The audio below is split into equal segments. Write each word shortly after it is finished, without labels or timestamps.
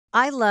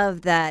I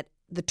love that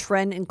the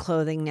trend in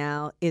clothing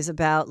now is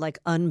about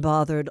like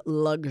unbothered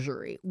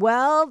luxury.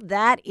 Well,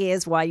 that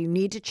is why you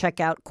need to check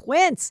out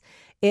Quince.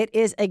 It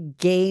is a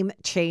game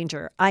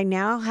changer. I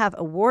now have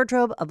a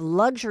wardrobe of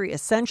luxury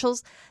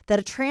essentials that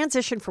a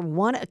transition from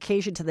one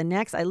occasion to the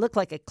next. I look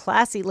like a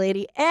classy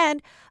lady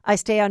and I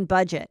stay on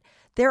budget.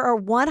 There are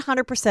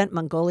 100%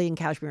 Mongolian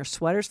cashmere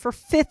sweaters for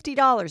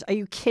 $50. Are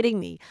you kidding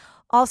me?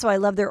 Also, I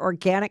love their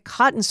organic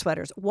cotton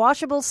sweaters,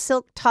 washable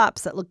silk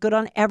tops that look good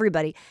on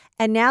everybody.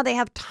 And now they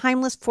have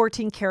timeless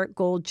 14-karat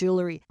gold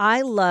jewelry.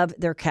 I love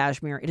their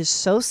cashmere. It is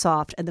so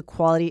soft and the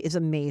quality is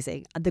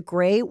amazing. The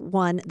gray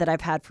one that I've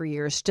had for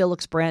years still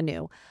looks brand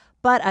new.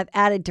 But I've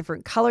added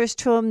different colors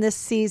to them this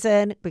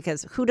season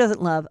because who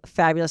doesn't love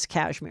fabulous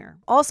cashmere?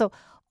 Also,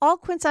 all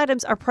Quince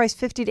items are priced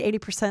 50 to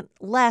 80%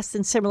 less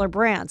than similar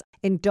brands.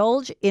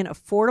 Indulge in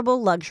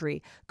affordable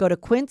luxury. Go to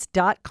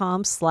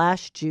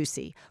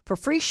quince.com/juicy for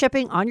free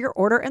shipping on your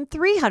order and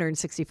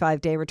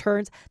 365-day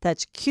returns.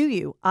 That's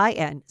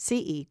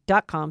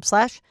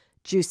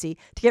QUINCE.com/juicy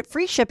to get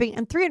free shipping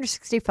and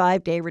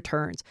 365-day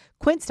returns.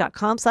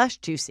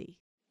 Quince.com/juicy.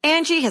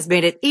 Angie has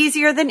made it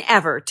easier than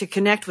ever to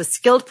connect with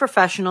skilled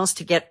professionals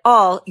to get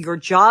all your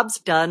jobs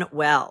done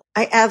well.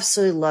 I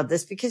absolutely love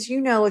this because,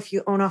 if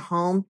you own a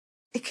home,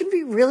 it can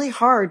be really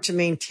hard to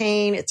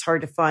maintain. It's hard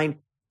to find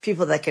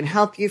people that can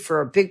help you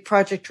for a big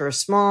project or a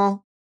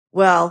small.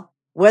 Well,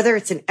 whether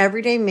it's in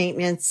everyday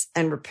maintenance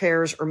and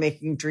repairs or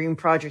making dream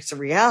projects a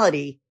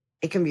reality,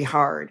 it can be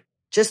hard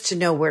just to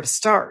know where to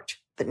start.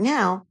 But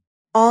now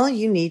all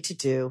you need to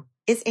do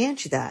is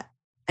Angie that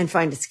and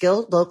find a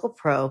skilled local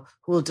pro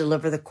who will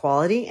deliver the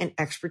quality and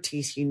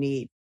expertise you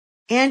need.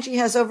 Angie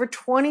has over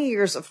 20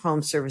 years of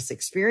home service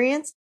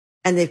experience,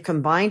 and they've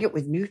combined it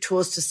with new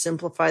tools to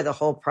simplify the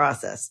whole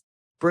process.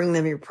 Bring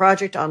them your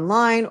project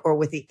online or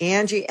with the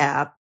Angie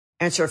app.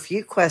 Answer a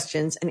few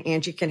questions and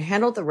Angie can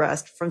handle the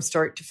rest from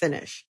start to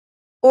finish.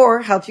 Or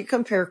help you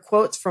compare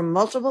quotes from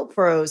multiple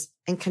pros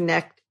and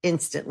connect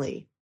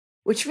instantly.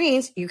 Which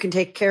means you can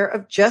take care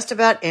of just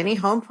about any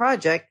home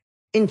project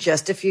in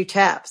just a few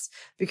taps.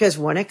 Because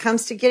when it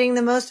comes to getting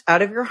the most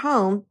out of your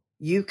home,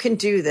 you can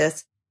do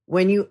this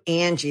when you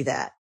Angie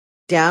that.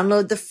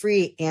 Download the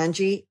free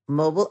Angie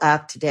mobile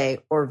app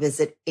today or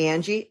visit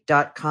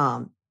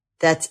Angie.com.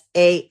 That's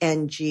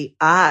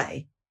ANGI.com.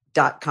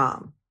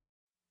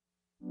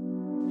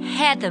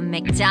 Heather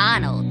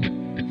McDonald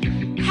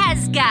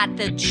has got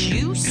the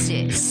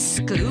juiciest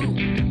scoop.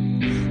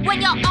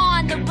 When you're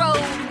on the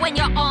road, when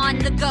you're on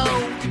the go,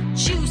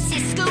 Juicy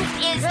Scoop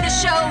is the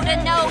show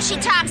to know. She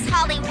talks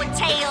Hollywood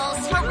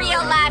tales, her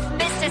real life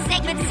Mr.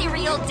 Segment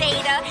serial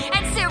data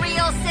and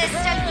serial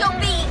sister. You'll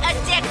be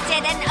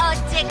addicted and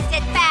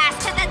addicted fast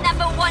to the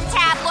 #1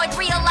 tabloid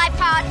real life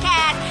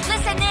podcast.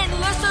 Listen in,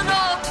 listen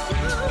up.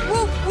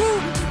 Whoop,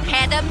 whoop.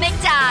 Heather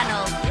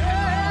McDonald,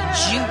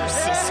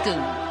 Juicy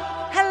Scoop.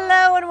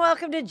 Hello and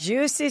welcome to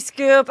Juicy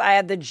Scoop. I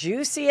have the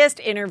juiciest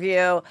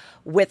interview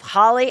with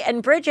Holly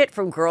and Bridget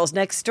from Girls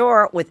Next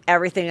Door with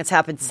everything that's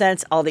happened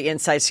since, all the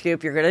inside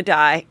scoop. You're going to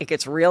die. It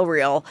gets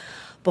real.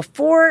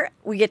 Before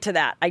we get to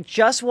that, I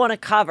just want to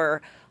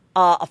cover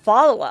a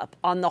follow-up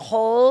on the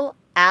whole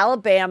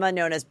Alabama,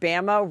 known as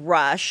Bama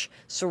Rush,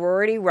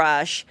 sorority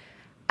rush.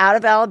 Out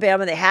of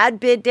Alabama, they had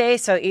bid day,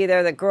 so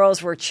either the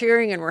girls were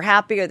cheering and were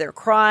happy, or they're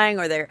crying,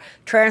 or they're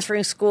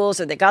transferring schools,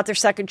 or they got their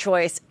second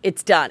choice.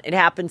 It's done. It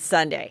happened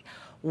Sunday.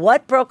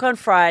 What broke on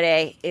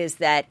Friday is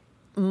that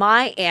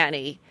my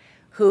Annie,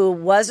 who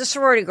was a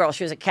sorority girl,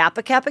 she was a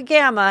Kappa Kappa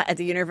Gamma at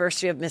the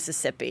University of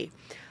Mississippi,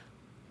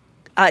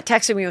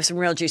 texted me with some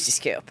real juicy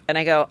scoop. And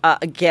I go,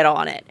 get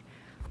on it.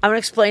 I'm going to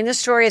explain the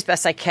story as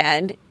best I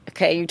can.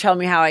 Okay, you tell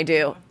me how I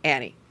do,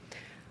 Annie.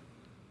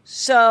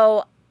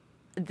 So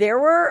there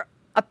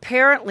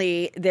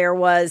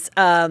was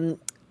a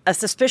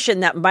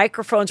suspicion that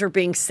microphones were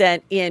being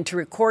sent in to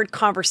record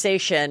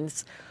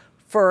conversations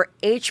for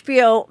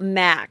HBO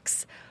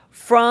Max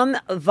from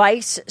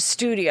Vice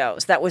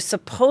Studios that was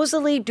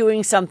supposedly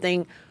doing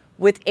something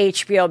with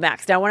HBO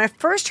Max. Now, when I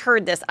first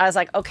heard this, I was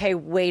like, okay,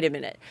 wait a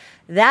minute.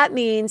 That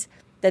means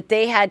that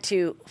they had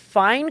to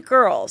find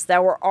girls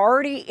that were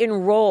already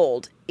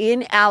enrolled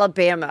in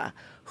Alabama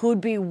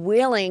who'd be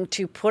willing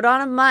to put on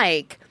a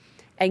mic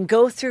and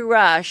go through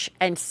Rush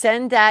and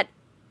send that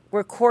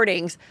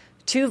recordings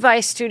to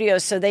Vice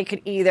Studios so they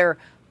could either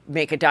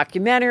make a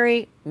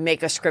documentary,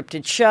 make a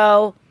scripted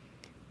show.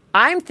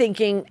 I'm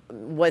thinking,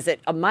 was it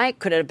a mic?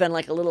 Could it have been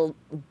like a little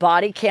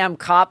body cam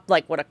cop,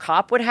 like what a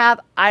cop would have?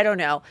 I don't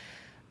know.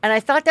 And I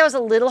thought that was a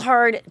little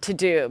hard to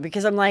do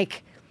because I'm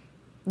like,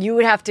 you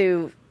would have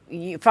to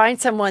find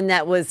someone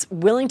that was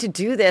willing to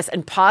do this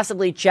and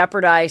possibly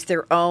jeopardize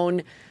their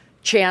own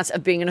chance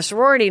of being in a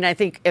sorority. And I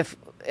think if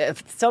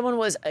someone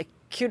was a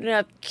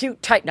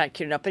cute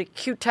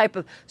type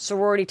of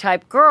sorority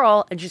type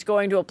girl, and she's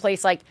going to a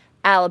place like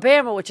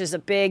Alabama, which is a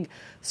big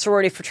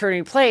sorority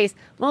fraternity place,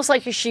 most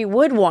likely she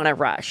would want to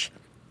rush.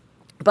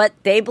 But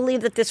they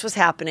believe that this was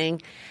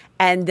happening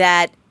and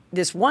that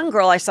this one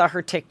girl, I saw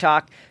her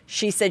TikTok.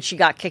 She said she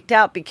got kicked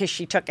out because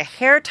she took a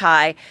hair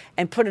tie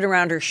and put it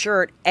around her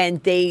shirt.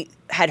 And they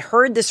had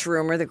heard this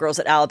rumor, the girls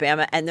at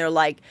Alabama, and they're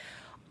like,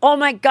 oh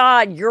my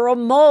God, you're a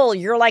mole.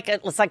 You're like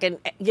it's like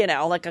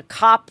a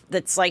cop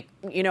that's like,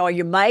 are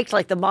you mic'd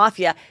like the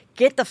mafia?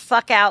 Get the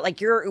fuck out. Like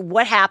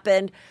what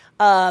happened?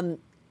 And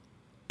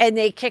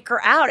they kick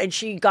her out, and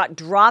she got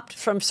dropped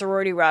from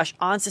Sorority Rush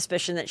on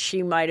suspicion that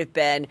she might have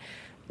been,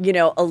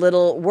 a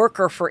little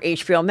worker for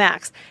HBO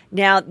Max.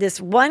 Now,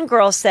 this one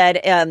girl said,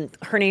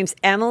 her name's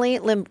Emily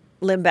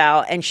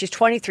Limbaugh, and she's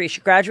 23. She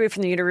graduated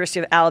from the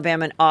University of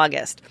Alabama in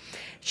August.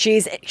 She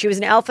was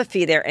an Alpha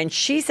Phi there, and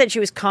she said she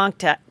was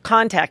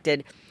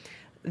contacted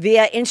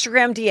via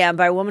Instagram DM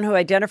by a woman who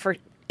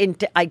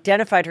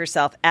identified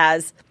herself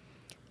as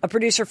a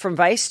producer from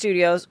Vice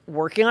Studios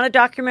working on a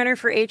documentary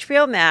for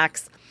HBO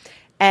Max.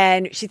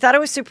 And she thought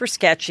it was super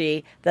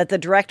sketchy that the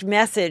direct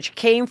message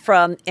came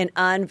from an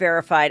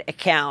unverified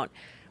account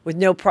with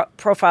no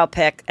profile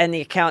pic, and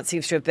the account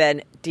seems to have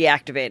been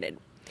deactivated.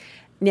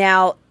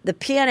 Now, the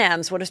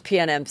PNMs, what does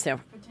PNM stand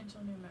for? Potential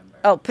new member.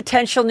 Oh,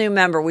 potential new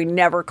member. We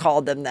never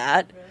called them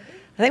that. Really?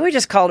 I think we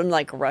just called them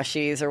like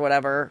Rushies or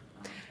whatever.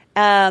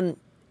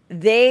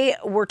 They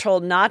were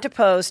told not to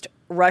post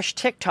Rush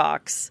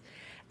TikToks,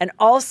 and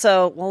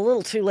also, well, a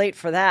little too late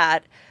for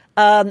that,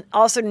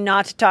 also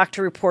not to talk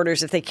to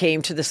reporters if they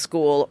came to the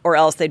school, or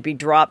else they'd be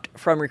dropped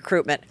from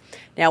recruitment.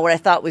 Now, what I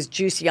thought was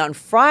juicy on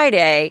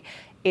Friday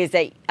is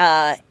that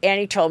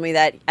Annie told me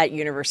that at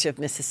University of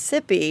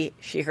Mississippi,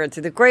 she heard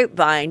through the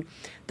grapevine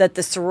that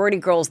the sorority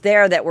girls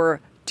there that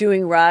were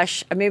doing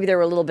Rush, maybe they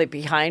were a little bit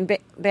behind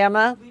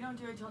Bama. We don't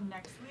do it until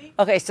next week.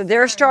 Okay, so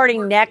they're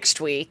starting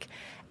next week,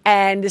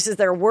 and this is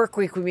their work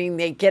week. I mean,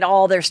 they get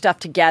all their stuff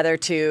together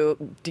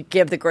to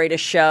give the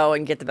greatest show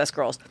and get the best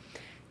girls.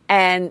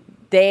 And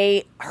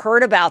they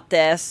heard about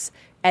this,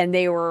 and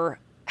they were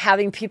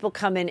having people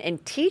come in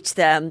and teach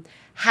them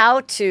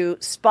how to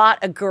spot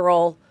a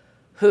girl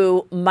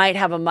who might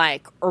have a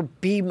mic or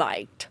be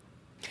mic'd.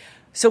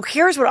 So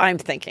here's what I'm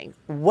thinking.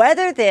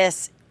 Whether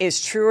this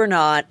is true or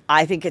not,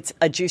 I think it's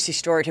a juicy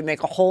story to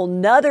make a whole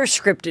nother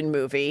scripted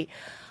movie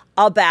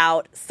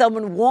about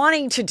someone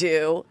wanting to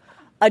do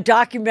a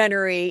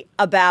documentary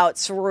about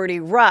Sorority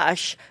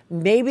Rush.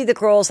 Maybe the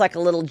girl's like a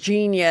little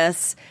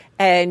genius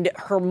and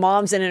her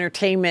mom's in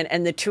entertainment,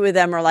 and the two of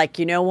them are like,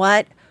 you know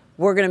what?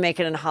 We're going to make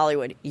it in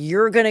Hollywood.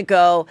 You're going to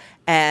go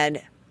and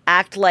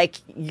act like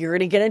you're going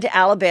to get into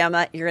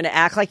Alabama. You're going to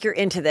act like you're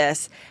into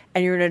this,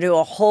 and you're going to do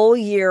a whole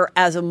year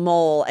as a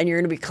mole, and you're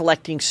going to be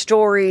collecting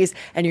stories,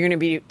 and you're going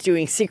to be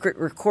doing secret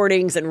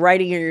recordings and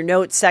writing in your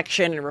notes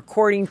section and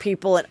recording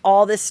people and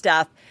all this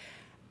stuff.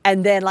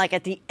 And then, like,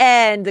 at the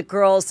end, the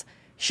girls,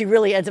 she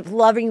really ends up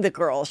loving the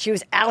girls. She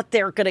was out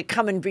there going to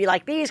come and be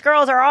like, these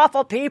girls are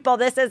awful people.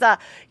 This is a,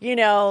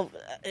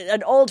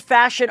 an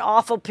old-fashioned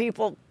awful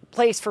people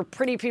place for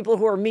pretty people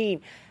who are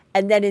mean.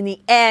 And then in the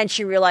end,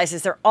 she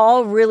realizes they're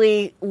all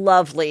really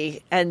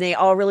lovely and they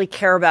all really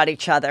care about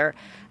each other.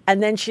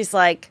 And then she's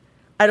like,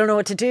 I don't know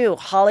what to do.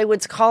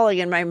 Hollywood's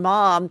calling, and my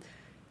mom,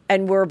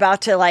 and we're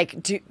about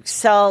to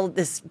sell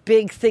this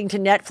big thing to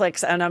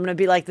Netflix, and I'm going to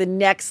be like the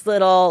next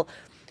little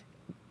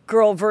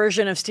girl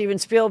version of Steven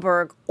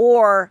Spielberg,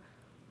 or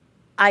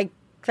I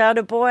found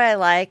a boy I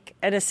like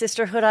and a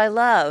sisterhood I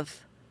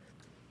love.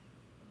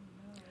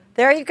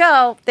 There you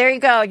go. There you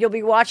go. You'll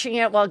be watching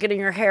it while getting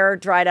your hair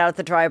dried out at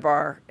the dry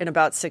bar in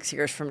about 6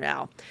 years from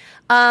now.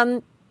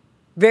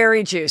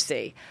 Very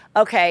juicy.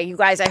 Okay, you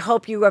guys, I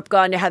hope you have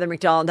gone to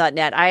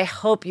heathermcdonald.net. I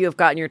hope you have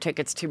gotten your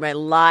tickets to my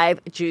live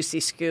Juicy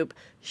Scoop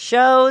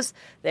shows.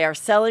 They are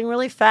selling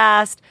really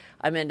fast.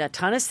 I'm in a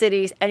ton of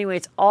cities. Anyway,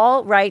 it's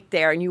all right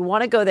there. And you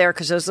want to go there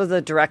because those are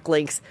the direct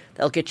links.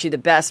 They'll get you the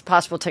best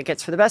possible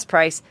tickets for the best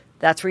price.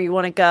 That's where you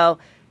want to go.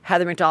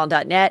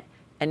 heathermcdonald.net.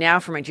 And now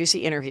for my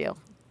juicy interview.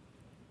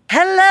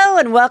 Hello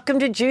and welcome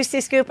to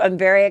Juicy Scoop. I'm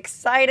very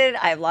excited.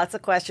 I have lots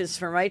of questions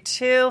for my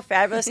two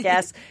fabulous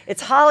guests.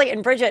 It's Holly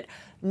and Bridget,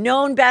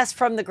 known best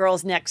from The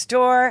Girls Next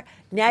Door.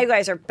 Now you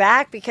guys are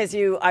back because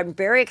I'm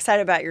very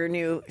excited about your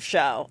new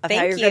show. Of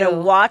how you're going to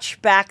watch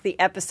back the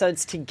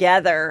episodes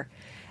together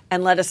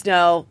and let us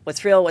know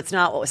what's real, what's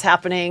not, what was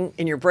happening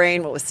in your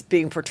brain, what was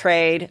being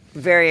portrayed.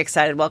 Very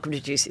excited. Welcome to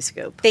Juicy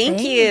Scoop.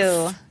 Thanks.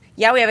 You.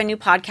 Yeah, we have a new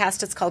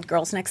podcast. It's called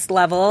Girls Next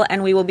Level,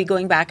 and we will be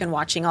going back and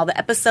watching all the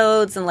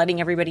episodes and letting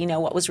everybody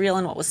know what was real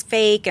and what was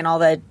fake and all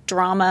the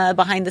drama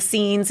behind the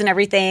scenes and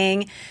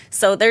everything.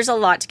 So there's a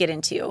lot to get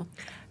into.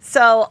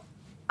 So,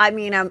 I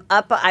mean,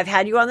 I've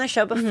had you on the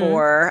show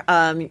before,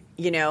 and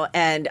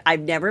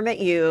I've never met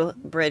you,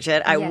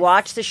 Bridget. I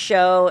watched the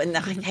show in the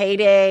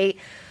heyday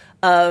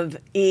of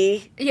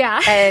E!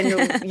 Yeah.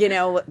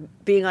 And,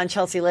 being on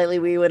Chelsea Lately,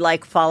 we would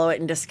follow it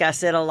and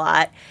discuss it a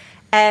lot.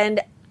 And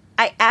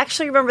I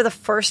actually remember the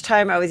first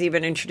time I was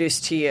even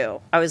introduced to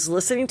you. I was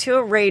listening to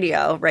a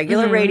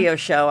regular radio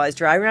show. I was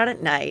driving around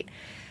at night.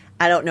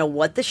 I don't know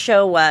what the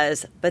show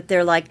was, but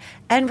they're like,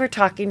 and we're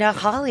talking to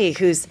Holly,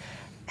 who's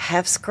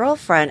Hef's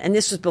girlfriend. And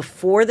this was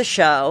before the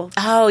show.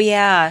 Oh,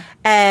 yeah.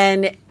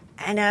 And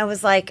And I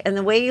was like, and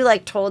the way you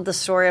like told the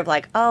story of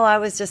like, oh, I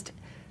was just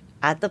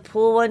at the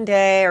pool one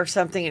day or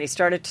something, and he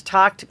started to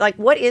talk to, like,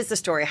 what is the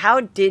story? How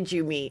did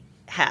you meet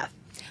Hef?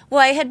 Well,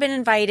 I had been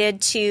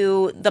invited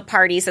to the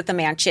parties at the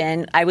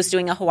mansion. I was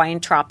doing a Hawaiian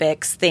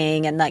Tropics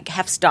thing, and like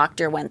Hef's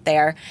doctor went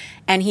there,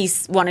 and he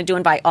wanted to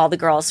invite all the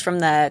girls from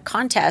the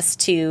contest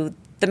to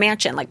the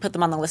mansion, like put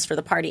them on the list for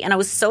the party. And I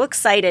was so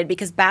excited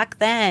because back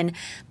then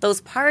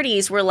those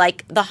parties were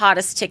like the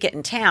hottest ticket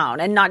in town,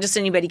 and not just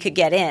anybody could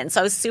get in.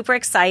 So I was super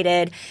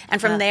excited, and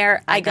from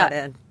there I got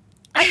in.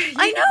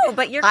 I know,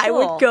 but you're cool. I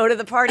would go to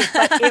the party,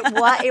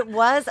 but it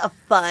was a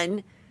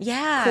fun.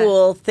 Yeah.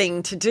 Cool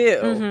thing to do.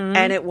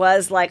 And it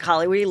was like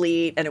Hollywood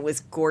elite, and it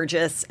was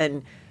gorgeous,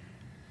 and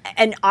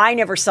I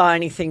never saw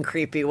anything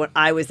creepy when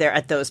I was there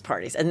at those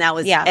parties. And that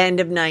was end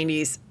of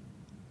 90s.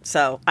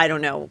 So I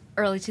don't know.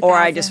 Early 2000s. Or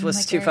I just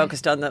was too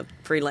focused on the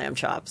free lamb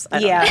chops. I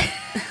don't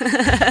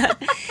know.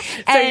 So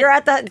And- you're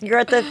at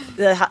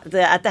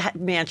the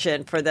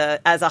mansion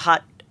as a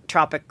hot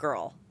tropic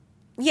girl.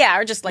 Yeah,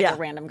 or just like Yeah. a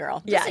random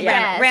girl. Yeah, Just a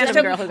yeah. Random Just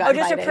a- girl who got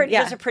just invited.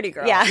 just a pretty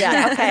girl. Yeah.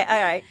 Yeah. Okay.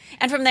 All right.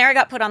 And from there, I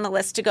got put on the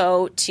list to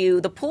go to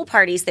the pool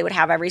parties they would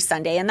have every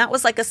Sunday. And that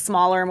was like a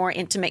smaller, more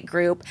intimate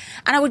group.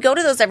 And I would go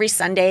to those every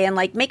Sunday and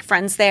like make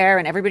friends there.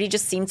 And everybody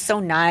just seemed so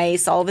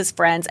nice, all of his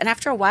friends. And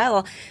after a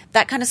while,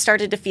 that kind of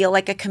started to feel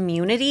like a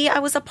community I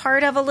was a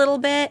part of a little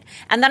bit.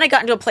 And then I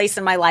got into a place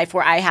in my life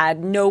where I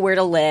had nowhere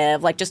to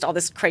live. Like just all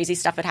this crazy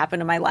stuff had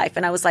happened in my life.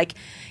 And I was like,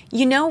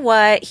 you know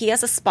what? He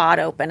has a spot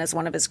open as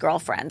one of his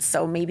girlfriends.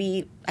 So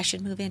maybe I should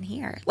move in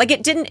here. Like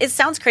it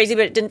sounds crazy,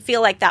 but it didn't feel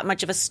like that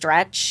much of a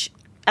stretch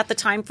at the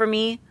time for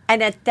me.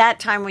 And at that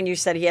time when you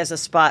said he has a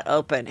spot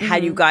open,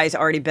 had you guys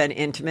already been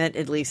intimate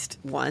at least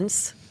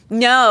once?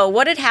 No,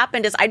 what had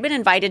happened is I'd been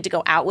invited to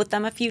go out with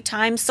them a few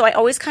times. So I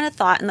always kind of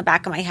thought in the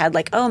back of my head,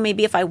 like, oh,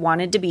 maybe if I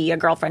wanted to be a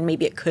girlfriend,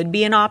 maybe it could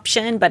be an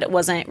option. But it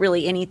wasn't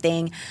really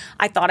anything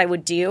I thought I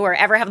would do or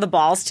ever have the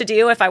balls to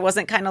do if I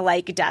wasn't kind of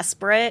like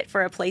desperate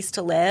for a place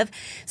to live.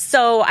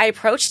 So I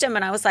approached him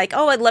and I was like,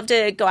 oh, I'd love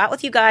to go out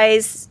with you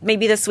guys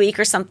maybe this week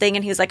or something.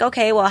 And he was like,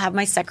 okay, well, I'll have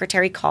my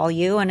secretary call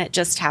you. And it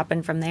just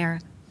happened from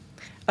there.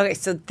 Okay,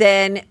 so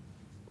then,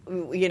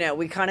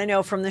 we kind of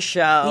know from the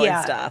show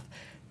and stuff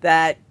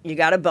that you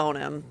got to bone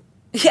him.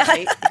 Yeah.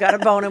 Right? You got to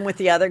bone him with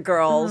the other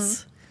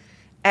girls.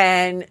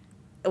 And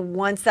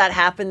once that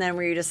happened, then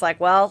were you just like,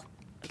 well,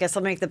 I guess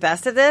I'll make the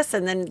best of this?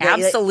 And then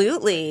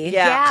Absolutely.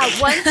 Yeah.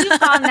 Yeah, once you've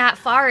gone that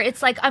far,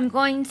 it's like I'm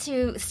going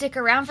to stick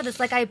around for this.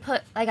 Like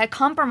I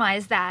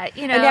compromised that,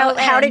 And now,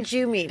 how did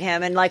you meet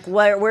him? And like,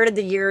 where did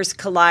the years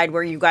collide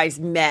where you guys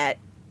met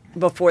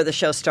before the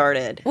show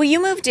started? Well,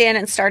 you moved in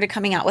and started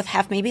coming out with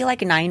Hef maybe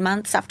like 9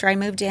 months after I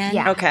moved in.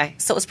 Yeah. Okay.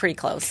 So it was pretty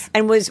close.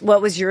 And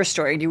what was your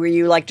story? Were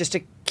you like just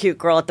a cute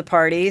girl at the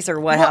parties, or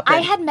what happened?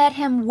 I had met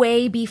him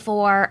way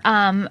before.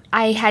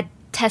 I had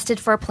tested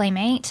for a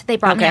playmate. They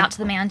brought me out to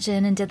the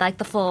mansion and did like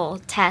the full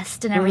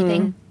test and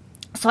everything.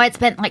 So I'd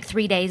spent like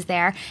 3 days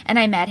there, and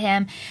I met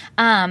him.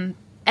 And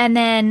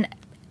then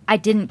I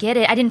didn't get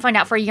it. I didn't find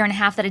out for a year and a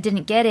half that I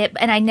didn't get it,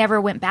 and I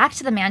never went back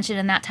to the mansion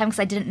in that time because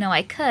I didn't know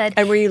I could.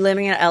 And were you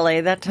living in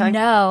LA that time?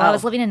 No, I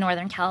was living in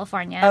Northern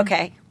California.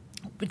 Okay.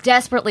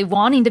 Desperately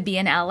wanting to be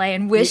in LA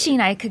and wishing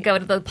I could go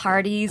to the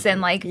parties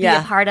and like be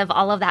a part of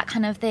all of that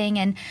kind of thing.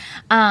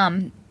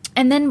 And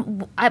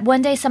then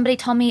one day somebody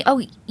told me,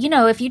 oh,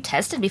 if you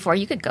tested before,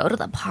 you could go to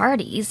the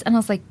parties. And I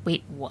was like,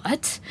 wait,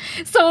 what?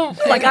 So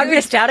Like I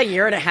missed out a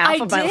year and a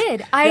half of my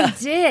life. I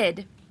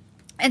did.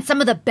 And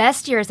some of the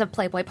best years of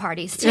Playboy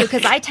parties, too,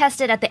 because I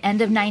tested at the end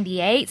of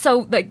 98.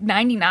 So, like,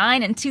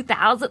 99 and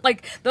 2000,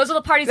 like, those are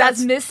the parties I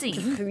was missing.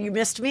 You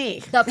missed me.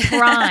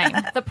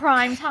 The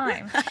prime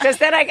time. Because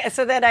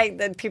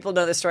then people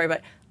know the story,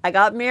 but I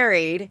got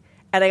married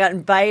and I got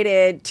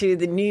invited to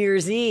the New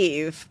Year's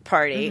Eve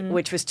party,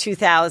 which was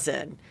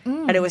 2000.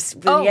 And it was,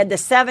 you had the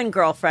 7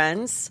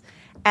 girlfriends.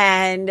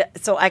 And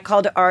so I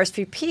called to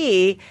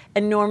RSVP,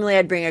 and normally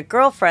I'd bring a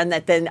girlfriend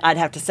that then I'd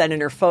have to send in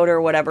her photo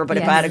or whatever. But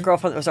if I had a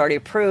girlfriend that was already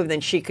approved,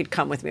 then she could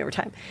come with me every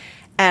time.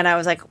 And I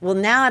was like, well,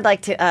 now I'd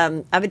like to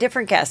I have a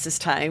different guest this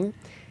time.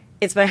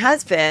 It's my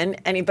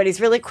husband, but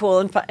he's really cool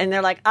and fun. And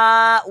they're like,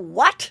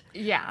 what?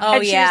 Yeah. Oh,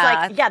 and she was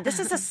yeah. like, yeah, this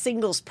is a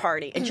singles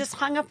party. And just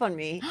hung up on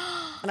me.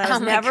 And I was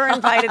never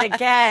invited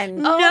again.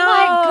 Oh,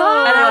 my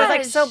God. And I was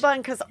like so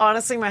bummed because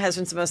honestly, my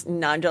husband's the most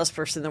non-jealous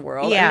person in the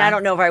world. Yeah. And I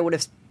don't know if I would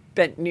have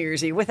spent New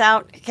Year's Eve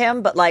without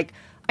him, but like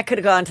I could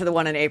have gone to the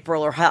one in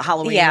April or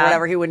Halloween or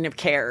whatever. He wouldn't have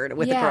cared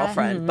with the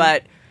girlfriend.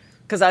 But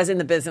because I was in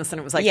the business and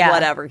it was like,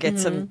 whatever, get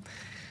some.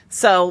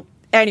 So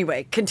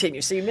anyway,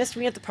 continue. So you missed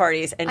me at the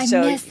parties. And I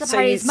missed the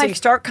parties. So you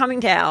start coming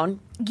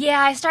down.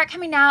 Yeah, I start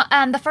coming out.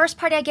 The first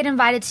party I get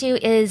invited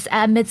to is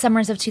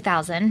Midsummers of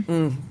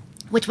 2000.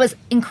 Which was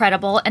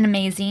incredible and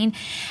amazing.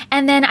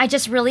 And then I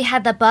just really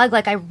had the bug,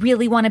 like I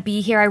really want to be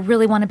here. I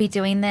really want to be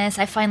doing this.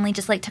 I finally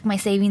just like took my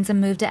savings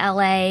and moved to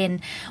LA and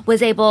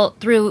was able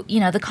through,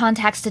 the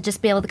contacts to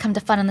just be able to come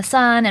to Fun in the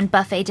Sun and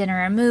buffet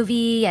dinner and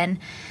movie. And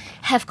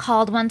Hef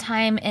called one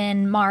time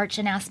in March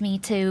and asked me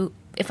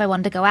if I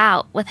wanted to go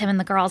out with him and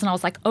the girls. And I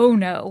was like, oh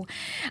no,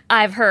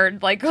 I've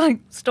heard like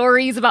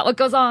stories about what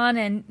goes on,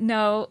 and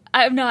no,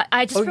 I'm not.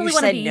 I just really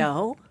want to be.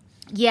 No.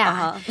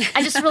 Yeah.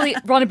 I just really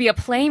want to be a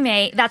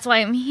playmate. That's why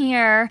I'm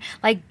here,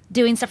 like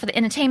doing stuff for the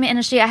entertainment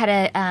industry. I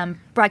had a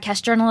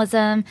broadcast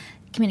journalism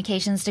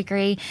communications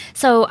degree.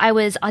 So I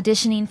was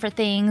auditioning for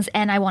things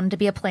and I wanted to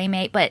be a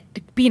playmate, but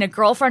being a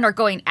girlfriend or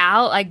going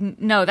out, like,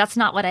 no, that's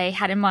not what I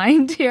had in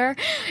mind here.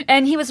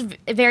 And he was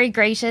very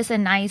gracious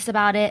and nice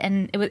about it,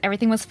 and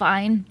everything was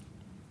fine.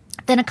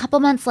 Then a couple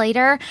months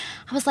later,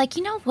 I was like,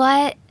 you know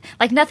what?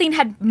 Like, nothing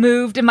had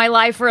moved in my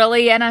life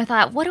really. And I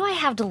thought, what do I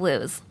have to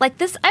lose? Like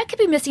this, I could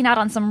be missing out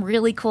on some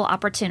really cool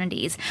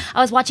opportunities.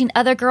 I was watching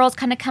other girls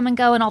kind of come and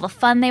go and all the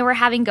fun they were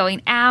having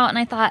going out. And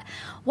I thought,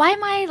 why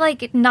am I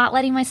like not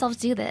letting myself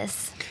do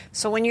this?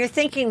 So when you're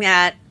thinking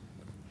that,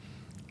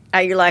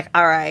 you're like,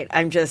 all right,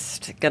 I'm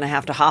just going to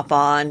have to hop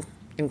on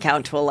and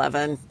count to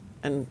 11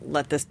 and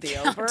let this be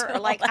over. Or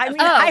like, I mean,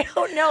 I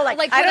don't know.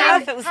 Like I don't know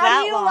if it was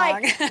that long.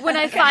 Like, when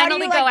I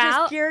finally go out,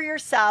 just gear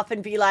yourself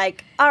and be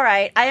like, all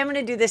right, I am going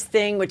to do this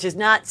thing, which is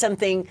not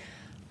something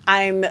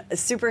I'm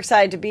super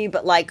excited to be,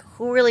 but like,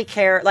 who really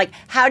care? Like,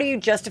 how do you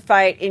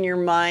justify it in your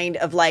mind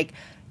of like,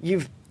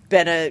 you've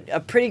been a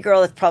pretty girl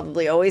that's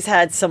probably always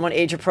had somewhat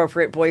age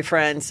appropriate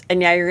boyfriends, and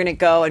now you're going to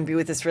go and be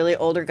with this really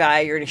older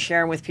guy. You're going to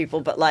share him with people,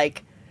 but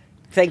like,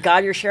 thank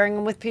God you're sharing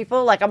them with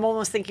people. Like, I'm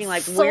almost thinking,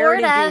 like, where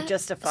did you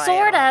justify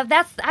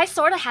it? I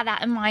sort of had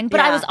that in mind.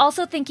 But I was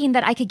also thinking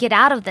that I could get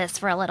out of this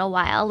for a little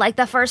while. Like,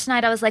 the first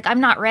night I was like,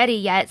 I'm not ready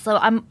yet. So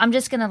I'm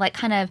just going to, like,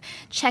 kind of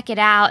check it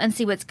out and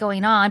see what's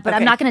going on. But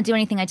I'm not going to do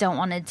anything I don't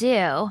want to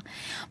do.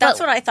 That's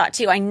what I thought,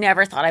 too. I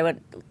never thought I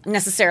would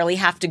necessarily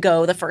have to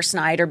go the first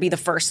night or be the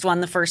first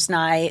one the first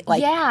night.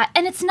 Like, yeah.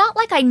 And it's not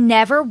like I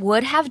never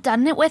would have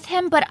done it with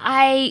him, but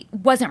I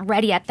wasn't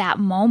ready at that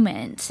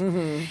moment.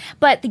 Mm-hmm.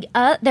 But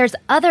there's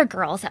other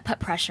girls that put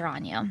pressure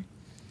on you.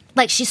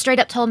 Like, she straight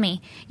up told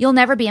me, you'll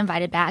never be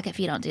invited back if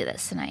you don't do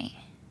this tonight.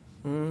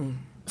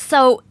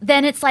 So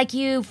then it's like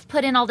you've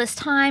put in all this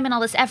time and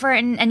all this effort,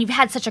 and you've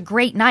had such a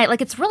great night.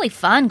 Like, it's really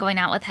fun going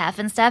out with Hef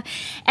and stuff.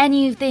 And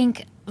you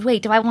think,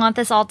 wait, do I want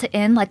this all to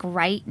end like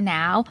right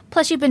now?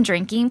 Plus, you've been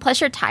drinking. Plus,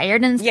 you're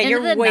tired. And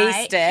you're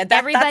wasted.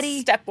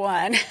 That's step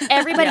one.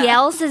 Everybody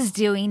else is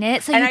doing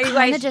it. So and you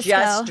are you guys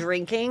just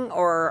drinking,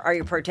 or are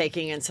you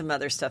partaking in some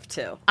other stuff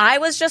too? I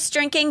was just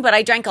drinking, but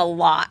I drank a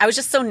lot. I was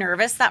just so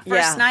nervous that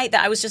first night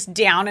that I was just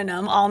downing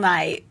them all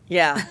night.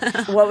 Yeah.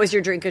 What was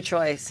your drink of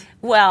choice?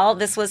 Well,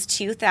 this was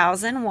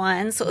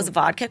 2001, so it was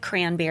vodka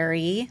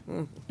cranberry.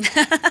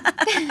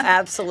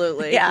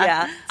 Absolutely.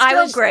 Yeah.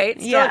 Still a great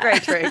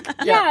drink.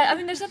 Yeah, I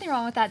mean, there's nothing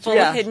wrong with that. Full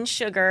of hidden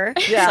sugar.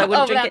 Yeah. So I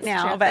wouldn't drink it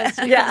now. True.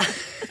 But yeah.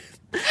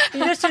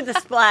 You just do the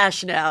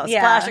splash now.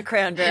 Splash of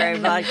cranberry,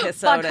 vodka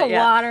soda. Vodka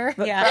water.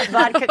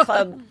 Vodka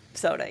club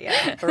soda,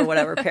 or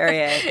whatever,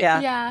 Perrier.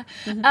 Yeah.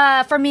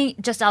 Yeah. For me,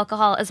 just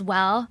alcohol as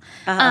well.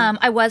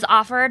 I was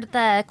offered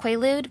the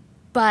Quaalude,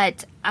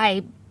 but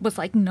I was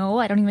like, no,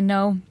 I don't even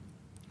know.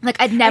 Like,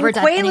 I'd never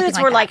done anything like that.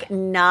 Quaaludes were, like,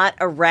 not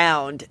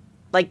around.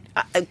 Like,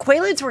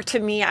 Quaaludes were, to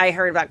me, I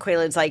heard about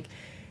Quaaludes, like,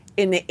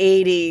 in the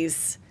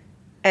 80s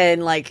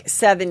and, like,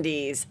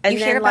 70s. And you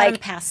then, hear about like,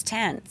 them past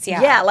tense,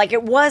 Yeah, like,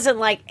 it wasn't,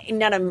 like,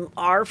 none of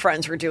our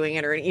friends were doing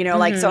it, or,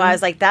 like, so I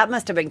was like, that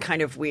must have been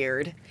kind of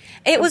weird.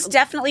 It was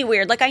definitely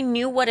weird. Like, I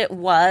knew what it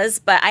was,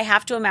 but I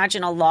have to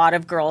imagine a lot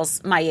of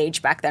girls my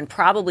age back then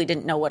probably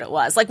didn't know what it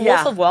was. Like,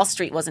 Wolf of Wall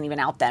Street wasn't even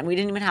out then. We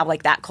didn't even have,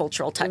 like, that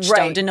cultural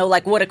touchstone to know,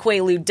 like, what a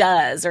Quaalude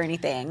does or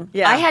anything.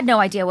 Yeah. I had no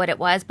idea what it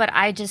was, but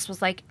I just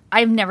was like,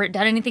 I've never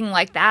done anything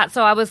like that.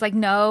 So I was like,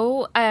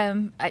 no,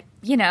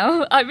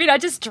 I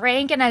just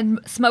drank and I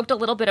smoked a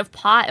little bit of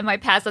pot in my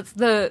past. That's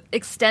the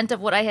extent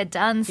of what I had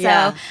done.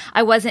 So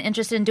I wasn't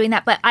interested in doing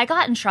that. But I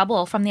got in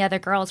trouble from the other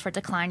girls for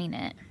declining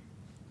it.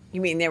 You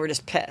mean they were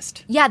just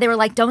pissed? Yeah, they were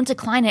like, don't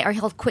decline it or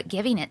he'll quit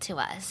giving it to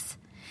us.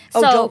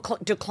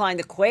 Don't decline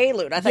the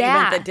Quaalude. I thought you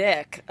meant the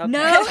dick. Okay.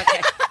 No.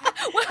 Okay.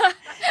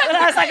 And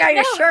I was like, are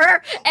you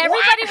sure?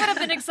 Everybody would have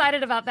been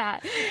excited about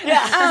that.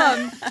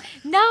 Yeah.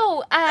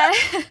 No,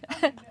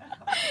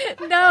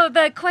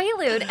 the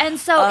Quaalude. And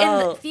so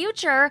in the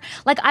future,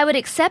 like, I would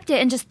accept it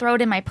and just throw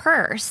it in my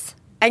purse.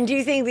 And do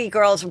you think the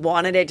girls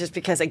wanted it just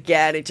because,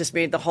 again, it just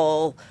made the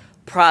whole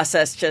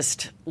process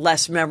just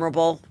less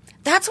memorable?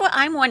 That's what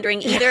I'm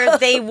wondering. Either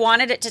they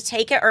wanted it to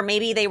take it, or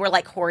maybe they were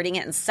like hoarding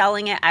it and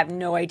selling it. I have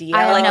no idea.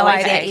 I have no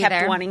idea I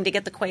kept wanting to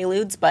get the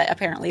Quaaludes, but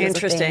apparently it was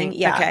interesting. A thing.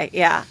 Yeah. Okay.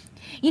 Yeah.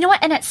 You know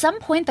what? And at some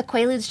point, the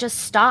Quaaludes just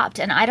stopped,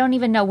 and I don't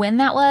even know when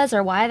that was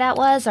or why that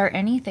was or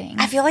anything.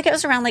 I feel like it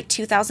was around like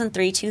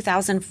 2003,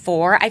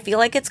 2004. I feel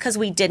like it's because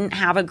we didn't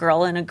have a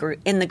girl in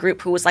the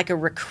group who was like a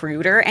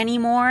recruiter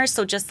anymore.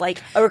 So just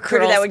like a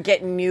recruiter that would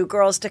get new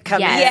girls to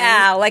come in.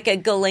 Yeah, like a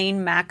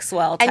Ghislaine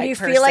Maxwell type And you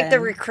person. feel like the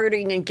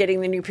recruiting and getting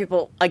the new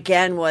people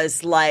again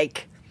was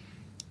like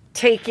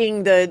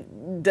taking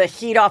the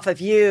heat off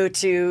of you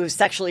to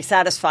sexually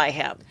satisfy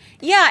him.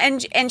 Yeah,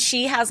 and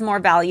she has more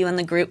value in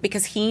the group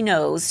because he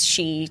knows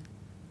she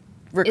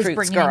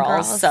recruits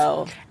girls.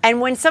 So, and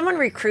when someone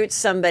recruits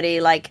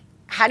somebody, like,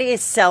 how do you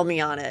sell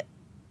me on it?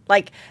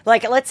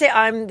 Like let's say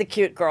I'm the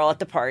cute girl at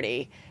the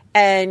party.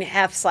 And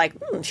Hef's like,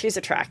 she's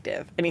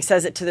attractive. And he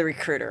says it to the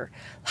recruiter.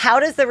 How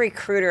does the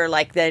recruiter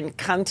like then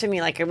come to me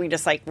like, and we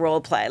just like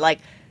role play, like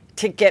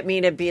to get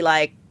me to be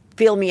like,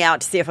 feel me out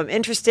to see if I'm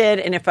interested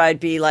and if I'd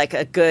be like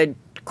a good,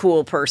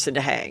 cool person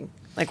to hang?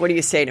 Like, what do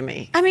you say to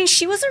me? I mean,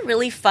 she was a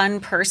really fun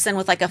person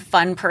with like a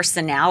fun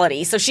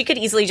personality. So she could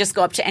easily just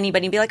go up to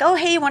anybody and be like, oh,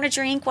 hey, want a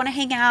drink? Want to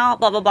hang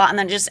out? Blah, blah, blah. And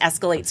then it just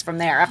escalates from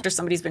there after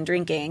somebody's been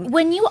drinking.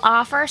 When you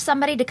offer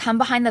somebody to come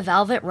behind the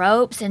velvet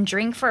ropes and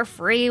drink for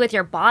free with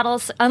your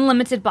bottles,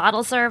 unlimited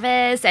bottle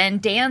service and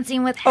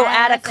dancing with Oh,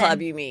 at a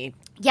club, you mean?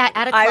 Yeah,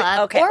 at a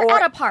club or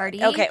at a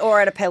party. Okay,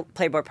 or at a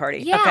Playboy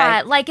party. Yeah,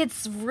 okay. like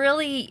it's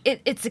really,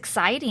 it's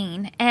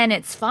exciting and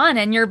it's fun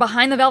and you're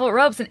behind the velvet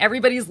ropes and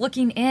everybody's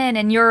looking in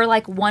and you're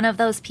like one of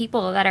those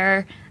people that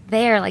are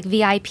there, like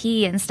VIP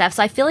and stuff.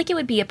 So I feel like it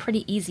would be a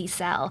pretty easy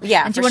sell.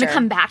 Yeah, and do you want to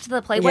come back to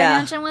the Playboy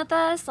Mansion with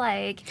us?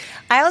 Like,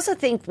 I also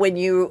think when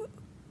you're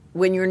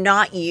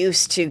not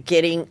used to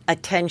getting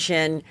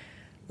attention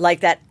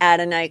like that at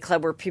a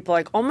nightclub where people are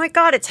like, oh my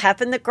God, it's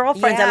Hef and the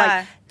girlfriends. Yeah. I'm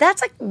like, that's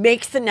like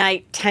makes the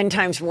night 10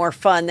 times more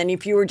fun than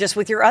if you were just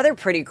with your other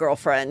pretty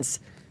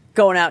girlfriends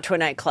going out to a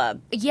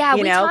nightclub. Yeah, you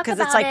we know, talk because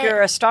it's about like it.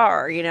 you're a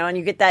star, you know, and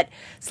you get that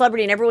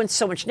celebrity and everyone's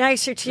so much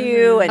nicer to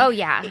you. And, Oh,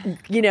 yeah.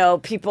 you know,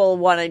 people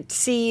want to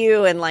see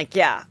you and like,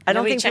 yeah. I don't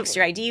Nobody think checks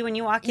your ID when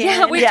you walk in.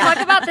 yeah, we talk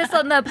about this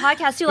on the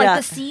podcast too. Like Yeah.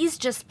 the seas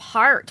just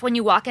part when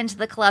you walk into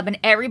the club and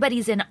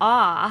everybody's in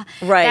awe.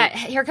 Right. That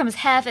here comes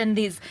Hef and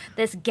this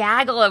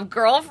gaggle of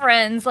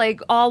girlfriends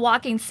like all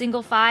walking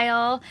single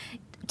file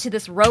to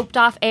this roped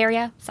off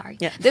area. Sorry.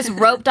 Yeah. This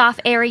roped off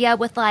area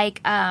with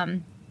like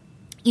 5-6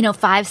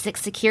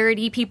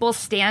 security people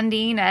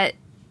standing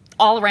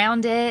all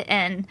around it.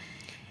 And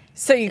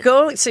So you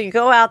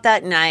go out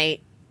that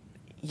night,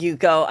 you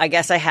go, I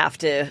guess I have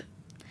to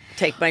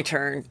take my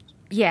turn.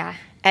 yeah.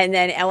 And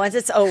then once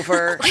it's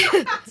over,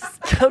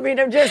 I mean,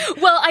 I'm just...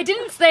 Well, I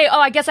didn't say,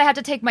 oh, I guess I have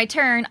to take my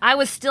turn. I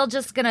was still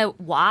just going to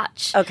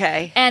watch.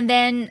 Okay. And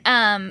then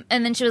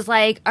she was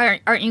like,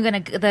 aren't you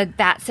going to,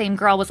 that same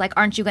girl was like,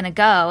 aren't you going to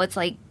go? It's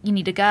like, you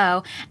need to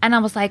go. And I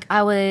was like,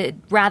 I would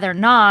rather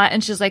not.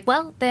 And she was like,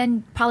 well,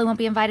 then probably won't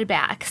be invited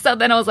back. So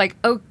then I was like,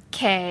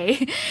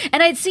 okay.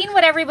 And I'd seen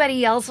what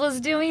everybody else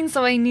was doing,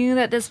 so I knew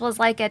that this was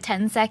like a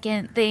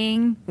 10-second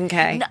thing.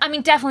 Okay. I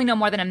mean, definitely no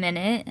more than a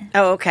minute.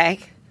 Oh, okay.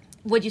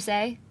 Would you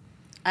say?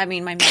 I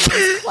mean, my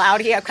memory is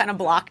cloudy. I've kind of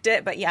blocked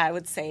it. But yeah, I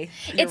would say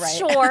you're It's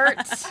right. short.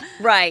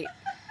 Right.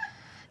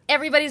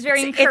 Everybody's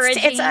very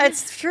encouraging.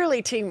 It's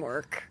truly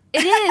teamwork.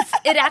 It is.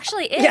 It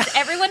actually is. Yeah.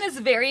 Everyone is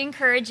very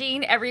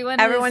encouraging.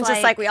 Everyone's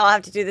just like, we all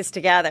have to do this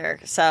together.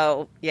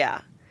 So,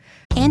 yeah.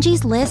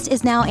 Angie's List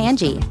is now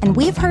Angie, and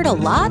we've heard a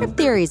lot of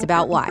theories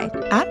about why.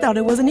 I thought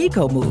it was an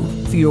eco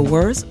move. Fewer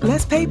words,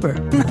 less paper.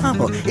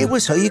 No, it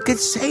was so you could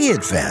say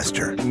it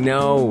faster.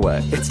 No,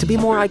 it's to be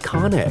more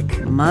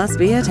iconic. Must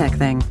be a tech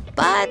thing.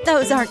 But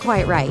those aren't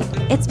quite right.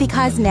 It's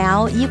because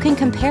now you can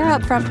compare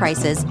upfront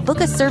prices,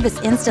 book a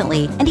service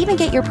instantly, and even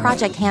get your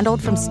project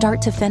handled from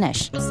start to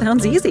finish.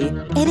 Sounds easy.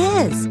 It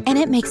is, and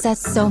it makes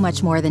us so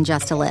much more than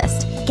just a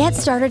list. Get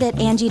started at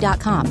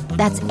Angie.com.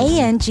 That's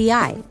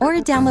ANGI, or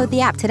download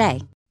the app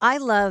today. I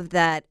love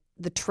that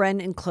the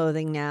trend in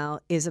clothing now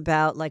is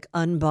about like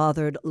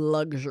unbothered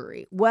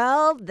luxury.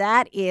 Well,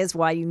 that is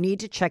why you need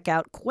to check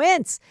out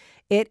Quince.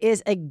 It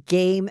is a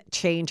game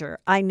changer.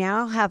 I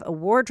now have a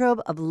wardrobe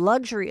of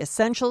luxury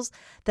essentials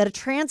that a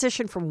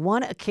transition from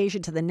one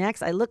occasion to the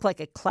next. I look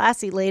like a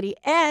classy lady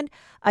and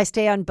I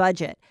stay on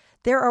budget.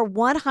 There are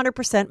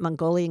 100%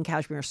 Mongolian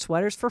cashmere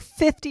sweaters for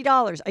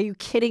 $50. Are you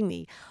kidding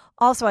me?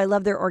 Also, I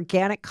love their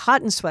organic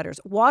cotton sweaters,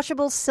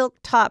 washable silk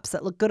tops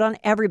that look good on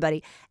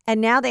everybody. And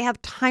now they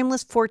have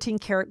timeless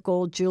 14-karat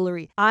gold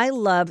jewelry. I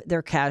love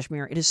their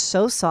cashmere. It is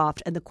so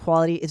soft and the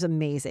quality is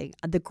amazing.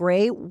 The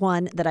gray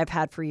one that I've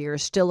had for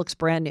years still looks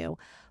brand new.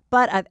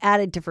 But I've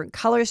added different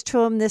colors to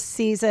them this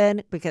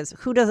season because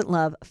who doesn't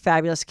love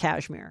fabulous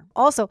cashmere?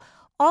 Also,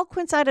 all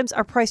Quince items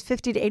are priced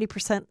 50 to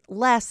 80%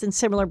 less than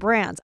similar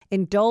brands.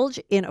 Indulge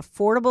in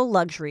affordable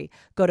luxury.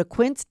 Go to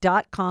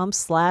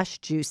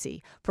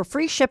quince.com/juicy for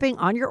free shipping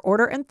on your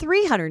order and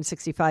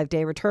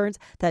 365-day returns.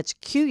 That's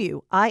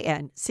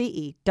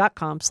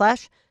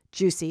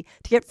QUINCE.com/juicy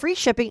to get free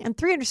shipping and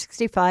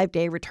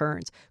 365-day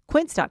returns.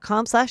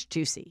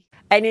 Quince.com/juicy.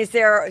 And is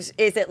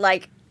it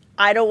like,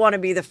 I don't want to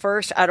be the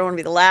first, I don't want to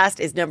be the last?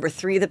 Is number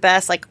 3 the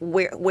best? Like,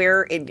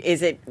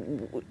 is it,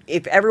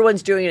 if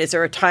everyone's doing it, is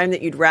there a time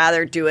that you'd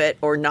rather do it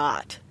or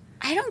not?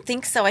 I don't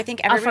think so. I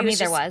think everybody for me was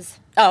there just, was.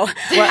 Oh,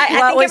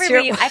 I think was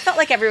I felt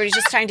like everybody was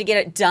just trying to get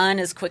it done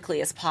as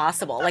quickly as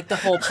possible, like the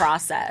whole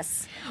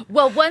process.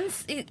 Well,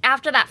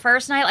 after that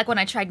first night, like when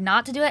I tried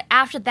not to do it,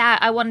 after that,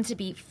 I wanted to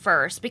be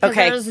first because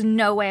Okay. there was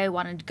no way I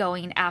wanted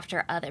going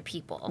after other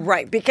people.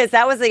 Right, because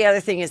that was the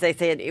other thing is they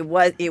said it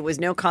was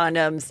no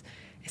condoms,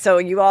 so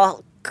you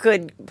all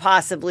could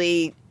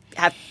possibly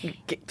have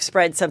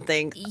spread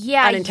something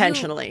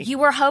unintentionally. You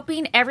were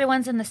hoping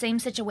everyone's in the same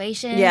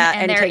situation. Yeah,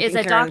 and and there taking is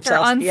a care of doctor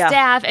themselves. on Yeah.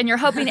 staff, and you're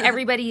hoping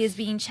everybody is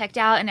being checked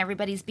out and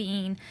everybody's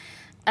being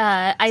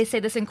I say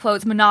this in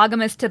quotes,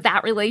 monogamous to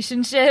that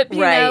relationship, you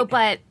know,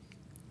 but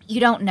you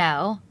don't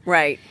know.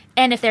 Right.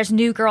 And if there's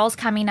new girls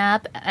coming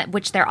up,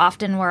 which there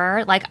often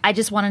were, like, I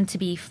just wanted to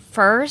be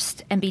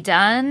first and be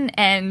done.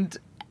 And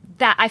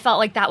that I felt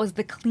like that was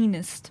the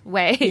cleanest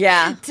way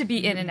to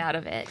be in and out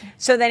of it.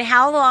 So then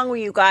how long were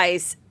you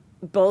guys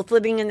both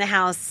living in the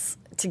house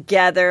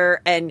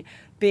together and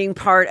being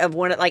part of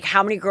one? Like,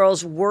 how many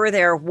girls were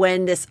there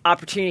when this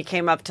opportunity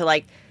came up to,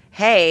 like,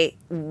 hey,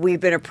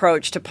 we've been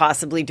approached to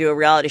possibly do a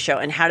reality show?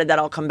 And how did that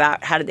all come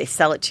about? How did they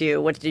sell it to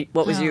you?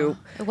 What was you?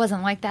 It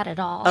wasn't like that at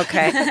all.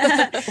 Okay.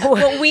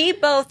 Well, we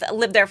both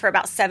lived there for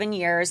about 7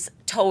 years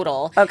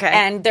total. Okay.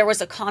 And there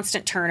was a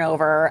constant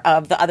turnover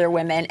of the other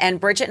women. And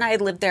Bridget and I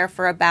had lived there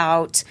for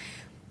about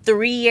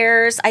 3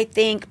 years, I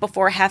think,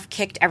 before Hef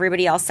kicked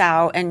everybody else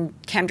out and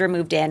Kendra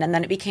moved in. And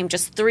then it became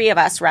just 3 of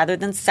us rather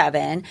than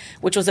 7,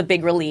 which was a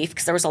big relief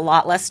because there was a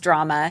lot less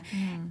drama.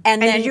 And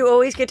then, did you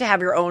always get to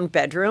have your own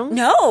bedroom?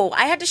 No,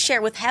 I had to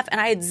share with Hef, and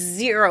I had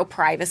zero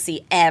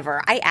privacy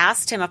ever. I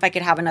asked him if I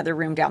could have another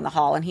room down the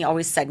hall, and he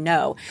always said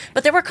no.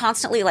 But there were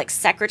constantly, like,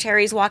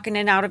 secretaries walking in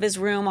and out of his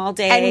room all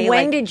day. And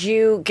when did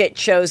you get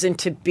chosen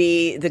to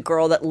be the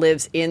girl that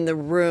lives in the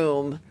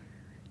room?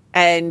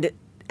 And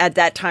at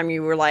that time,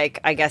 you were, like,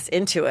 I guess,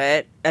 into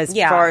it as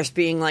far as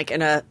being, like,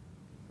 the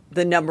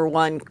number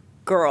one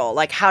girl.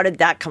 Like, how did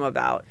that come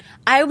about?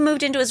 I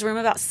moved into his room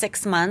about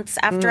 6 months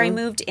after I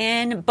moved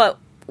in, but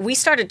we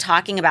started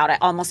talking about it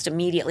almost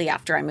immediately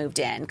after I moved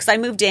in. Because I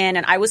moved in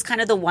and I was kind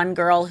of the one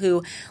girl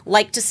who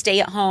liked to stay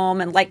at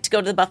home and liked to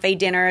go to the buffet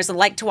dinners and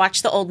liked to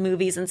watch the old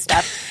movies and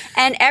stuff.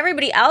 And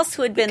everybody else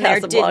who had been there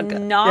did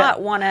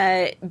not want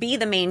to be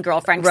the main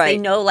girlfriend because they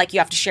know, like, you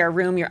have to share a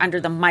room, you're under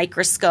the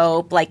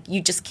microscope, like, you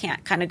just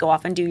can't kind of go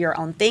off and do your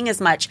own thing as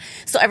much.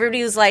 So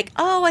everybody was like,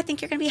 oh, I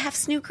think you're going to be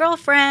Hef's new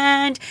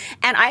girlfriend.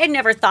 And I had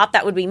never thought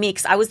that would be me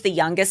because I was the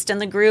youngest in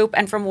the group.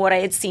 And from what I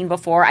had seen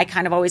before, I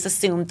kind of always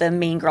assumed the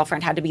main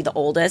girlfriend had to be the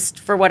oldest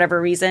for whatever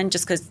reason,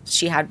 just because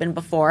she had been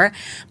before.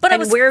 But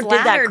and where did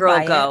that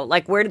girl go? It.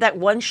 Like, where did that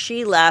once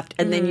she left,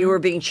 and then you were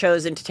being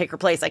chosen to take her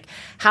place? Like,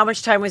 how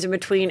much time was in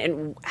between,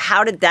 and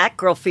how did that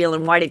girl feel,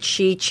 and why did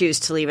she choose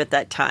to leave at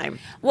that time?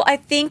 Well, I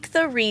think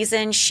the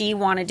reason she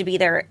wanted to be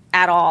there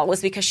at all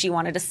was because she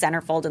wanted a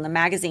centerfold in the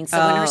magazine. So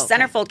when her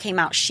centerfold came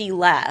out, she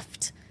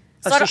left.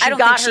 So I don't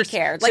think she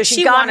cared. Like,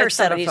 she got wanted her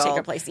somebody centerfold to take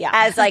her place. Yeah.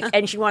 As, like,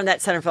 and she wanted that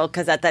centerfold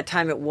because at that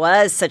time it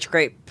was such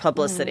great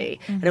publicity.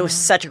 And it was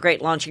such a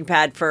great launching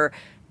pad for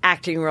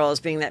acting roles,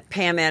 being that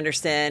Pam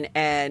Anderson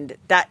and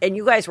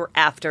you guys were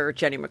after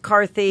Jenny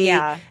McCarthy.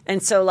 Yeah.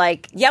 And so,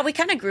 like, yeah, we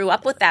kind of grew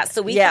up with that.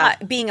 So we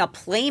thought being a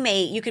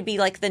playmate, you could be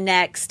like the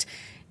next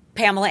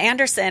Pamela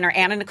Anderson or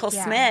Anna Nicole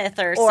Smith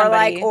or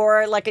somebody.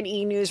 Or like an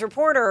E! News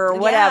reporter or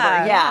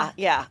whatever.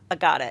 Yeah. I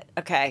got it.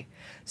 Okay.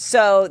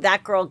 So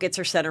that girl gets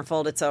her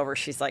centerfold. It's over.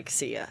 She's like,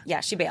 see ya. Yeah,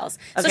 she bails.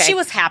 Okay. So she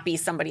was happy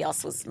somebody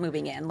else was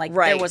moving in. Like,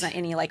 there wasn't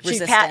any, like,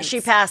 resistance. She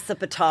passed the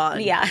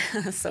baton. Yeah,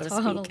 so to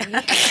speak.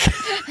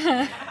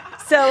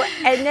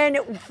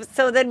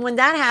 So then when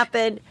that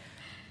happened,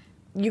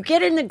 you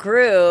get in the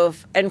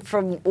groove, and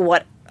from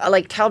what,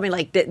 like, tell me,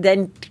 like,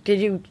 then did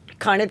you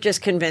kind of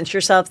just convince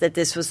yourself that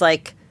this was,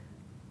 like,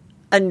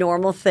 a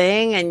normal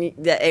thing and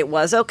that it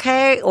was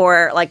okay?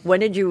 Or, like,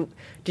 when did you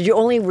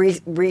only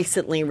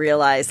recently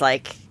realize,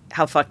 like,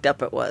 how fucked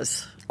up it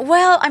was?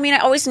 Well, I mean, I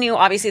always knew,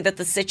 obviously, that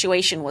the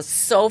situation was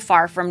so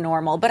far from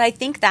normal, but I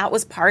think that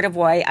was part of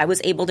why I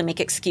was able to make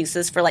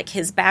excuses for, like,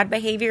 his bad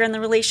behavior in the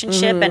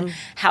relationship and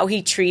how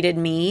he treated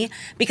me,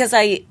 because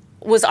I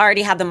was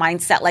already had the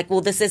mindset, like,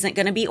 well, this isn't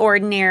going to be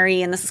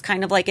ordinary, and this is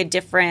kind of like a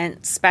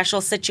different, special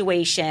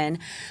situation.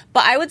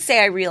 But I would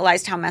say I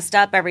realized how messed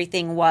up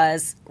everything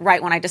was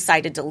right when I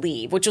decided to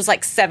leave, which was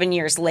like 7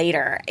 years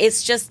later.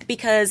 It's just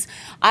because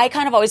I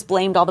kind of always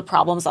blamed all the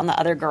problems on the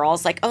other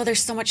girls, like, oh,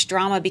 there's so much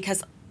drama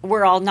because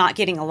we're all not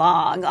getting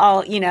along,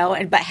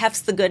 but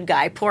Hef's the good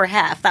guy, poor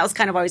Hef. That was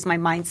kind of always my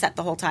mindset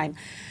the whole time.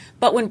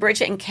 But when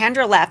Bridget and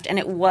Kendra left and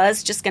it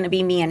was just going to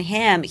be me and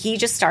him, he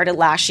just started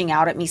lashing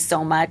out at me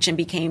so much and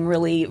became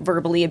really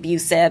verbally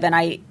abusive. And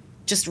I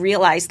just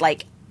realized,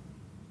 like,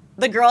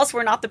 the girls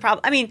were not the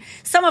problem. I mean,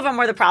 some of them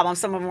were the problem.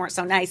 Some of them weren't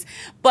so nice.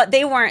 But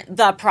they weren't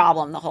the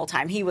problem the whole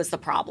time. He was the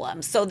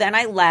problem. So then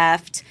I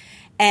left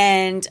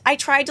and I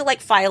tried to,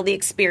 like, file the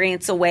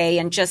experience away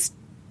and just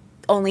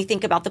only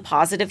think about the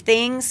positive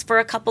things for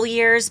a couple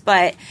years.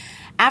 But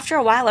after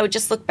a while, I would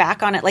just look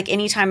back on it, like,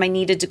 anytime I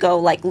needed to go,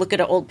 like, look at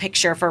an old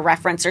picture for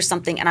reference or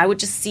something, and I would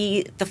just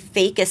see the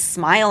fakest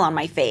smile on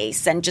my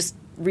face and just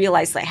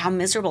realize, like, how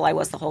miserable I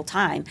was the whole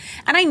time.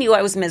 And I knew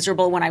I was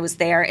miserable when I was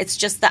there. It's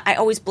just that I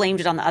always blamed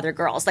it on the other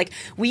girls. Like,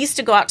 we used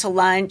to go out to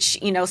lunch,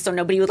 so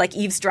nobody would, like,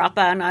 eavesdrop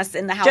on us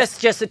in the house.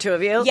 Just the two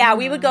of you? Yeah,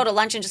 we would go to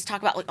lunch and just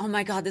talk about, like, oh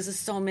my God, this is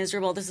so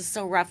miserable. This is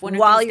so rough. When are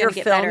While things you're gonna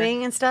get filming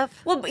better? And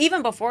stuff? Well,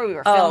 even before we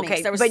were filming.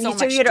 Okay. There was but so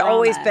much you'd drama.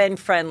 always been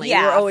friendly.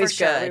 Yeah, you were always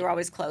for good. Sure. We were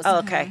always close. Oh,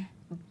 okay.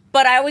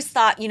 But I always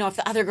thought, if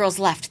the other girls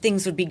left,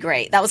 things would be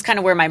great. That was kind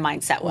of where my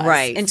mindset was.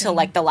 Right. Until,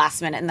 like, the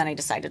last minute, and then I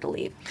decided to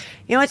leave.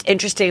 You know what's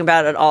interesting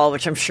about it all,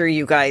 which I'm sure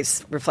you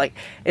guys reflect,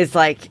 is,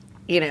 like,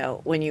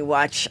 when you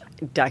watch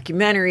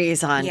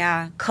documentaries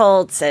on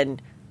cults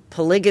and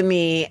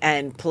polygamy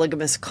and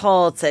polygamous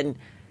cults and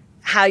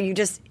how you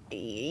just,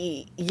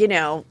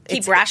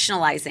 keep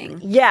rationalizing.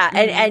 Yeah.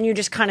 And you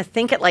just kind of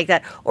think it like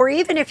that. Or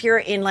even if you're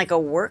in like a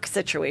work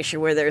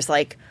situation where there's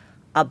like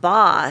a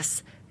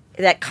boss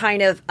that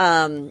kind of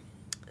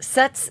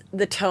sets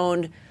the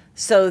tone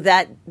so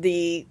that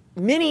the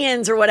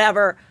minions or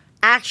whatever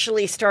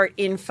actually start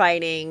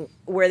infighting,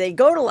 where they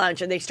go to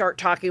lunch and they start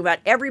talking about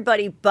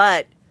everybody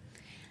but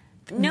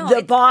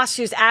the boss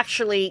who's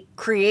actually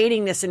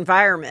creating this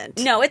environment.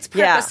 No, it's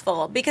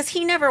purposeful because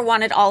he never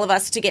wanted all of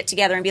us to get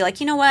together and be like,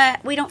 you know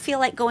what? We don't feel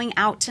like going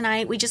out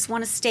tonight. We just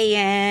want to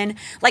stay in.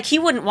 Like, he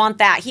wouldn't want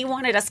that. He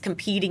wanted us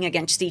competing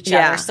against each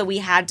other. So we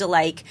had to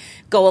like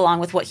go along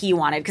with what he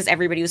wanted because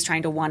everybody was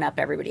trying to one up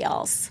everybody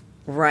else.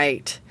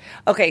 Right.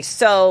 Okay,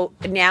 so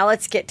now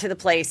let's get to the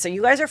place. So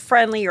you guys are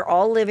friendly. You're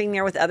all living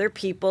there with other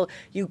people.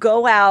 You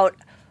go out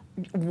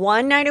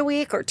one night a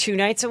week or 2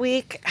 nights a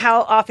week?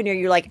 How often are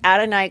you like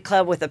at a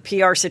nightclub with a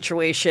PR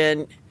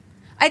situation?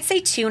 I'd say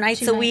 2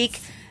 nights a week.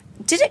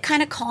 Did it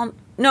kind of calm?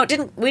 No, it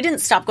didn't. We didn't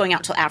stop going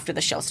out till after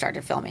the show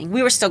started filming.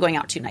 We were still going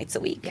out 2 nights a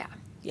week. Yeah.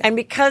 And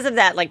because of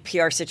that like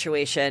PR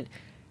situation,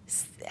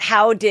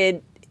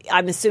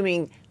 I'm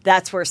assuming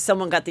that's where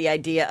someone got the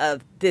idea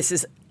of this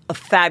is a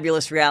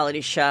fabulous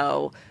reality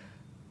show.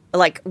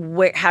 Like,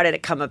 how did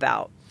it come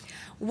about?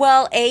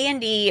 Well,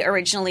 A&E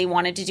originally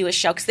wanted to do a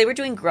show because they were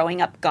doing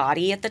Growing Up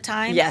Gotti at the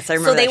time. Yes, I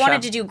remember So they that wanted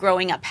show. to do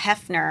Growing Up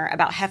Hefner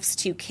about Hef's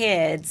 2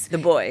 kids. The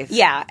boys.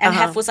 Yeah, and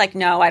Hef was like,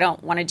 no, I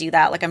don't want to do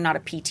that. Like, I'm not a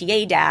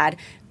PTA dad.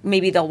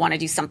 Maybe they'll want to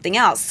do something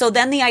else. So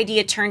then the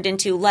idea turned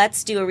into,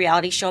 let's do a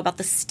reality show about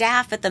the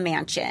staff at the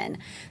mansion.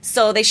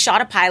 So they shot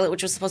a pilot,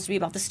 which was supposed to be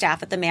about the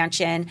staff at the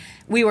mansion.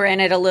 We were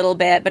in it a little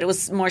bit, but it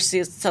was more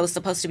so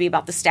supposed to be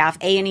about the staff.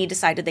 A&E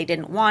decided they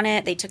didn't want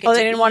it. They took it to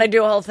they didn't want to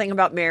do a whole thing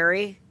about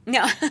Mary?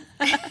 No.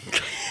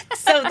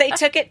 So they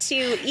took it to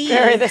E.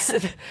 Mary,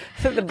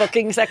 the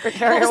booking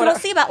secretary. Well, it was or whatever.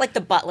 mostly about like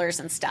the butlers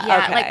and stuff.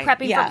 Yeah, Okay. like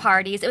prepping Yeah. for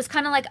parties. It was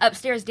kind of like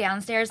upstairs,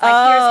 downstairs. Like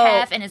here's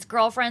Hef and his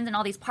girlfriends and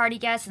all these party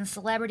guests and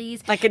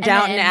celebrities. Like a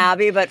Downton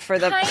Abbey, but for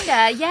the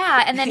kinda,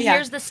 yeah. And then Yeah.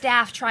 here's the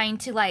staff trying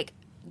to like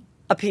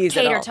appease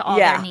it cater all. to all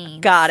yeah. their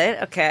needs. Got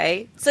it.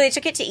 Okay. So they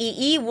took it to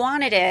E. E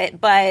wanted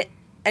it, but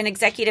an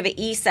executive at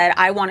E said,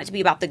 I want it to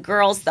be about the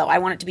girls, though. I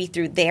want it to be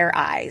through their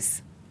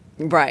eyes.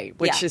 Right,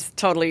 which Yeah. is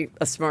totally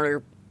a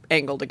smarter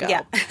angle to go.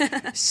 Yeah.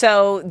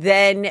 So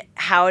then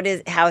how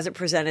is it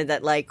presented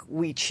that like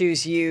we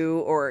choose you,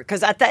 or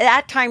because at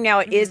that time now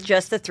it is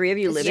just the 3 of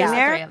you living just the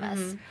there? 3 of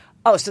us.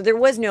 Oh, so there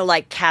was no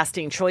like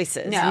casting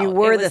choices. No, you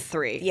were it the was-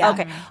 3. yeah.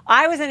 Okay.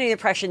 I was under the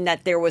impression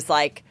that there was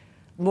like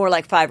more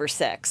like 5 or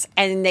 6,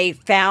 and they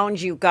found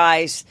you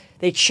guys.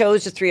 They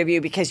chose the 3 of you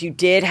because you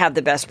did have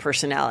the best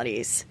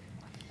personalities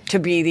to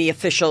be the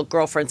official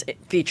girlfriends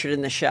featured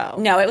in the show.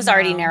 No, it was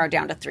already narrowed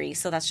down to 3,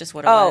 so that's just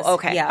what it was. Oh,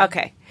 okay. Yeah.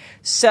 Okay.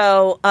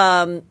 So,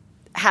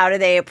 how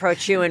did they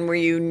approach you, and were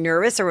you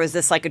nervous, or was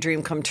this like a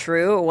dream come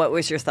true, or what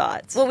was your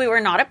thoughts? Well, we were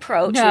not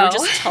approached. We No. were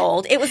just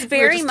told. It was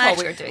very just much told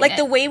we were doing like it.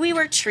 the way we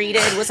were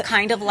treated was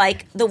kind of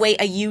like the way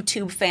a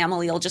YouTube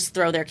family will just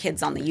throw their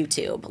kids on the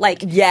YouTube.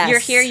 Like, Yes. you're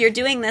here, you're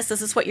doing this,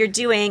 this is what you're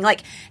doing.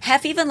 Like,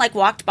 Hef even like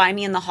walked by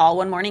me in the hall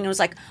one morning and was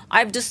like,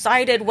 I've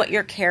decided what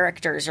your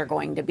characters are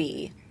going to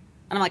be.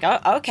 And I'm like,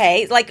 oh,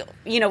 okay. Like,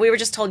 we were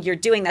just told you're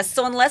doing this.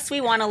 So unless we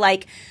want to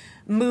like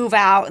move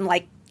out and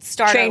like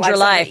start Change our your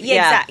lives, life,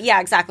 yeah, yeah.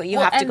 exactly. You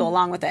Well, have to and- go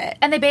along with it.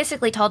 And they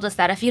basically told us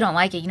that if you don't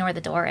like it, you know where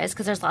the door is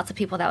because there's lots of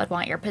people that would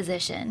want your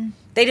position.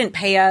 They didn't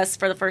pay us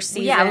for the first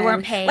season. Yeah, we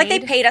weren't paid. Like, they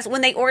paid us when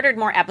they ordered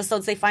more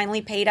episodes. They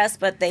finally paid us,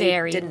 but they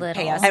Very didn't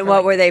little. pay us. And for, what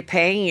like- were they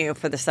paying you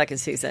for the second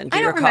season? Do I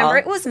you don't recall? remember.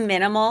 It was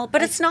minimal,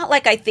 but it's not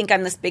like I think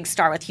I'm this big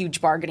star with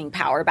huge bargaining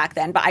power back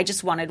then. But I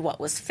just wanted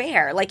what was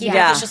fair. Like, even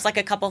Yeah. if it's just like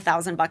a couple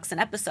 $1,000 an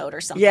episode or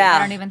something. Yeah. I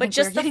don't even But think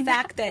just we the were getting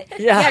fact that,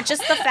 Yeah.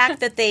 just the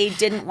fact that they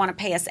didn't want to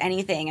pay us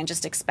anything and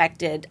just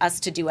expected us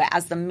to do it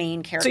as the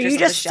main So characters. you of the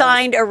just show.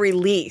 signed a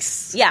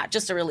release. Yeah,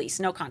 just a release,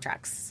 no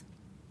contracts.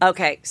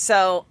 Okay,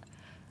 so,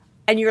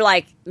 and you're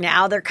like,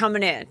 now they're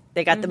coming in.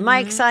 They got the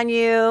mics on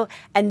you,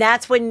 and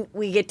that's when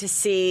we get to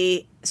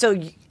see. So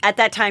at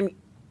that time,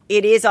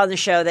 it is on the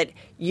show that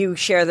you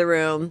share the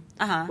room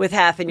with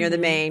Hef, and you're the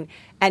main.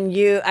 And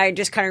I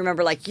just kind of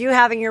remember like you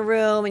having your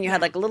room, and you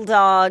had like a little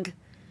dog.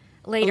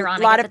 Later on,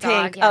 a lot I of get the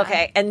dog, pink. yeah.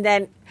 Okay, and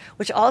then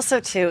which also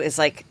too is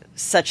like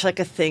such like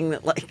a thing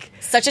that like.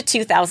 Such a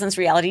 2000s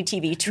reality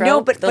TV trope.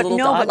 No, but the little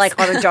dogs. like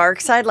on a dark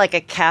side, like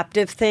a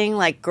captive thing,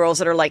 like girls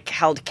that are like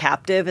held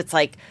captive. It's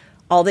like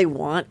all they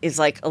want is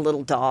like a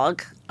little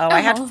dog. Oh,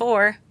 I had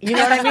 4. You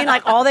know what I mean?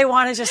 Like all they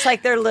want is just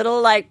like their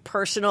little like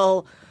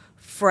personal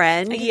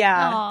friend.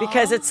 Yeah.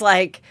 Because it's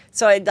like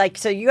so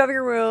you have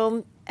your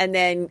room and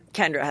then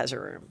Kendra has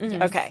her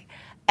room. Okay.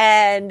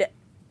 And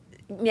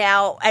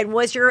what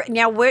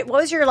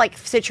was your like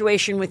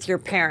situation with your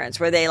parents?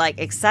 Were they like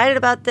excited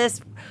about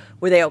this?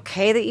 Were they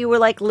okay that you were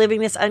like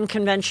living this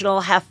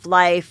unconventional Hef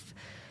life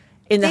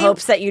in the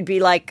hopes that you'd be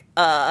like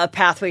a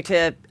pathway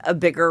to a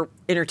bigger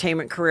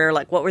entertainment career?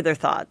 Like, what were their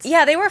thoughts?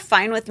 Yeah, they were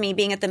fine with me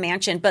being at the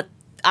mansion, but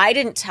I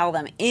didn't tell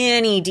them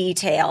any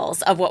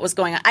details of what was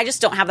going on. I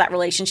just don't have that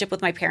relationship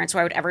with my parents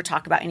where I would ever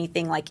talk about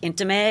anything like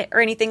intimate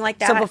or anything like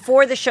that. So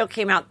before the show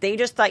came out, they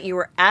just thought you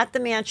were at the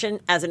mansion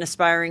as an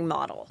aspiring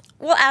model.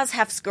 Well, as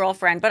Hef's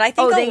girlfriend, but I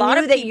think they a lot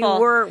knew of that people,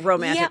 you were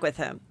romantic with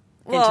him.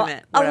 Well,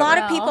 Intimate. a Whatever. lot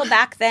of people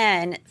back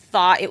then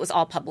thought it was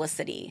all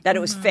publicity. That it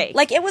was fake.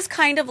 Like, it was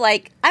kind of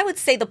like, I would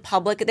say the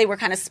public, they were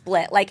kind of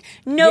split. Like,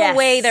 no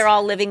way they're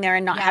all living there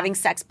and not having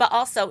sex. But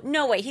also,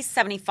 no way, he's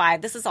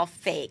 75. This is all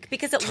fake.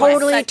 Because it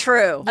was such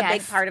true. a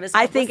big part of his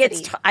I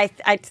publicity. think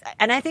it's,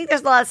 and I think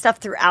there's a lot of stuff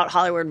throughout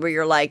Hollywood where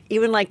you're like,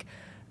 even like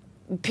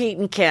Pete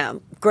and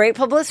Kim, great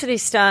publicity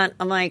stunt.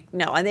 I'm like,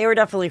 no, and they were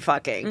definitely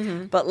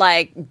fucking. But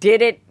like,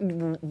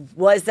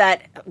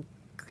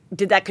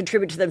 did that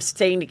contribute to them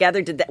staying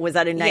together? Was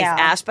that a nice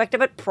aspect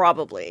of it?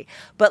 Probably.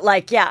 But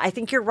like, yeah, I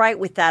think you're right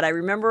with that. I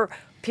remember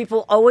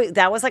people always,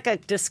 that was like a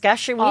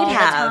discussion we'd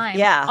have. Time.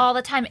 Yeah. All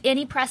the time.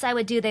 Any press I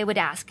would do, they would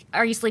ask,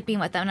 are you sleeping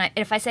with them? And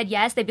if I said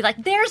yes, they'd be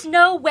like, there's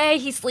no way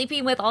he's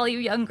sleeping with all you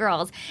young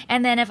girls.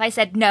 And then if I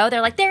said no, they're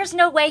like, there's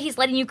no way he's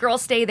letting you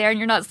girls stay there and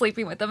you're not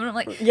sleeping with them. And I'm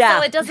like,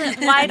 so it doesn't,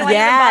 why do I even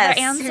bother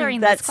answering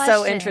this question?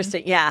 That's so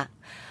interesting. Yeah.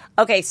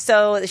 Okay,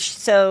 so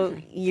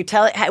you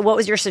tell it, what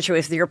was your situation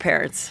with your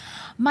parents?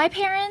 My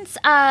parents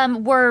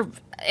were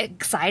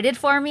excited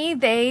for me.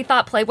 They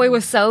thought Playboy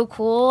was so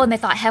cool, and they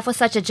thought Hef was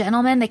such a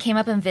gentleman. They came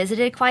up and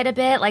visited quite a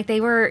bit. Like,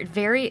 they were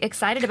very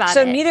excited about it.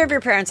 So neither of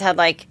your parents had,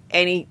 like,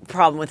 any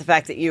problem with the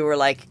fact that you were,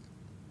 like,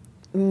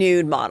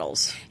 nude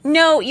models?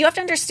 No, you have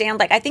to understand,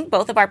 like, I think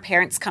both of our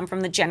parents come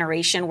from the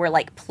generation where,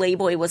 like,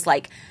 Playboy was,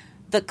 like,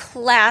 the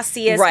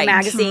classiest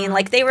magazine.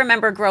 Like, they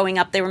remember growing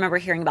up, they remember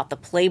hearing about the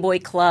Playboy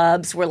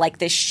clubs were like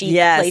this chic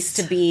place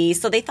to be.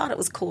 So they thought it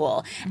was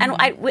cool. And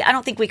I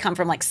don't think we come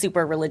from like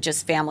super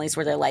religious families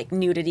where they're like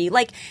nudity.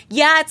 Like,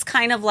 yeah, it's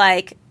kind of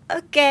like,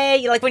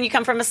 okay, like when you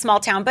come from a small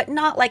town, but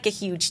not like a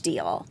huge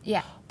deal.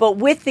 Yeah. But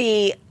with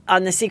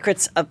on the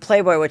secrets of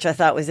Playboy, which I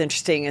thought was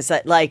interesting, is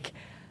that like,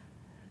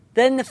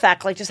 then the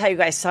fact, like just how you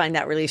guys signed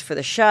that release for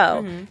the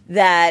show,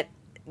 that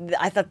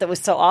I thought that was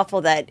so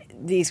awful that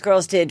these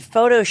girls did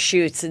photo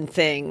shoots and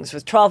things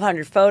with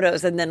 1,200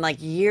 photos, and then like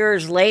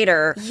years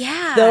later,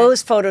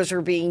 those photos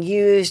were being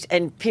used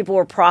and people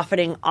were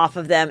profiting off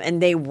of them,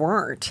 and they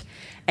weren't.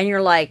 And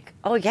you're like,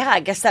 oh yeah, I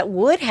guess that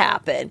would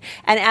happen.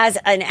 And as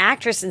an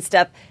actress and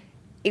stuff,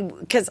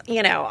 because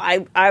you know,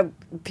 I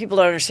people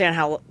don't understand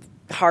how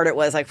hard it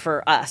was, like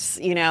for us,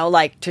 you know,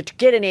 like to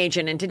get an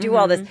agent and to do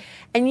all this,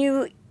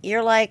 and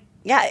you're like,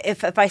 yeah,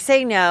 if I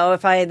say no,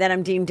 then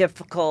I'm deemed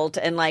difficult,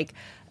 and like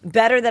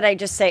better that I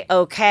just say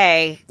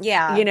okay,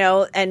 you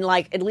know, and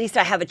like at least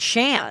I have a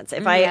chance.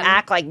 If I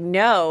act like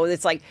no,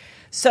 it's like,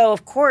 so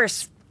of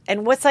course,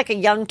 and what's like a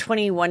young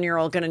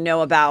 21-year-old going to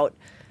know about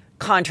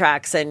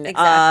contracts and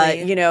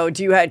you know,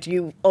 do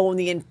you own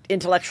the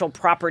intellectual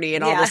property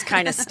and all this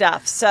kind of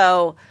stuff?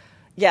 So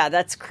yeah,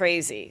 that's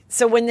crazy.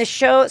 So when the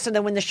show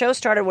started,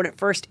 when it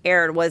first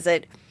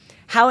aired,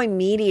 how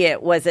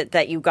immediate was it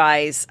that you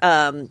guys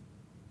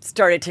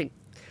started to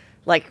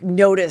like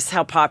notice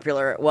how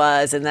popular it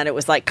was, and that it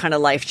was like kind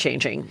of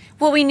life-changing?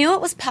 Well, we knew it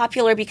was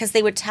popular because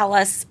they would tell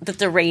us that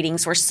the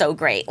ratings were so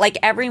great. Like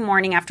every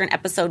morning after an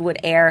episode would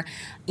air,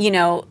 you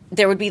know,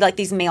 there would be like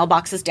these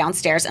mailboxes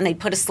downstairs, and they'd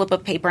put a slip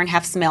of paper in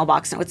Hef's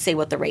mailbox and it would say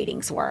what the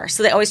ratings were.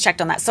 So they always checked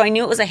on that. So I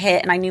knew it was a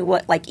hit, and I knew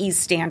what like E's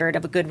standard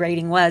of a good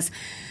rating was.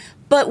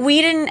 But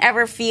we didn't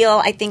ever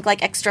feel, I think,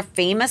 like extra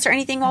famous or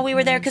anything while we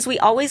were there, because we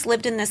always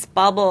lived in this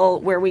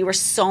bubble where we were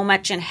so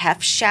much in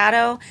Hef's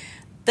shadow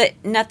that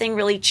nothing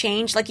really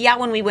changed. Like, yeah,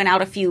 when we went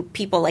out, a few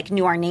people like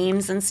knew our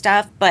names and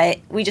stuff, but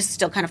we just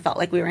still kind of felt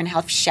like we were in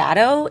Hef's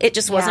shadow. It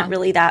just wasn't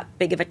really that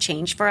big of a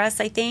change for us,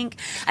 I think.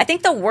 I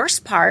think the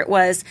worst part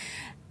was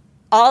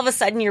all of a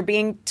sudden you're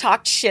being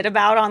talked shit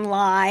about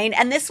online.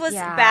 And this was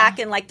back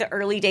in like the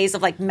early days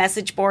of like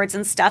message boards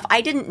and stuff.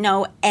 I didn't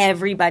know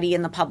everybody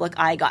in the public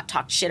eye got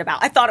talked shit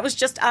about. I thought it was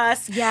just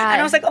us. Yeah. And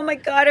I was like, oh my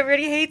God,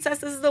 everybody hates us.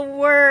 This is the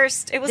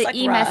worst. It was like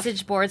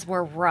e-message boards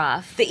were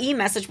rough. The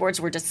e-message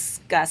boards were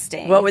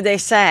disgusting. What would they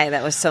say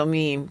that was so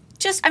mean?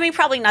 Just, I mean,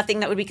 probably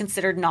nothing that would be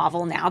considered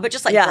novel now, but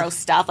just like gross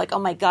stuff, like, oh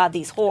my God,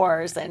 these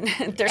whores, and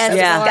they're so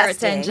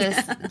disgusting. And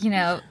just, you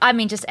know, I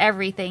mean, just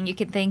everything you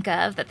could think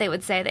of that they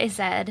would say, they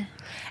said.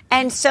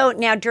 And so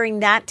now during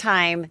that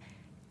time,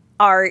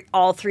 are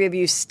all three of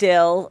you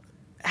still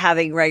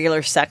having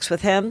regular sex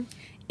with him?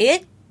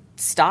 It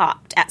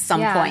stopped at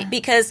some point,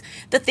 because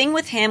the thing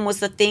with him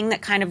was the thing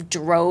that kind of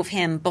drove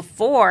him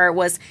before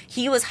was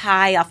he was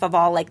high off of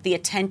all like the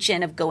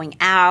attention of going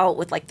out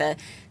with like the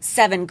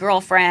 7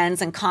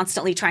 girlfriends and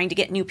constantly trying to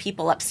get new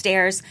people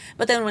upstairs.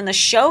 But then when the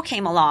show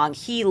came along,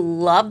 he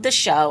loved the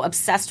show,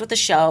 obsessed with the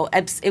show.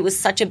 It was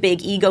such a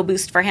big ego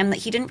boost for him that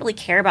he didn't really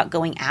care about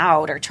going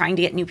out or trying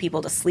to get new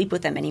people to sleep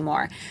with him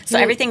anymore. So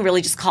everything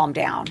really just calmed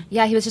down.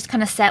 Yeah, he was just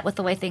kind of set with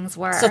the way things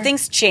were. So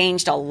things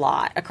changed a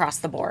lot across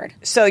the board.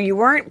 So you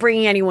weren't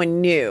bringing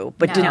anyone new,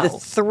 but did the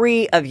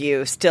 3 of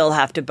you still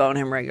have to bone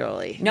him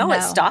regularly? No,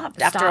 it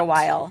stopped after a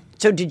while.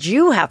 So did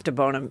you have to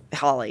bone him,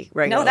 Holly,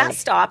 regularly? No, that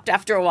stopped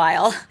after a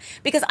while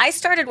because I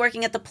started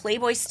working at the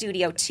Playboy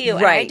studio too.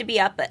 And I had to be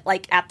up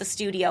at the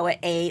studio at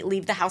 8,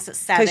 leave the house at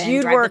 7. Because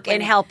you'd work in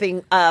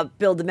helping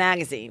build the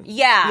magazine.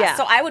 Yeah.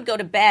 So I would go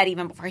to bed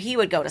even before he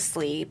would go to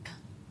sleep.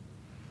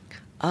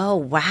 Oh,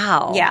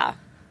 wow. Yeah.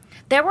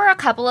 There were a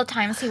couple of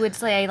times he would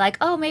say, like,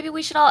 oh, maybe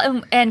we should all,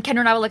 and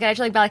Kendra and I would look at each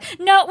other and be like,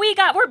 no,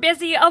 we're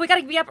busy. Oh, we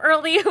got to be up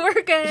early.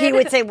 We're good. He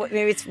would say,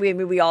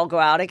 maybe we all go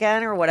out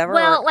again or whatever.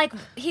 Well, like,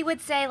 he would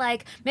say,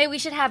 like, maybe we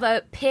should have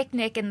a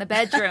picnic in the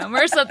bedroom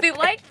or something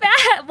like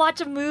that. Watch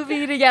a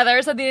movie together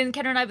or something. And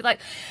Kendra and I would be like,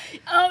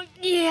 oh,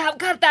 yeah, I've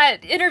got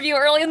that interview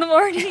early in the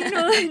morning.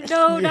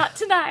 No, not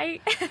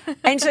tonight.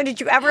 And so did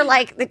you ever,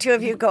 like, the two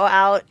of you go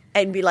out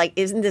and be like,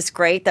 isn't this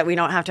great that we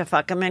don't have to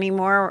fuck him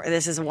anymore?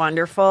 This is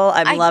wonderful.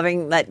 I'm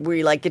loving that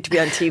we like get to be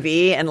on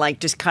TV and like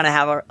just kind of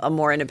have a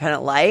more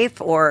independent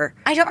life. Or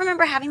I don't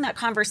remember having that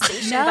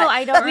conversation. No,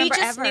 I don't remember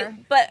ever.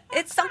 But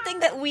it's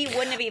something that we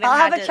wouldn't have even. I'll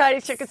have a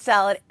Chinese chicken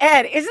salad.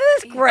 Ed, isn't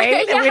this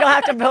great? And we don't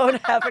have to bone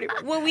up anymore.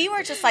 Well, we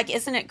were just like,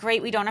 isn't it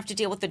great? We don't have to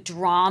deal with the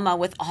drama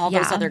with all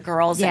those other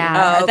girls.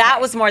 Yeah. anymore.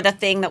 That was more the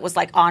thing that was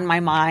like on my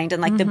mind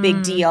and like the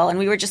big deal. And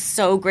we were just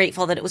so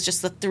grateful that it was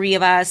just the three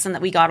of us and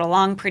that we got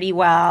along pretty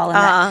well and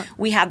that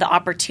we had the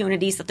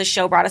opportunities that the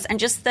show brought us. And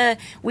just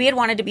we had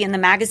wanted to be in the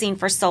magazine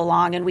for so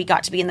long and we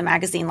got to be in the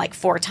magazine like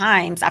 4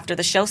 times after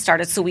the show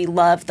started. So we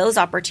loved those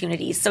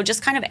opportunities. So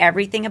just kind of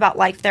everything about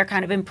life there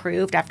kind of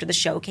improved after the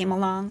show came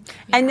along.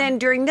 Yeah. And then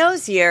during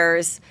those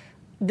years,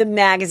 the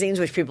magazines,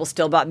 which people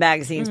still bought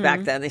magazines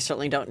back then, they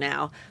certainly don't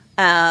now.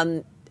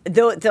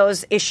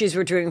 Those issues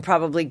were doing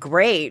probably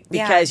great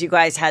because you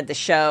guys had the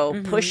show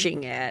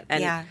pushing it.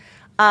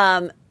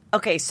 And,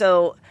 okay,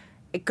 so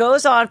it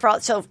goes on for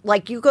so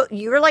like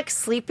you're like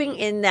sleeping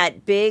in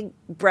that big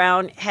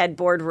brown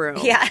headboard room.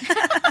 Yeah.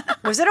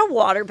 Was it a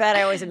waterbed?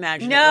 I always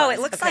imagine. No, it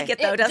looks like it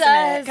though, doesn't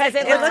it? Because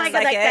it looks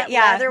like that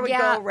leather would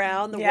go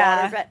around the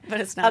waterbed. But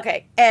it's not.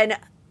 Okay, and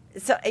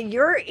so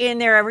you're in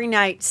there every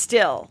night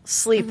still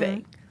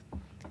sleeping.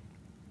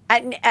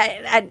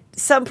 At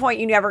some point,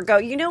 you never go,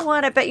 you know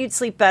what? I bet you'd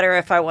sleep better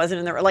if I wasn't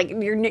in there. Like,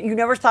 you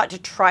never thought to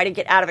try to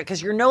get out of it because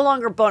you're no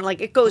longer boning.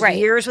 Like, it goes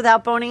years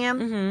without boning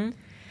him.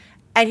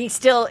 And he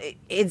still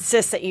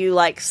insists that you,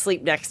 like,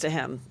 sleep next to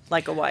him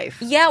like a wife.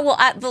 Yeah, well,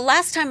 the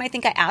last time I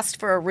think I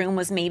asked for a room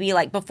was maybe,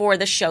 like, before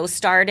the show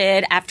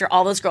started, after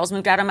all those girls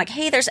moved out. I'm like,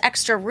 hey, there's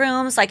extra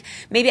rooms. Like,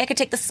 maybe I could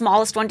take the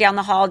smallest one down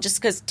the hall just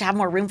because to have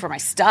more room for my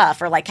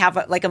stuff or, like, have,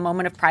 a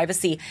moment of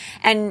privacy.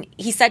 And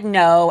he said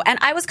no. And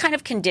I was kind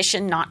of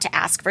conditioned not to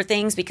ask for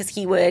things because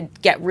he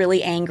would get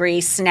really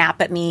angry,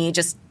 snap at me,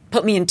 just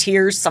put me in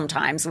tears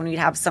sometimes when we'd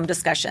have some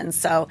discussions.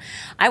 So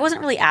I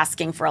wasn't really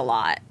asking for a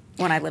lot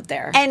when I lived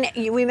there. And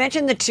we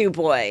mentioned the 2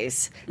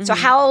 boys. So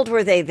how old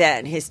were they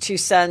then? His 2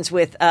 sons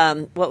with,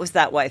 what was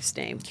that wife's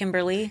name?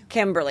 Kimberly.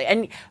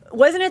 And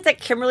wasn't it that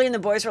Kimberly and the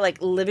boys were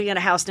like living in a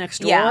house next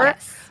door?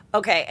 Yes.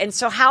 Okay. And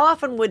so how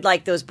often would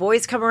like those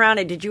boys come around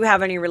and did you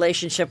have any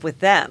relationship with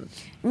them?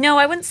 No,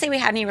 I wouldn't say we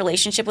had any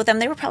relationship with them.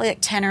 They were probably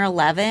like 10 or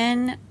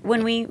 11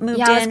 when we moved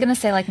in. Yeah, I was going to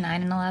say like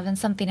 9 and 11,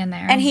 something in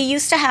there. And he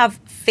used to have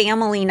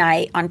family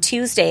night on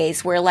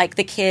Tuesdays where like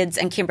the kids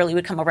and Kimberly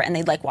would come over and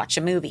they'd like watch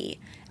a movie.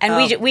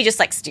 And we just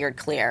like steered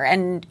clear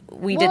and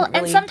we didn't really...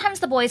 And sometimes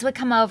the boys would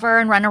come over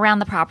and run around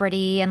the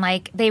property and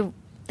like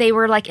they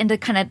were like into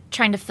kind of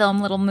trying to film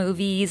little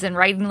movies and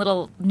writing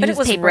little newspaper But it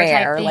was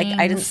rare. type Like things.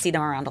 I didn't see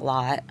them around a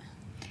lot.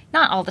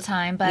 Not all the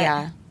time,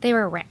 but they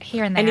were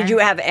here and there. And did you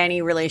have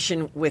any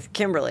relation with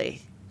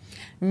Kimberly?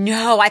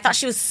 No, I thought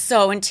she was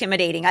so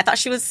intimidating. I thought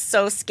she was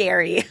so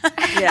scary.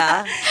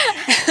 Yeah.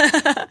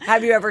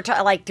 Have you ever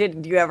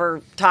did you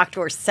ever talk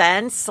to her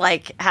since?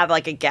 Like have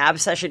like a gab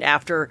session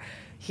after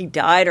he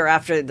died or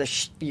after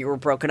you were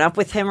broken up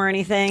with him or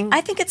anything? I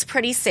think it's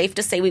pretty safe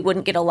to say we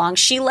wouldn't get along.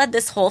 She led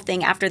this whole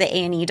thing after the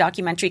A&E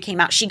documentary came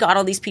out. She got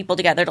all these people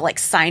together to like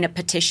sign a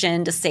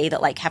petition to say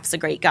that like Hef's a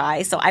great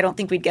guy. So I don't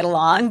think we'd get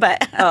along.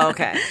 But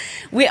okay.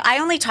 I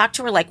only talked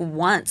to her like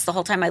once the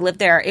whole time I lived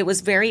there. It was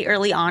very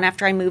early on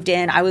after I moved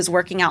in. I was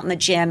working out in the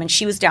gym and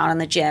she was down in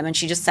the gym and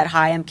she just said,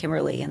 hi, I'm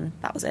Kimberly. And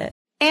that was it.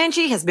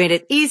 Angie has made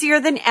it easier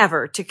than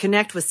ever to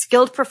connect with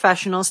skilled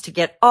professionals to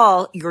get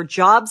all your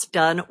jobs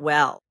done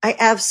well. I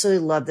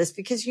absolutely love this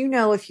because,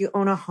 if you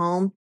own a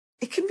home,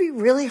 it can be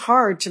really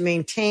hard to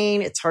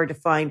maintain. It's hard to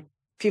find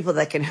people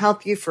that can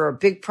help you for a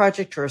big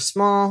project or a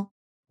small.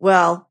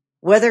 Well,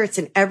 whether it's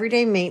in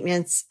everyday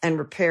maintenance and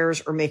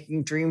repairs or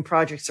making dream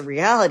projects a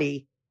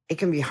reality, it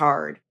can be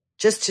hard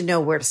just to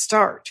know where to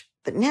start.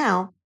 But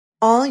now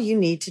all you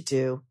need to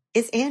do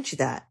is Angie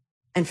that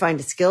and find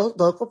a skilled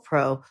local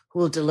pro who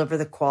will deliver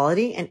the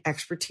quality and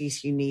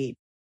expertise you need.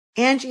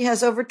 Angie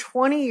has over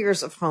 20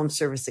 years of home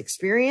service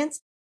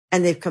experience,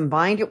 and they've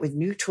combined it with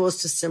new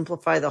tools to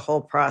simplify the whole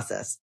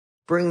process.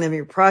 Bring them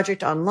your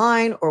project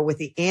online or with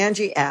the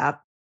Angie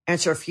app,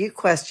 answer a few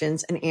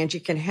questions, and Angie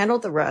can handle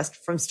the rest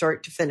from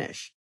start to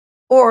finish.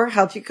 Or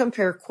help you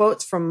compare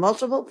quotes from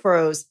multiple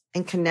pros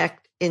and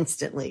connect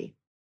instantly,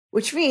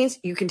 which means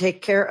you can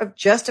take care of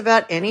just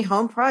about any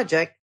home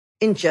project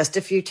in just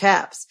a few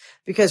taps.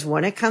 Because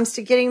when it comes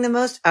to getting the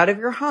most out of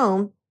your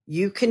home,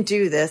 you can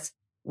do this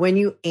when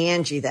you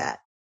Angie that.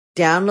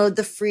 Download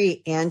the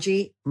free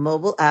Angie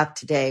mobile app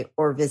today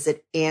or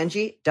visit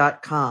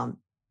Angie.com.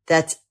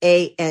 That's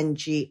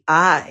ANGI.com.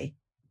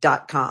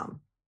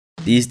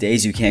 These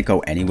days, you can't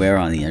go anywhere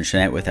on the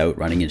internet without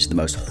running into the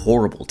most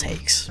horrible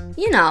takes.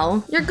 You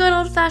know, your good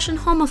old-fashioned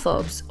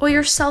homophobes, or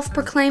your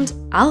self-proclaimed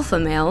alpha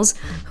males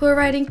who are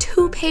writing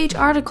 2-page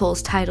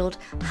articles titled,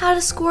 How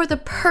to Score the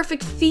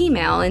Perfect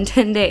Female in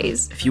 10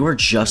 Days. If you are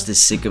just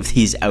as sick of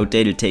these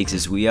outdated takes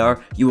as we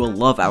are, you will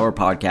love our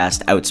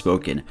podcast,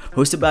 Outspoken,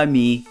 hosted by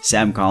me,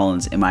 Sam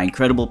Collins, and my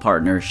incredible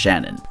partner,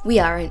 Shannon. We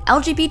are an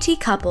LGBT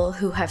couple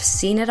who have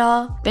seen it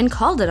all, been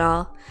called it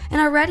all, and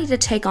are ready to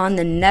take on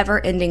the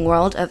never-ending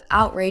world of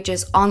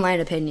outrageous online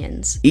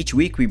opinions. Each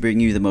week, we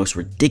bring you the most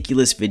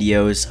ridiculous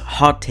videos,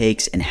 hot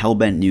takes, and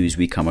hellbent news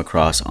we come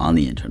across on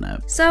the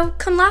internet. So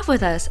come laugh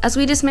with us as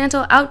we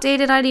dismantle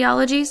outdated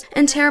ideologies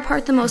and tear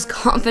apart the most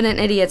confident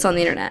idiots on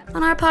the internet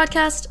on our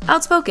podcast,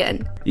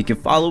 Outspoken. You can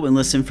follow and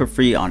listen for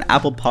free on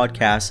Apple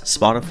Podcasts,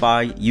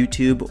 Spotify,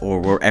 YouTube, or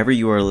wherever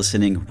you are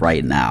listening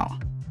right now.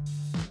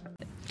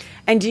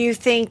 And do you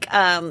think,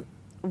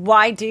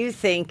 why do you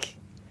think,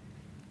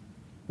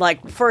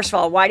 like, first of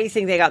all, why do you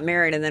think they got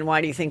married, and then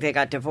why do you think they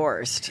got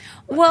divorced?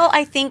 Well,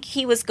 I think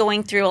he was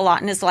going through a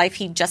lot in his life.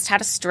 He just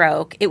had a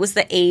stroke. It was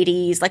the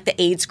 80s, like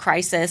the AIDS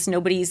crisis.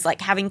 Nobody's like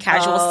having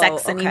casual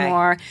sex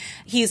anymore.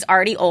 He's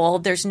already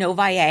old. There's no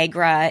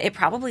Viagra. It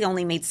probably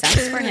only made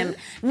sense for him.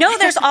 No,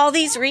 there's all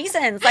these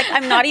reasons. Like,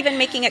 I'm not even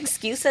making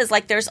excuses.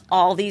 Like, there's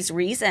all these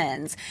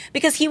reasons.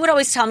 Because he would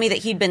always tell me that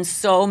he'd been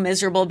so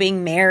miserable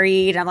being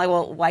married. I'm like,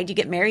 well, why'd you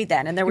get married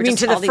then? And there were You mean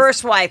just to all the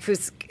first wife,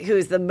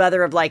 who's the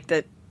mother of like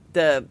the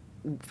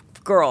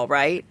girl,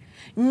 right?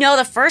 No,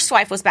 the first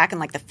wife was back in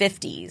like the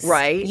 50s.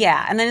 Right.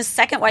 Yeah. And then his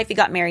second wife, he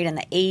got married in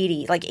the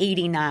 80s, like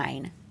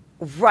 89.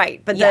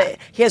 Right. But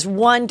he has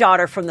one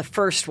daughter from the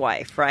first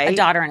wife, right? A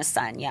daughter and a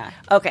son, yeah.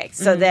 Okay.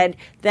 So then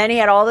he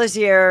had all those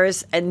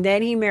years, and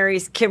then he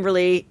marries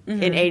Kimberly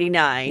in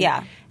 89.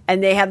 Yeah.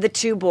 And they have the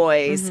two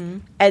boys.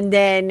 And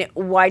then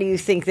why do you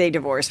think they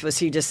divorced? Was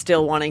he just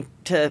still wanting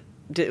to...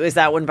 Was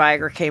that when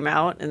Viagra came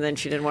out, and then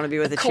she didn't want to be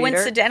with a cheater?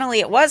 Coincidentally,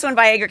 it was when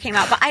Viagra came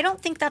out, but I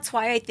don't think that's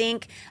why.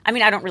 I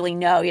mean, I don't really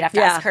know. You'd have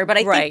to ask her, but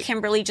I think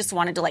Kimberly just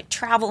wanted to like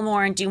travel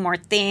more and do more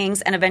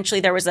things, and eventually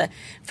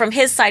from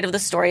his side of the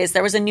story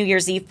there was a New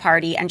Year's Eve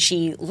party, and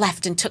she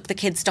left and took the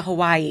kids to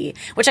Hawaii,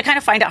 which I kind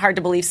of find it hard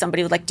to believe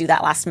somebody would like do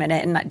that last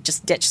minute and not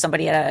just ditch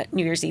somebody at a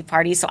New Year's Eve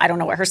party. So I don't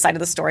know what her side of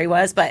the story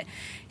was, but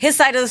his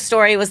side of the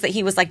story was that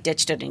he was like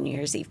ditched at a New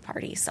Year's Eve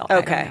party. So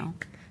I don't know.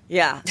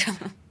 Yeah.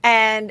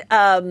 And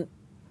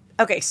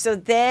okay, so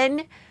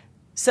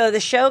the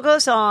show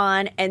goes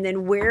on, and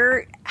then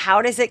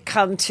how does it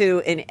come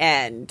to an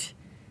end?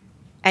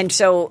 And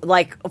so,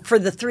 like, for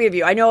the three of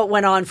you, I know it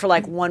went on for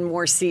like one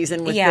more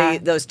season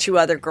with those two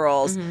other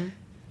girls,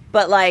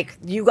 but like,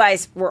 you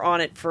guys were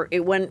on it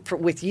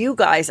with you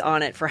guys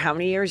on it for how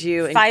many years?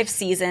 5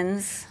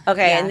 seasons.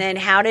 Okay, yeah. and then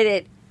how did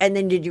it? And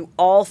then did you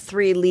all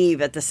three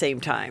leave at the same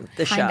time,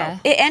 the show?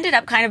 It ended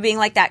up kind of being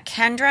like that.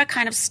 Kendra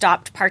kind of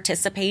stopped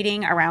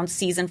participating around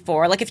season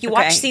 4. Like, if you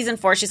watch season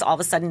 4, she's all of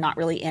a sudden not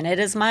really in it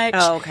as much.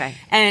 Oh, okay.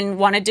 And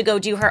wanted to go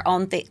do her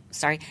own thing.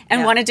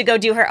 Wanted to go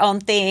do her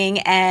own thing.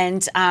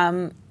 And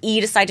E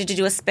decided to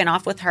do a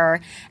spinoff with her.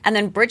 And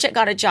then Bridget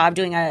got a job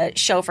doing a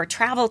show for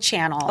Travel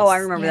Channel. Oh, I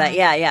remember that.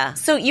 Yeah.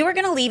 So you were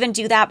going to leave and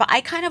do that, but I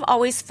kind of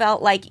always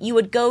felt like you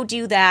would go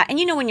do that. And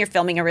you know, when you're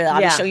filming a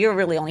reality show, you're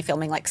really only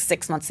filming like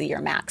 6 months a year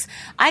max.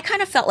 I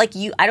kind of felt like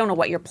I don't know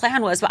what your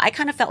plan was, but I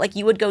kind of felt like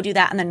you would go do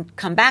that and then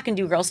come back and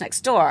do Girls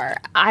Next Door.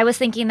 I was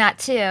thinking that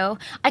too.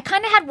 I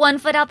kind of had one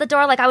foot out the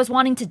door, like I was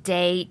wanting to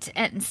date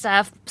and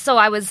stuff. So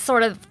I was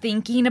sort of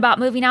thinking about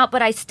moving out,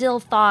 but I still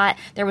thought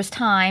there was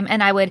time,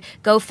 and I would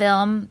go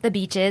film the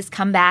beaches,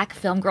 come back,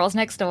 film Girls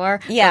Next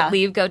Door,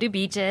 leave, go do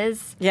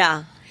beaches.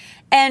 Yeah.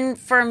 And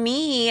for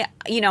me,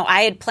 you know,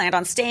 I had planned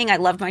on staying. I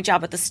loved my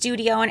job at the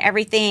studio and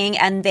everything.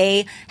 And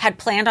they had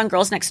planned on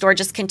Girls Next Door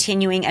just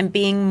continuing and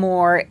being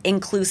more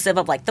inclusive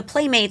of like the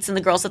playmates and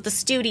the girls at the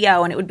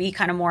studio. And it would be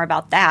kind of more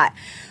about that.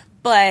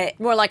 But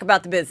more like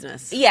about the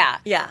business. Yeah.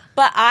 Yeah.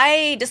 But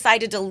I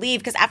decided to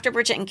leave because after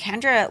Bridget and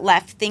Kendra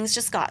left, things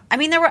just got, I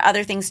mean, there were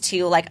other things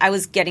too. Like, I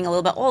was getting a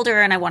little bit older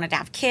and I wanted to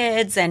have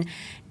kids, and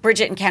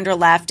Bridget and Kendra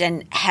left,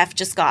 and Hef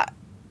just got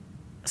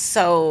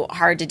so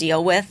hard to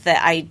deal with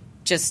that I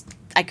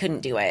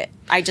couldn't do it.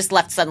 I just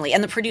left suddenly.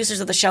 And the producers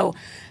of the show,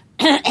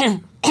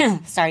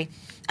 sorry.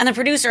 And the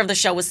producer of the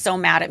show was so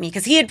mad at me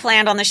because he had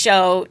planned on the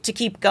show to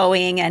keep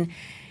going. And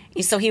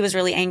so he was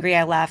really angry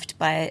I left,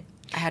 but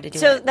I had to do it.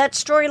 So that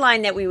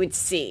storyline that we would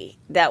see,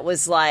 that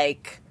was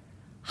like,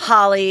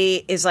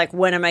 Holly is like,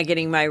 when am I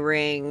getting my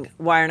ring?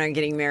 Why aren't I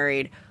getting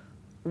married?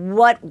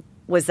 What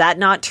Was that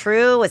not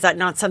true? Was that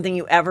not something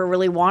you ever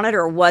really wanted?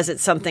 Or was it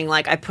something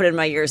like, I put in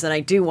my years and I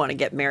do want to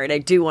get married. I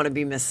do want to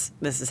be Mrs.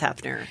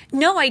 Hefner.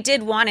 No, I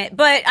did want it.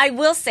 But I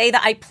will say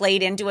that I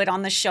played into it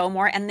on the show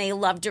more, and they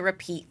love to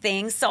repeat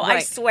things. So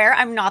I swear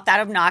I'm not that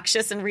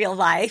obnoxious in real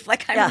life.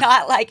 Like, I'm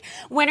not like,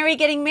 when are we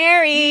getting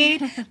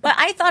married? But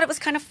I thought it was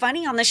kind of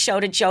funny on the show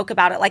to joke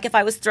about it. Like, if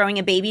I was throwing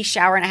a baby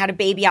shower and I had a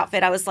baby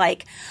outfit, I was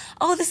like,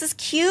 oh, this is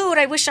cute.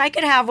 I wish I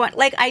could have one.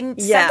 Like, I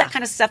said that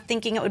kind of stuff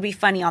thinking it would be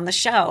funny on the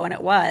show, and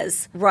it was.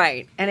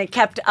 Right. And it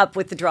kept up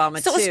with the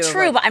drama, so too. So it was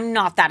true, but I'm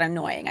not that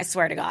annoying, I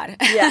swear to God.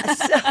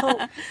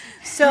 Yeah.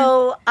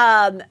 So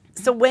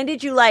when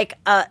did you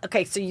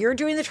okay, so you're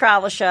doing the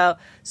travel show.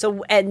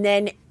 So, and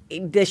then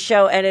the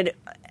show ended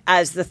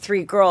as the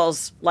three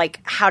girls. Like,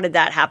 how did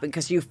that happen?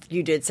 Because you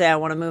did say, I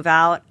want to move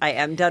out. I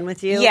am done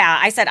with you. Yeah.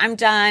 I said, I'm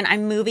done.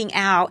 I'm moving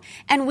out.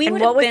 And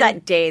what was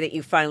that day that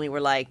you finally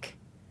were like,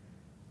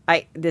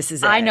 this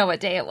is it? I know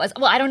what day it was.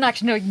 Well, I don't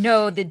actually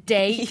know the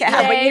date.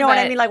 Yeah, but you know what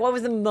I mean? Like, what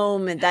was the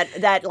moment,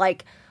 that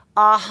like,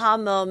 aha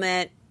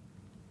moment,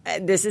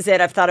 this is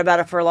it, I've thought about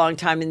it for a long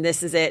time, and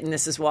this is it, and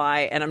this is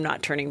why, and I'm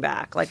not turning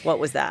back. Like, what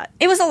was that?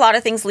 It was a lot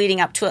of things leading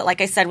up to it,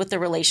 like I said, with the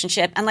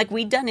relationship. And, like,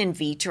 we'd done in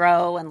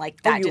vitro, and,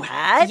 like, that. Oh, you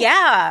had?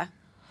 Yeah.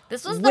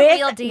 This was the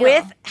real deal.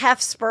 With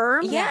half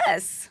sperm?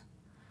 Yes.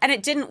 And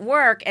it didn't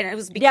work, and it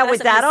was because was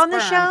of that the on the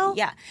sperm. show?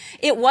 Yeah.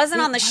 It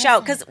wasn't on the show,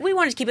 because we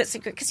wanted to keep it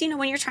secret. Because,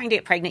 when you're trying to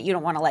get pregnant, you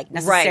don't want to, like,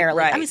 necessarily.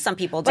 Right. I mean, some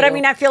people do. But, I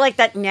mean, I feel like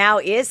that now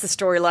is the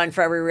storyline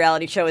for every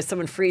reality show, is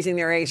someone freezing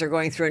their eggs or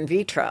going through in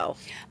vitro.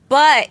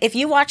 But if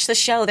you watch the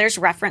show, there's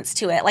reference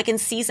to it. Like, in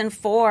season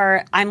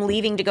 4, I'm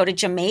leaving to go to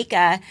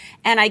Jamaica,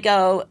 and I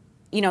go,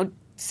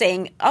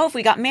 saying, oh, if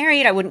we got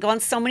married, I wouldn't go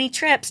on so many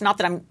trips. Not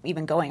that I'm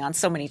even going on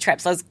so many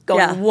trips. I was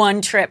going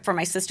one trip for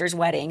my sister's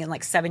wedding in,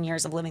 like, 7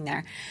 years of living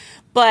there.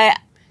 But...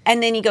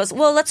 And then he goes,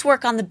 well, let's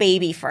work on the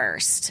baby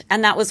first.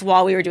 And that was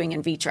while we were doing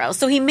in vitro.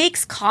 So he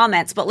makes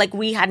comments, but, like,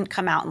 we hadn't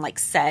come out and, like,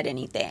 said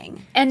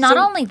anything. And not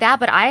only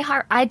that, but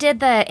I did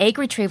the egg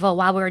retrieval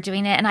while we were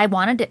doing it, and I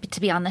wanted it to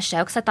be on the show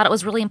because I thought it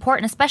was really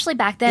important, especially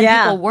back then.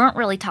 People weren't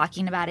really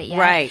talking about it yet.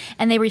 Right.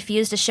 And they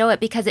refused to show it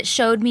because it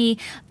showed me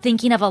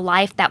thinking of a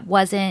life that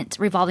wasn't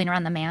revolving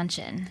around the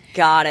mansion.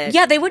 Got it.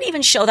 Yeah, they wouldn't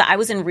even show that I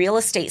was in real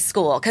estate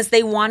school because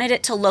they wanted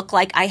it to look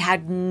like I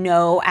had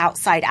no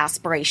outside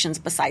aspirations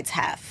besides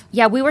Hef.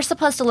 Yeah, we were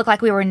supposed to look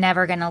like we were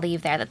never going to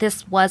leave there, that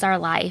this was our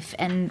life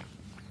and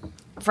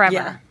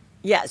forever.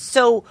 Yeah.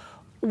 So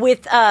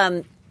with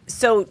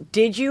so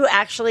did you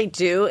actually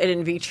do an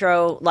in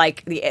vitro,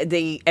 like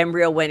the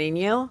embryo went in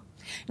you?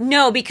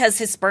 No, because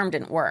his sperm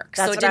didn't work. That's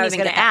so it what didn't I was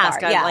even going get to that ask.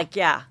 far. I'm like,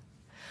 yeah.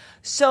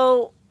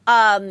 So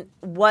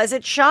was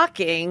it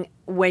shocking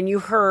when you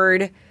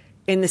heard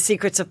in The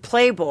Secrets of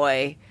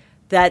Playboy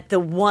that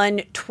the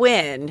one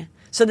twin...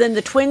 So then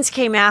the twins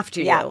came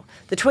after you. Yeah.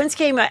 The twins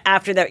came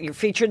after that. You're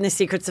featured in The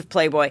Secrets of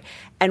Playboy.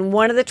 And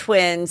one of the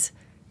twins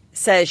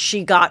says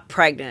she got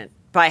pregnant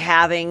by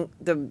having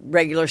the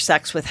regular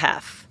sex with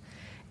Hef.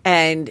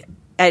 And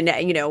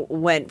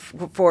went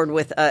forward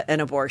with an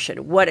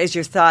abortion. What is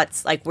your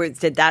thoughts? Like,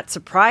 did that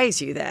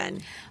surprise you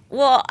then?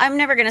 Well, I'm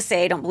never going to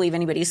say I don't believe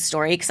anybody's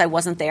story because I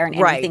wasn't there and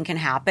anything can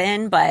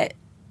happen. But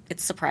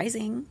it's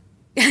surprising.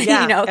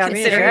 Yeah.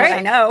 Considering what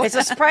I know.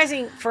 It's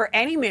surprising for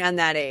any man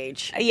that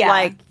age. Yeah.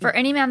 Like, for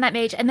any man that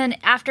age. And then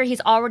after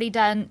he's already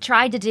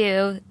tried to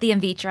do the in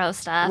vitro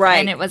stuff. Right.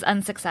 And it was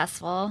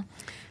unsuccessful.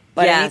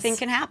 But anything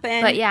can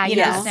happen. But yeah, you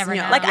just never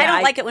know. Like, I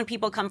don't like it when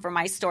people come from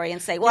my story and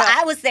say, well,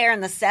 I was there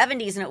in the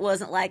 70s and it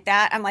wasn't like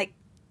that. I'm like,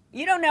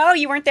 you don't know.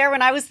 You weren't there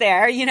when I was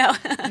there,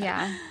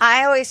 Yeah.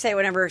 I always say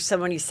whenever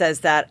somebody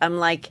says that, I'm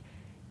like,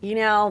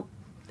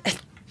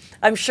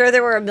 I'm sure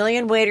there were a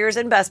million waiters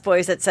and best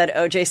boys that said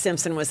O.J.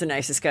 Simpson was the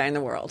nicest guy in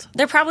the world.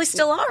 There probably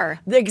still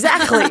are.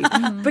 Exactly.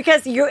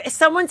 Because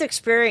someone's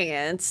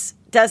experience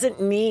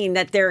doesn't mean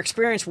that their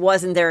experience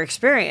wasn't their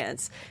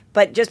experience.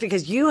 But just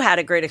because you had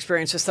a great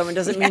experience with someone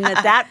doesn't mean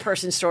that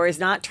person's story is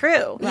not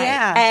true. Right.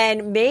 Yeah.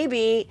 And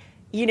maybe,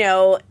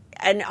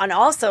 and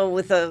also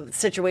with a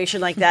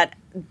situation like that,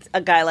 a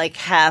guy like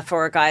Hef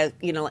or a guy,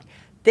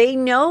 they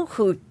know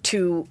who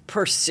to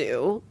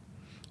pursue.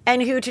 And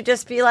who to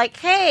just be like,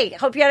 hey,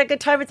 hope you had a good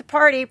time at the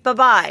party.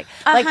 Bye-bye.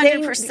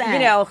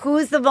 100%.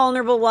 Who's the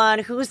vulnerable one?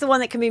 Who's the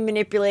one that can be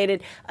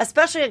manipulated?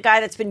 Especially a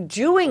guy that's been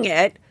doing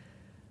it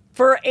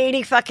for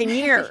 80 fucking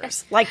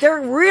years. Like,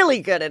 they're really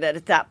good at it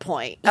at that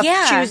point. Of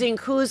choosing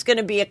who's going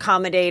to be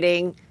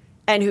accommodating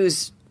and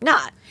who's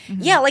not.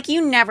 Mm-hmm. Yeah, like,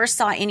 you never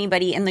saw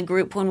anybody in the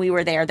group when we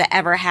were there that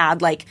ever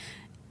had, like,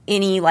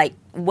 any, like,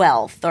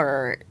 wealth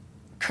or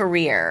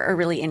career or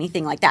really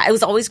anything like that. It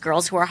was always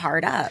girls who were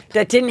hard up.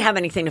 That didn't have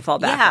anything to fall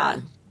back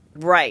on.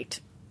 Right.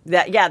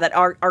 That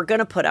are going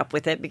to put up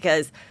with it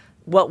because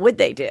what would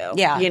they do?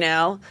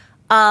 Yeah.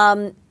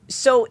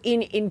 So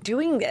in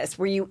doing this,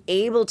 were you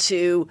able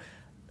to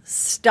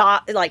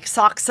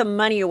sock some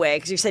money away?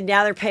 Because you said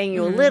now they're paying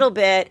you a little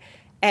bit.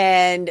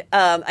 And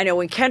I know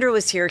when Kendra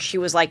was here, she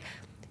was like,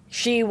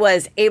 she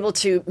was able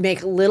to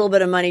make a little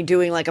bit of money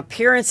doing like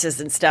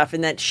appearances and stuff,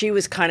 and that she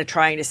was kind of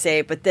trying to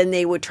save, but then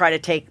they would try to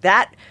take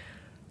that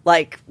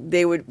like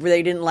they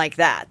didn't like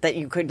that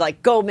you could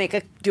like go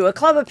do a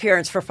club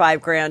appearance for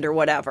 $5,000 or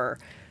whatever.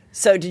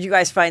 So did you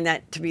guys find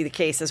that to be the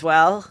case as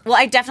well? Well,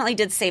 I definitely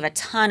did save a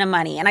ton of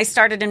money, and I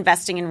started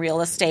investing in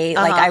real estate.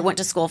 Like I went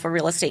to school for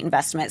real estate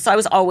investment, so I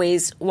was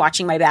always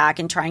watching my back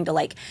and trying to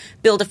like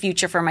build a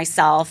future for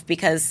myself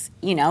because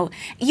you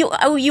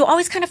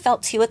always kind of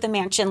felt too at the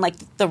mansion like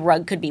the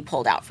rug could be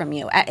pulled out from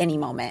you at any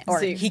moment, or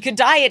he could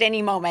die at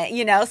any moment.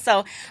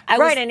 So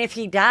and if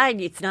he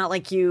died, it's not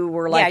like you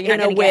were like you're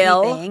in not a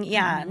will.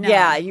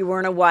 No. You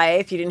weren't a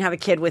wife. You didn't have a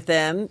kid with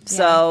him,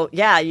 so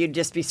you'd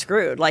just be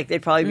screwed. Like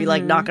they'd probably be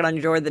like knocking on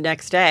your door the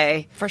next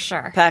day For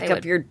sure. pack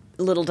up your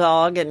little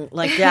dog and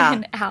like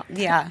And out.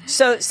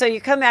 so you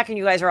come back and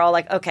you guys are all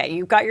like, okay,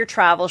 you've got your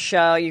travel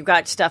show, you've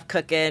got stuff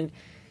cooking,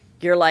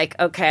 you're like,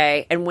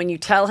 okay. And when you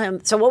tell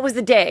him, so what was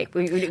the day?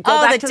 Go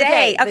back to the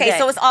day. Okay,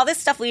 so it was all this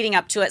stuff leading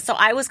up to it, so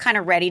I was kind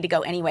of ready to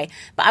go anyway,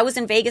 but I was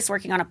in Vegas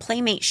working on a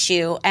Playmate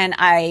shoe, and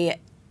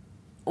I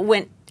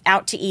went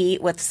out to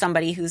eat with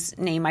somebody whose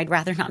name I'd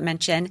rather not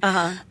mention.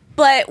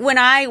 But when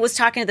I was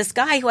talking to this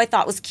guy who I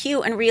thought was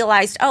cute and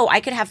realized,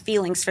 I could have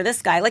feelings for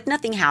this guy. Like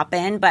nothing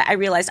happened, but I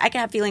realized I could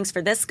have feelings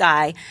for this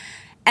guy.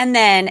 And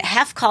then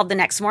Hef called the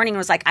next morning and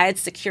was like, I had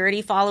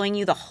security following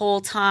you the whole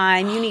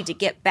time. You need to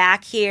get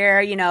back here,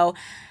 And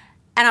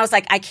I was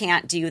like, I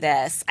can't do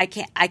this. I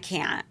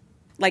can't.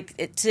 Like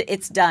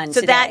it's done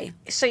today.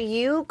 So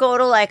you go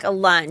to like a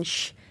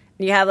lunch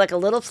and you have like a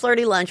little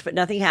flirty lunch, but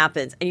nothing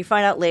happens. And you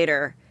find out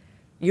later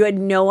you had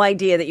no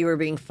idea that you were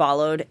being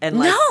followed and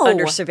like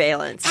under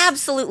surveillance.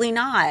 Absolutely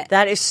not.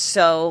 That is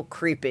so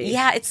creepy.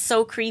 Yeah, it's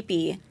so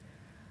creepy.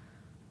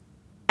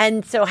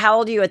 And so how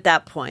old are you at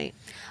that point?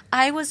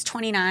 I was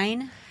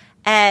 29.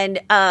 And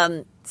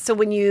so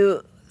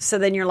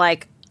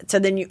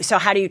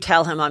how do you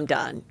tell him I'm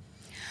done?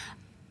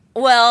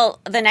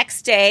 Well, the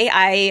next day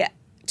I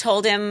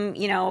told him,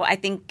 I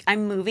think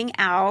I'm moving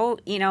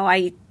out.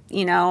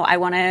 I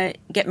want to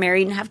get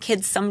married and have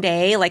kids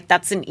someday. Like,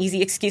 that's an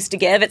easy excuse to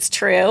give. It's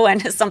true.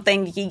 And it's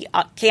something he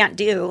can't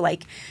do,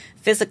 like,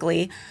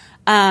 physically.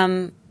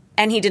 And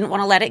he didn't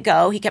want to let it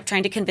go. He kept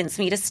trying to convince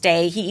me to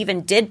stay. He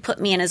even did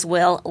put me in his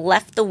will,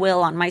 left the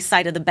will on my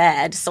side of the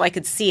bed so I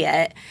could see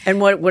it.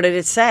 And what did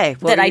it say?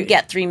 That I'd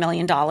get $3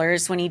 million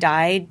when he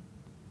died.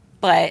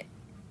 But,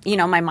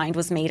 my mind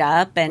was made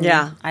up. And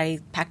I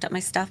packed up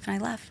my stuff and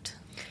I left.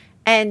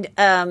 And,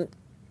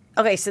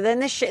 okay, so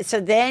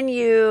then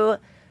you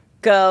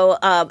go.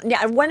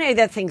 One of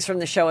the things from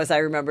the show, as I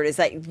remembered, is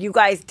that you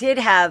guys did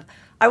have.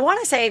 I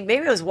want to say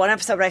maybe it was one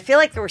episode, but I feel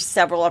like there were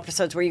several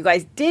episodes where you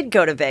guys did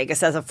go to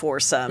Vegas as a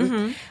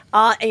foursome.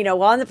 On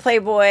the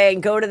Playboy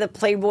and go to the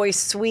Playboy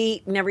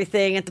suite and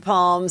everything at the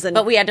Palms.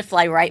 But we had to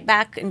fly right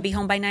back and be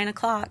home by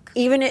 9:00.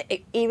 Even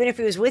if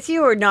he was with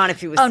you, or not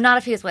if he was. Oh, not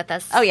if he was with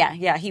us. Oh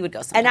yeah, he would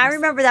go sometimes. And I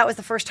remember that was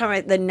the first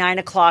time the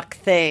 9:00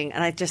 thing,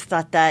 and I just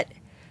thought that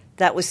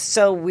was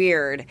so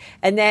weird.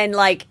 And then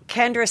like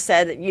Kendra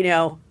said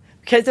that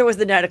because there was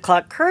the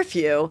 9:00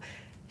 curfew,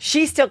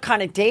 she still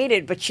kind of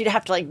dated, but she'd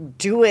have to like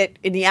do it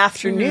in the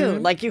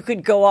afternoon. Like you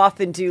could go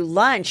off and do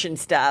lunch and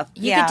stuff.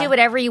 You could do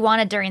whatever you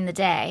wanted during the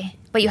day,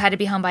 but you had to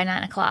be home by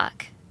 9:00.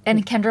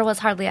 And Kendra was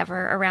hardly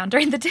ever around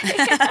during the day.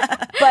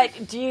 But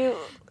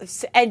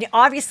and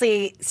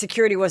obviously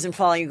security wasn't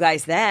following you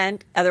guys then.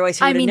 Otherwise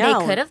he would have known.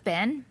 They could have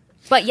been.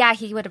 But yeah,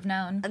 he would have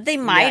known. They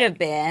might have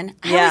been.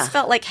 I always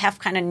felt like Hef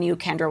kind of knew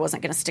Kendra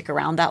wasn't going to stick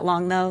around that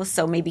long, though.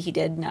 So maybe he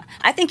did know.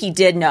 I think he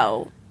did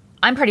know.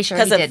 I'm pretty sure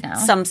he did know.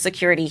 Some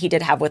security he d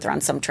ดhave with her on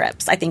some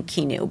trips. I think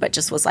he knew, but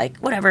just was like,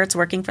 whatever, it's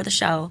working for the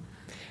show.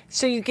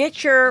 So you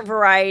get your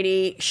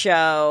variety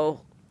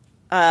show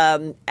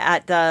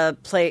at the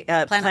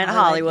Planet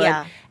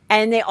Hollywood.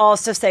 And they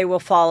also say, we'll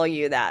follow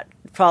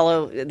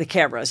the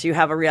cameras. You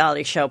have a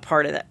reality show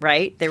part of it,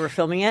 right? They were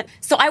filming it?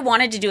 So I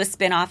wanted to do a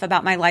spinoff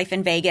about my life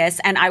in Vegas,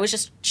 and I was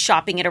just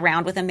shopping it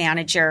around with a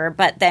manager.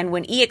 But then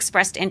when E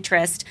expressed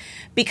interest,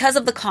 because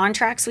of the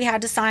contracts we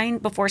had to sign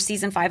before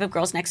season 5 of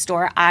Girls Next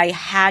Door, I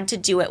had to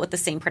do it with the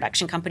same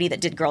production company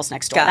that did Girls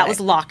Next Door. That was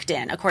locked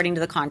in, according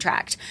to the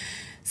contract.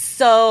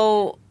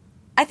 So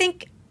I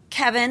think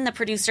Kevin, the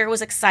producer,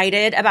 was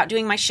excited about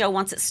doing my show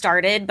once it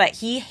started, but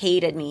he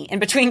hated me in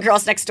between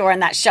Girls Next Door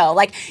and that show.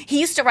 Like, he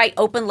used to write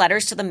open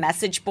letters to the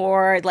message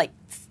board, like,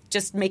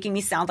 just making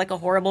me sound like a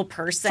horrible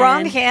person.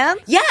 From him?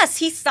 Yes,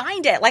 he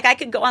signed it. Like, I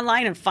could go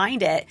online and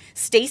find it.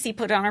 Stacy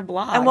put it on her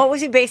blog. And what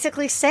was he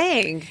basically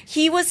saying?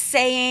 He was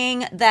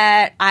saying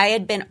that I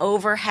had been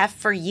over Hef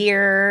for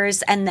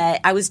years and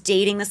that I was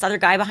dating this other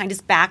guy behind his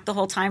back the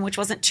whole time, which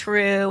wasn't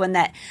true, and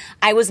that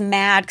I was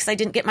mad because I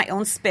didn't get my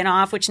own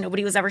spinoff, which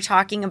nobody was ever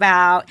talking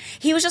about.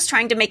 He was just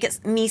trying to make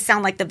me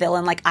sound like the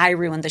villain, like I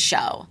ruined the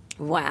show.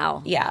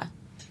 Wow. Yeah.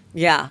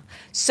 Yeah.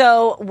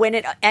 So when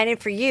it ended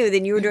for you,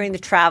 then you were doing the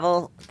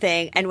travel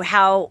thing. And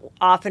how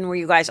often were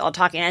you guys all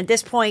talking? And at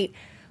this point,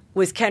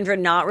 was Kendra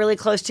not really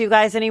close to you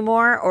guys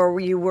anymore? Or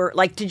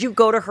did you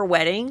go to her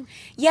wedding?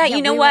 Yeah,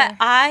 you know what?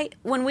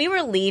 When we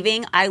were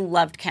leaving, I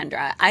loved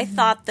Kendra. I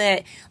thought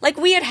that, like,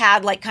 we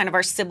had like kind of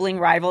our sibling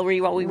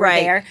rivalry while we were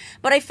there.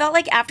 But I felt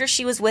like after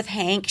she was with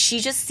Hank, she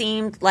just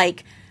seemed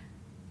like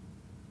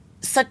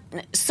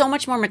so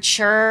much more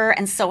mature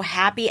and so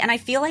happy. And I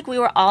feel like we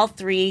were all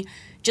three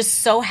just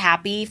so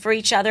happy for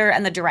each other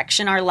and the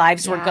direction our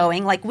lives were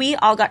going. Like, we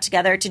all got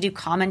together to do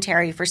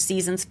commentary for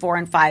seasons 4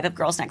 and 5 of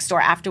Girls Next Door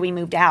after we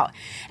moved out.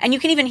 And you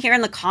can even hear in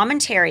the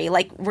commentary,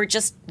 like, we're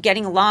just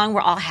getting along.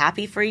 We're all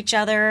happy for each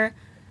other.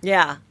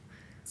 Yeah.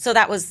 So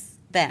that was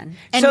then.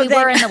 And we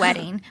were in the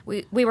wedding.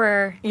 We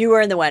were. You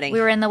were in the wedding.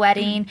 We were in the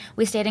wedding.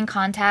 We stayed in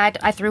contact.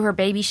 I threw her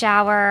baby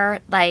shower.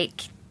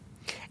 Like.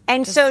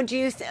 And so do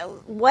you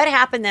what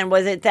happened then?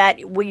 Was it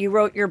that when you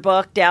wrote your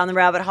book Down the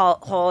Rabbit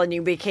Hole and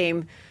you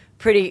became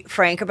pretty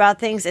frank about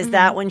things? Is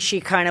that when she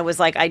kind of was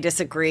like, I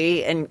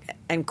disagree, and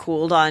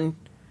cooled on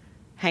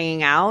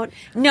hanging out?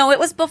 No, it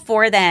was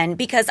before then,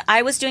 because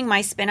I was doing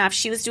my spinoff.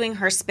 She was doing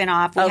her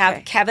spinoff. We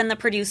have Kevin, the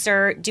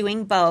producer,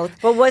 doing both.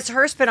 But was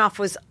her spinoff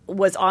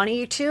was on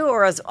you too,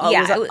 or was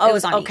it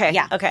was on okay?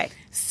 Yeah. Okay.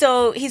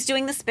 So he's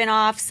doing the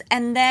spinoffs,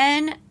 and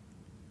then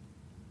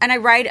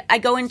I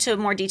go into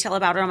more detail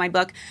about it on my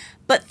book.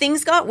 But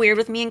things got weird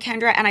with me and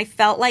Kendra, and I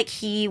felt like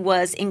he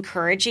was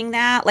encouraging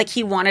that. Like,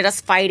 he wanted us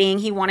fighting.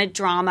 He wanted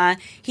drama.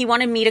 He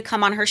wanted me to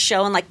come on her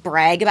show and, like,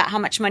 brag about how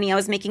much money I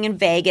was making in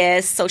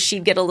Vegas so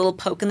she'd get a little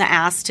poke in the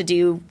ass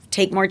to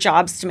take more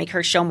jobs to make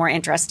her show more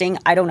interesting.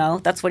 I don't know.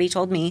 That's what he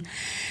told me.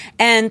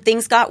 And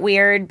things got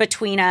weird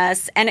between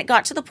us, and it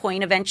got to the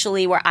point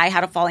eventually where I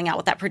had a falling out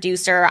with that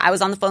producer. I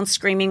was on the phone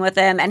screaming with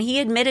him, and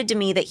he admitted to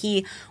me that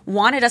he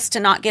wanted us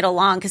to not get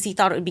along because he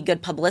thought it would be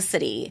good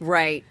publicity.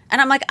 Right. And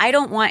I'm like, I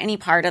don't want any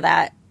part of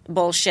that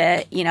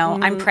bullshit. You know,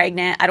 I'm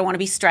pregnant. I don't want to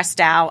be stressed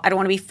out. I don't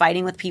want to be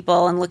fighting with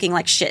people and looking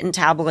like shit in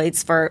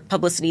tabloids for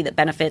publicity that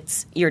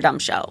benefits your dumb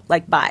show.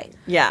 Like, bye.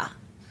 Yeah.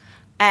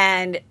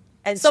 And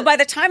so by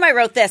the time I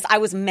wrote this, I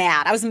was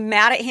mad. I was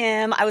mad at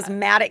him. I was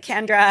mad at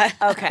Kendra.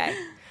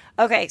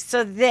 Okay.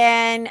 So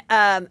then,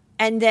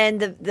 and then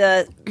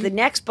the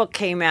next book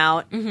came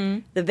out,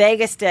 the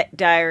Vegas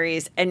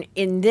Diaries. And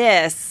in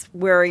this,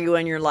 where are you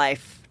in your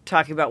life?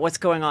 Talking about what's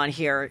going on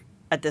here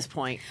at this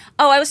point.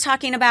 Oh, I was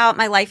talking about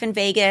my life in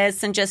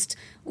Vegas and just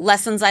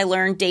lessons I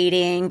learned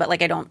dating, but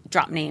like, I don't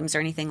drop names or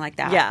anything like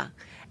that. Yeah.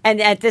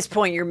 And at this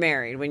point, you're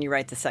married when you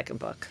write the second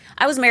book.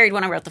 I was married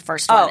when I wrote the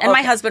first one. And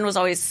my husband was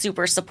always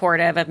super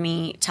supportive of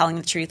me telling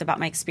the truth about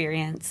my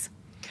experience.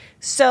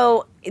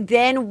 So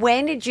then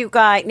when did you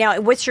guys, now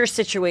what's your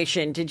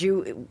situation?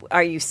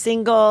 Are you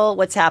single?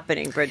 What's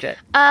happening, Bridget?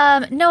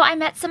 No, I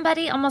met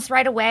somebody almost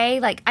right away.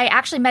 Like, I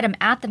actually met him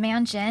at the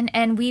mansion,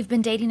 and we've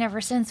been dating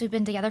ever since. We've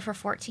been together for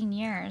 14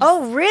 years.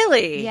 Oh,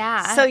 really?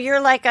 Yeah. So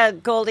you're like a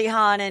Goldie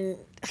Hawn and...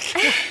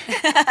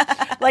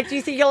 Like, do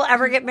you think you'll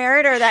ever get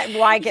married, or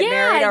why get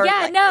married? Or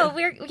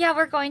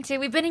We're going to.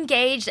 We've been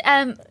engaged.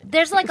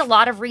 There's like a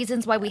lot of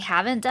reasons why we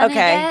haven't done it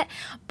yet,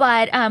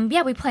 but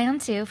we plan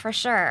to for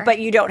sure. But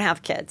you don't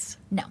have kids,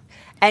 no.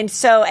 And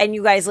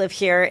you guys live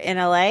here in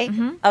LA.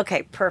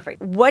 Okay,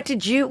 perfect. What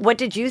did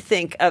you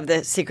think of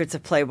the Secrets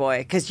of Playboy?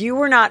 Because you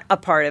were not a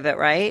part of it,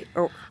 right?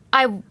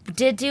 I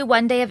did do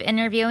one day of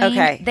interviewing.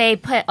 Okay. They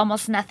put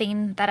almost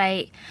nothing that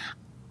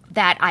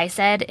I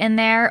said in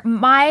there.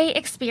 My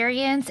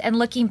experience and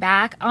looking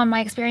back on my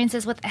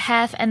experiences with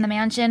Hef and the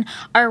mansion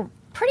are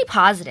pretty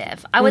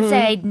positive. I would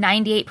say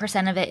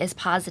 98% of it is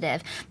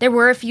positive. There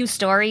were a few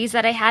stories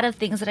that I had of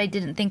things that I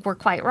didn't think were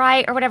quite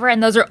right or whatever,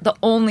 and those are the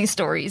only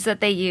stories that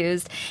they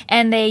used.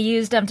 And they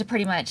used them to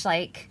pretty much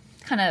like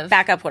kind of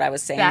back up what I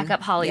was saying. Back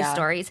up Holly's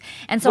stories.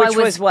 And so which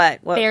I was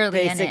what?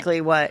 Barely basically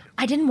in it. What?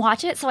 I didn't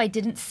watch it, so I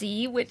didn't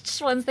see which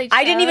ones they chose.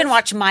 I didn't even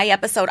watch my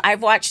episode.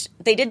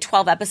 They did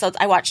 12 episodes.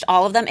 I watched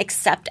all of them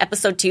except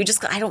episode 2,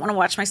 just because I don't want to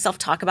watch myself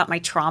talk about my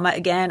trauma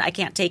again. I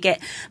can't take it.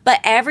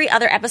 But every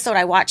other episode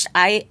I watched,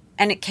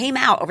 and it came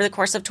out over the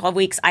course of 12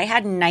 weeks, I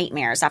had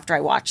nightmares after I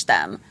watched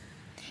them.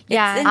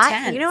 Yeah. It's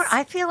intense. You know what?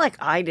 I feel like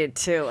I did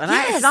too. And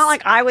it's not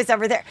like I was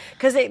ever there.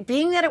 Because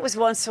being that it was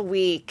once a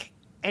week,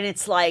 and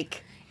it's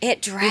like...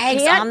 It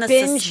drags on the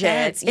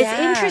suspense. It's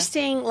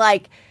interesting,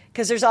 like,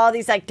 because there's all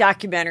these, like,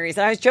 documentaries. And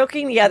I was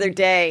joking the other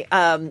day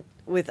on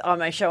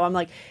my show. I'm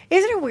like,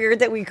 isn't it weird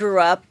that we grew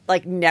up,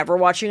 like, never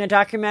watching a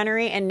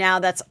documentary, and now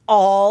that's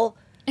all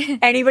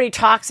anybody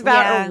talks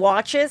about or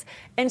watches?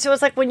 And so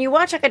it's like when you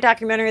watch, like, a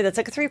documentary that's,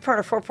 like, a 3-part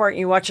or 4-part, and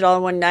you watch it all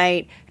in one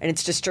night, and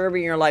it's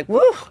disturbing, you're like, woo!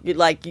 You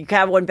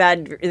have one bad,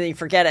 and then you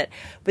forget it.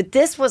 But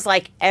this was,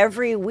 like,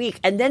 every week.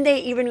 And then they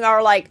even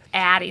are, like...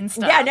 adding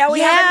stuff. Yeah, now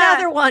we have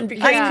another one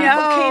because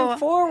people came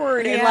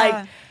forward and,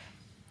 like...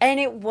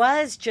 And it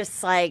was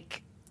just,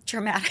 like...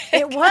 Traumatic.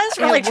 It was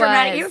really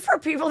traumatic, even for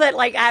people that,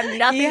 like, have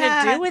nothing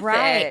to do with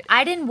it.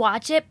 I didn't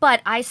watch it,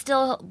 but I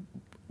still...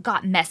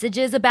 got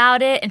messages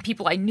about it, and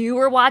people I knew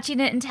were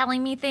watching it and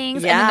telling me things.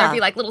 And then there'd be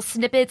like little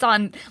snippets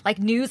on like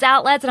news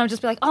outlets, and I would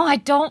just be like, oh, I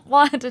don't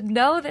want to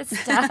know this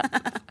stuff.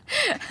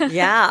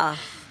 Yeah.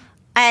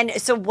 And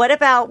so what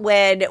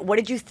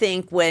did you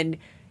think when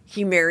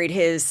he married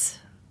his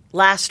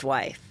last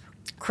wife,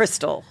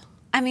 Crystal?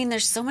 I mean,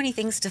 there's so many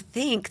things to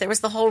think. There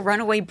was the whole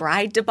runaway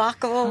bride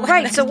debacle.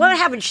 Right. So what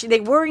happened? They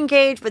were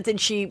engaged, but then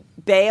she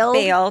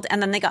bailed.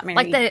 and then they got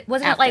married.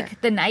 Wasn't after. it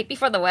like the night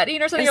before the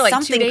wedding or something? It Or was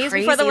like 2 something days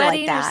before the crazy like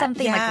wedding or that.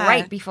 something Yeah. like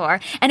right before.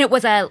 And it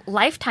was a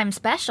Lifetime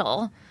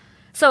special.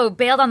 So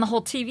bailed on the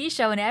whole TV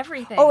show and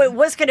everything. Oh, it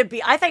was going to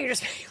be. I thought you were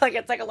just like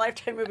it's like a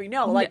Lifetime movie.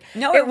 No, like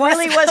No, it it was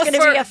really was going to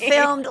be a for me.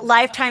 filmed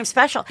Lifetime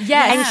special.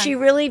 Yes. And she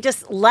really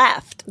just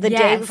left the day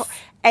Yes. before.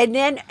 And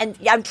then,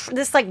 I'm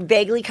this like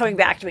vaguely coming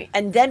back to me.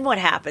 And then what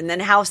happened? Then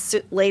how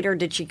later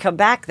did she come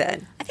back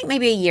then? I think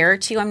maybe a year or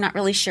two. I'm not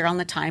really sure on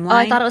the timeline. Oh,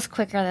 I thought it was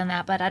quicker than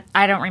that, but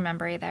I don't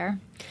remember either.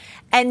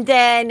 And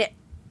then,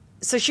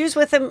 so she was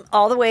with him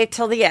all the way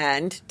till the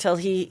end, till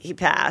he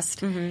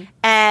passed. Mm-hmm.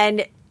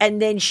 And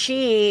then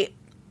she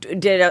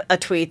did a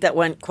tweet that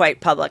went quite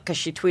public because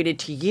she tweeted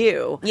to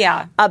you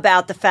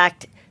about the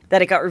fact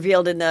that it got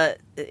revealed in the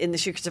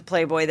Secrets of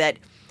Playboy that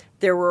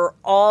there were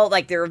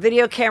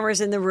video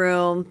cameras in the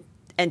room,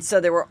 and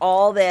so there were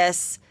all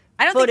this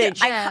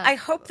footage. I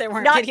hope there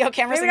weren't video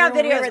cameras in maybe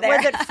the room. not videos, We were there.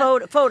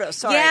 was it photos?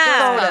 Sorry,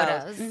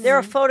 Yeah. photos. There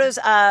were photos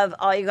of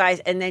all you guys,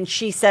 and then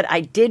she said,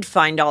 "I did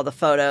find all the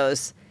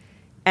photos,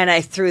 and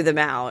I threw them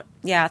out."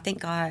 Yeah, thank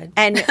God.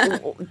 And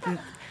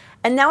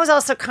and that was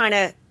also kind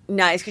of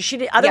nice because she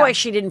did. Otherwise,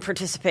 she didn't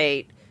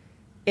participate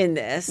in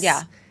this.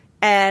 Yeah,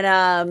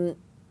 and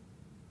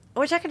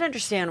which I can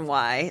understand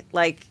why.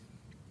 Like,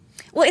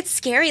 well, it's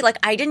scary. Like,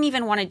 I didn't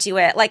even want to do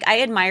it. Like,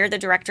 I admire the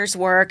director's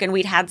work, and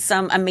we'd had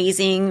some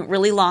amazing,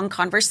 really long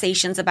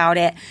conversations about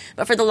it.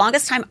 But for the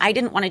longest time, I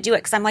didn't want to do it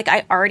because I'm like,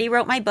 I already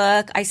wrote my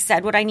book. I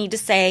said what I need to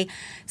say.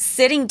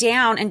 Sitting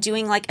down and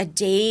doing like a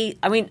day.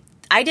 I mean,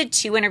 I did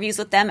 2 interviews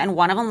with them, and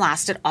one of them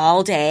lasted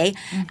all day.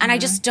 Mm-hmm. And I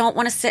just don't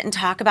want to sit and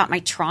talk about my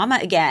trauma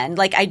again.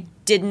 Like, I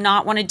did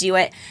not want to do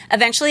it.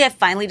 Eventually, I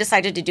finally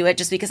decided to do it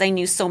just because I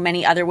knew so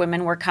many other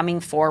women were coming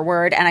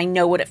forward, and I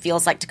know what it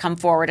feels like to come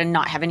forward and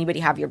not have anybody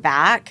have your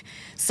back.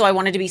 So I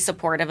wanted to be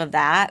supportive of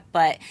that.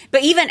 But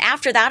even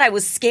after that, I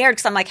was scared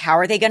because I'm like, how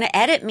are they going to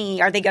edit me?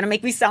 Are they going to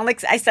make me sound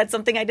like I said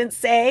something I didn't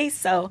say?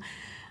 So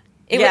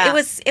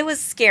it was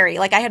scary.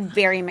 Like, I had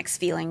very mixed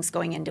feelings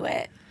going into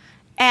it.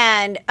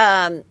 And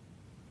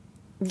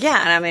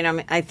yeah,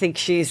 and I think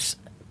she's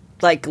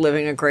like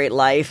living a great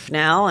life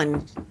now,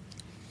 and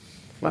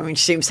she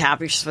seems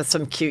happy. She's with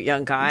some cute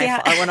young guy. Yeah.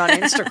 I went on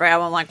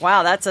Instagram. I'm like,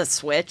 wow, that's a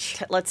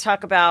switch. Let's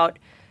talk about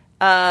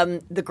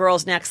the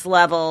Girls Next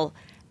Level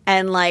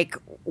and like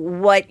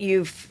what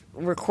you've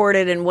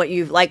recorded and what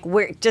you've like.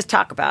 Just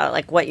talk about it,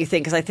 like what you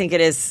think, because I think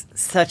it is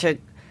such a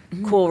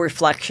cool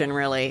reflection,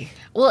 really.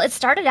 Well, it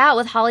started out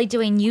with Holly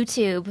doing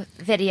YouTube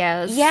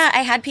videos. Yeah,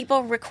 I had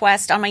people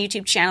request on my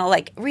YouTube channel,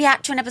 like,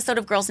 react to an episode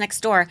of Girls Next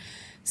Door.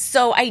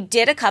 So I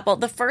did a couple.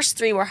 The first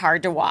 3 were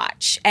hard to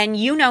watch. And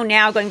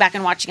now, going back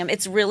and watching them,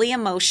 it's really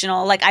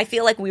emotional. Like, I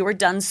feel like we were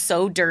done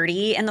so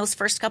dirty in those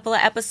first couple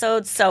of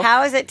episodes. So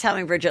how is it, tell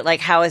me, Bridget, like,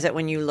 how is it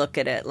when you look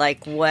at it?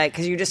 Like, what?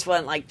 Because you just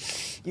had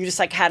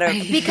a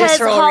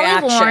visceral Holly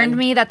reaction. warned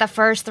me that the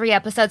first 3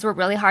 episodes were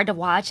really hard to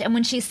watch. And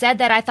when she said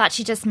that, I thought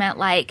she just meant,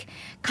 like,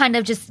 kind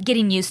of just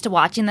getting used to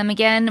watching them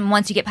again. And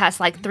once you get past,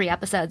 like, 3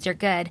 episodes, you're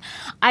good.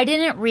 I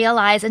didn't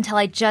realize until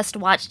I just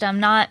watched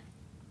them,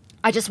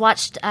 I just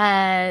watched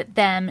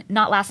them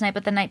not last night,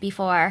 but the night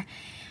before.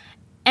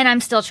 And I'm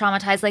still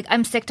traumatized. Like,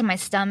 I'm sick to my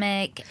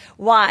stomach.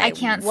 Why? I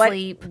can't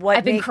sleep.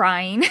 I've been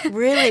crying.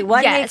 Really?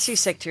 What Yes. makes you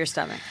sick to your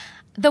stomach?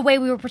 The way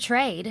we were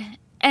portrayed.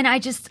 And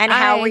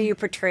how were you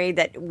portrayed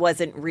that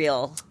wasn't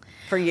real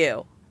for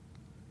you?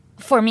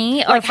 For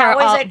me? Or Like, for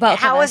both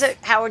how of is us? it?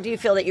 How do you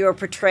feel that you were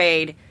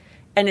portrayed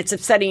and it's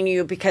upsetting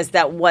you because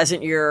that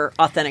wasn't your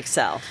authentic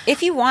self?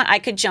 if you want, I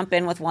could jump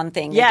in with one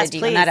thing Yes, they did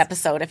in please. that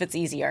episode if it's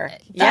easier.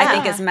 Yeah. That I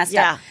think is messed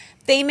up.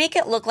 They make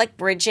it look like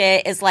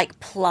Bridget is like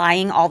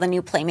plying all the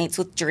new playmates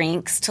with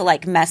drinks to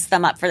like mess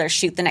them up for their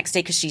shoot the next day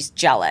because she's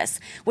jealous,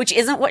 which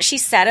isn't what she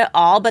said at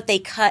all, but they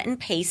cut and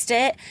paste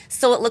it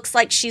so it looks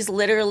like she's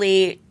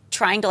literally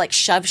trying to like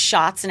shove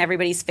shots in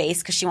everybody's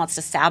face because she wants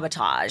to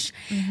sabotage.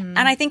 Mm-hmm. And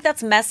I think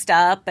that's messed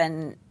up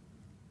and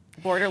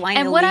borderline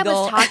and illegal. what I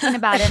was talking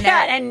about in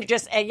Yeah, that, and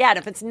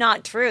if it's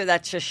not true,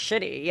 that's just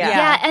shitty.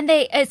 yeah, and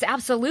it's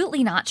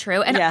absolutely not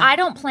true. And I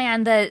don't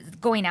plan the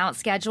going out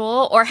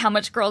schedule or how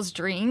much girls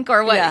drink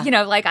or what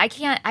like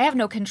I have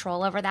no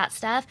control over that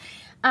stuff.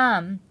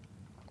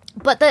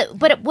 But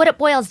what it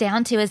boils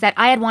down to is that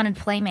I had wanted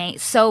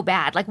Playmate so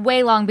bad, like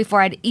way long before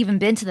I'd even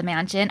been to the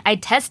mansion. I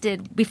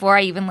tested before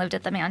I even lived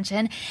at the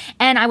mansion.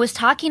 And I was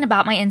talking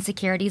about my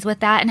insecurities with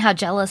that and how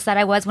jealous that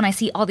I was when I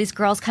see all these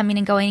girls coming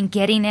and going and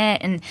getting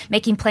it and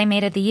making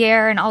Playmate of the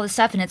Year and all this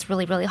stuff. And it's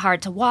really, really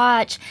hard to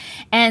watch.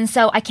 And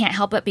so I can't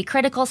help but be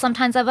critical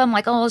sometimes of them.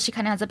 Like, oh, she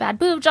kind of has a bad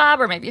boob job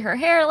or maybe her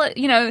hair,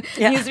 needs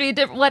to be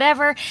different,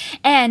 whatever.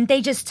 And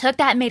they just took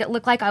that and made it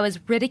look like I was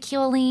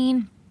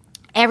ridiculing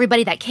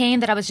everybody that came,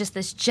 that I was just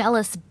this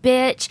jealous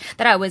bitch,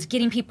 that I was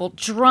getting people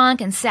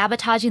drunk and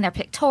sabotaging their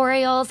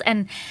pictorials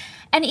and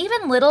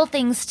even little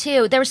things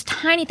too. There was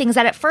tiny things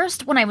that at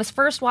first, when I was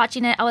first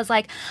watching it, I was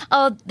like,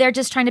 oh, they're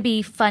just trying to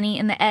be funny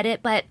in the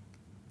edit. But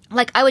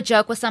like I would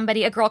joke with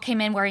somebody, a girl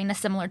came in wearing a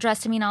similar dress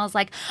to me and I was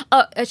like,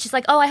 oh, she's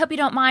like, oh, I hope you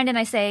don't mind. And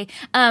I say,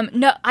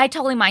 no, I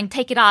totally mind.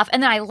 Take it off.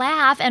 And then I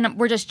laugh and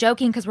we're just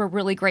joking because we're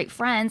really great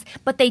friends.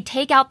 But they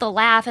take out the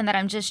laugh and that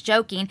I'm just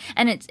joking.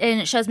 And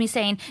it shows me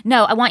saying,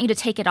 no, I want you to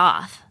take it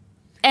off.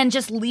 And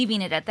just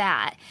leaving it at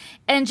that.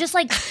 And just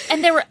like,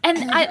 and they were,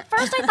 and at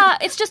first I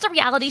thought it's just a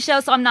reality show,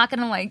 so I'm not going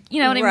to like,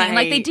 you know what I mean?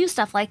 Like they do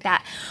stuff like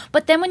that.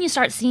 But then when you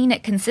start seeing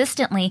it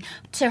consistently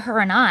to her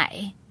and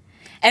I.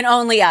 And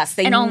only us.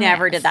 They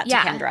never us. did that to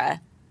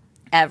Kendra.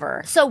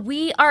 Ever. So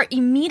we are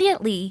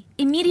immediately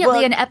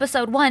in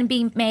episode 1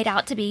 being made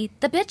out to be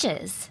the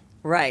bitches.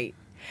 Right.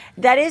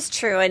 That is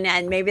true.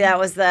 And maybe that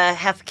was the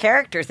Hef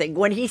character thing.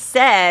 When he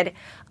said,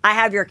 I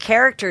have your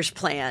characters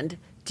planned,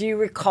 do you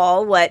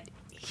recall what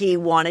he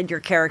wanted your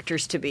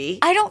characters to be?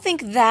 I don't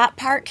think that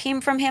part came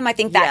from him. I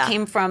think that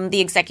came from the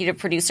executive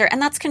producer. And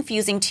that's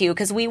confusing too,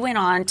 because we went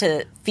on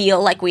to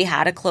feel like we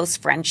had a close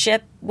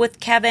friendship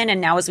with Kevin.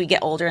 And now as we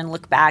get older and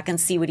look back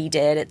and see what he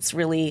did, it's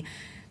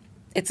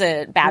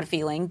a bad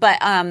feeling. But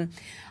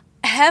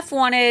Hef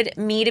wanted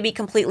me to be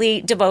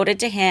completely devoted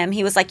to him.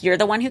 He was like, you're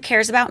the one who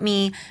cares about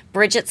me.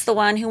 Bridget's the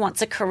one who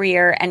wants a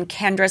career. And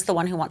Kendra's the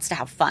one who wants to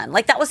have fun.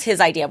 Like, that was his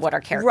idea of what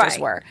our characters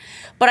were.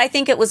 But I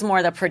think it was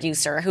more the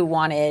producer who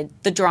wanted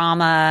the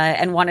drama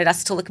and wanted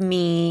us to look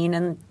mean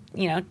and,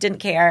 you know, didn't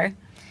care.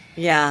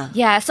 Yeah.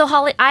 Yeah. So,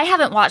 Holly, I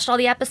haven't watched all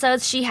the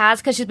episodes. She has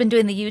because she's been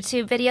doing the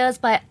YouTube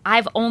videos. But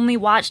I've only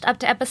watched up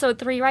to episode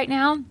 3 right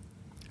now.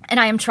 And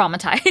I am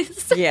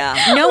traumatized.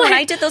 Yeah. No, when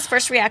I did those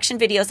first reaction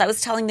videos, I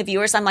was telling the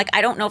viewers, I'm like,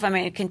 I don't know if I'm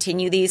going to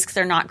continue these because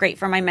they're not great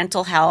for my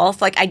mental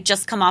health. Like, I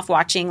just come off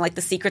watching, like,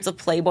 The Secrets of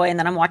Playboy, and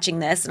then I'm watching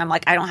this, and I'm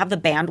like, I don't have the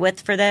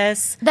bandwidth for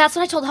this. That's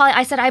what I told Holly.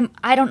 I said,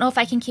 I don't know if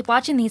I can keep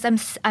watching these.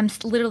 I'm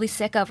literally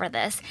sick over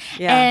this.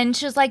 Yeah. And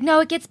she was like, no,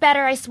 it gets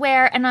better, I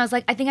swear. And I was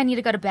like, I think I need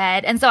to go to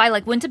bed. And so I,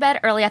 like, went to bed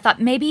early. I thought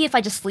maybe if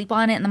I just sleep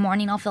on it in the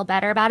morning, I'll feel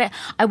better about it.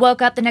 I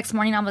woke up the next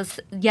morning.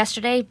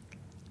 Yesterday,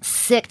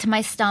 sick to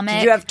my stomach.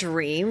 Did you have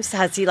dreams?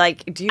 Has he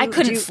like? I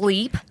couldn't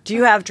sleep. Do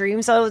you have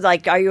dreams though?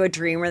 Like, are you a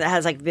dreamer that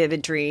has like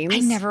vivid dreams? I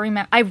never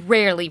remember. I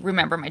rarely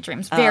remember my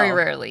dreams. Very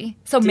rarely.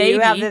 So do maybe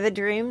you have vivid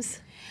dreams?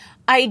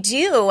 I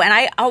do, and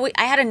I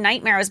had a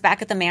nightmare. I was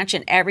back at the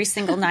mansion every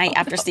single night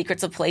after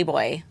Secrets of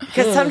Playboy.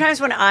 Because sometimes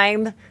when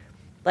I'm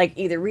like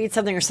either read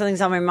something or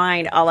something's on my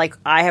mind,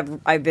 I have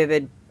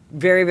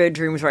very vivid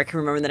dreams where I can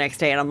remember the next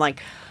day, and I'm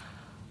like,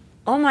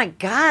 oh my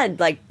God,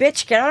 like,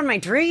 bitch, get out of my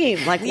dream.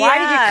 Like, why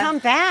did you come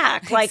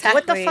back? Like,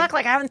 what the fuck?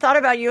 Like, I haven't thought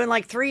about you in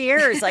like 3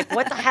 years. Like,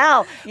 what the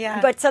hell?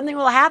 Yeah. But something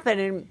will happen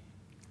and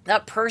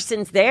that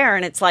person's there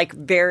and it's like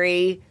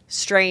very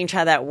strange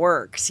how that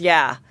works.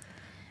 Yeah.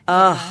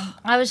 Yeah.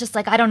 I was just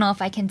like, I don't know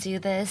if I can do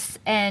this.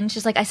 And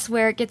she's like, I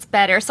swear it gets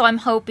better. So I'm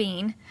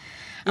hoping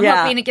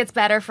it gets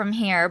better from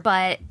here.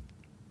 But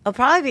it'll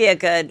probably be a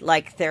good,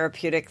 like,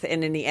 therapeutic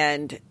and in the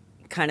end,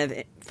 kind of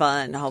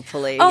fun,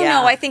 hopefully. Oh,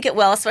 no, I think it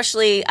will,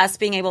 especially us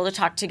being able to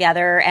talk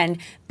together and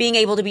being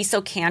able to be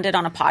so candid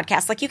on a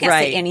podcast. Like, you can't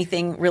say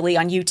anything really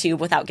on YouTube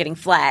without getting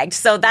flagged.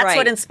 So that's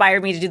what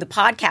inspired me to do the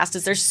podcast,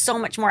 is there's so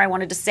much more I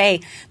wanted to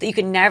say that you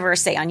can never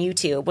say on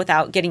YouTube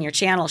without getting your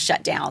channel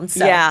shut down.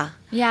 So.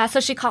 Yeah, so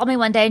she called me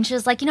one day and she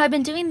was like, I've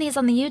been doing these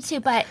on the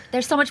YouTube, but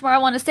there's so much more I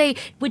want to say.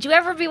 Would you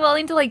ever be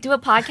willing to, like, do a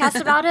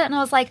podcast about it? And I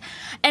was like,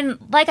 and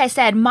like I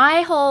said,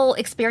 my whole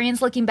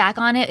experience looking back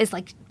on it is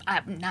like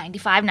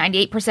 95,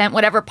 98%,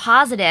 whatever,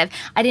 positive.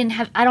 I don't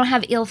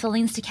have ill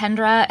feelings to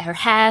Kendra or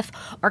Hef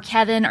or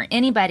Kevin or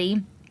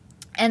anybody.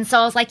 And so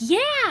I was like,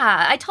 yeah,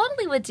 I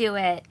totally would do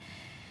it.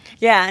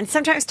 Yeah, and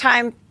sometimes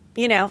time,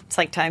 it's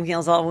like time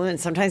heals all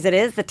wounds. Sometimes it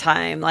is the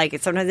time. Like,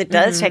 sometimes it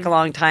does take a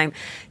long time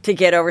to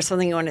get over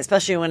something,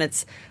 especially when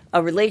it's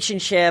a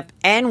relationship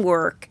and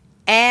work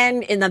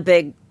and in the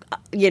big,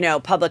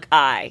 public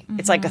eye.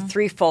 It's like a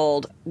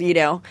threefold,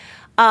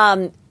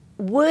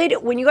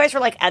 when you guys were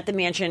like at the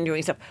mansion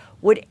doing stuff,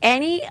 would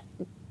any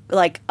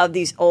like of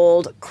these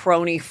old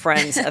crony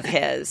friends of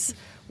his,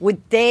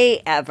 would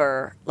they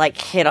ever like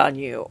hit on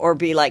you or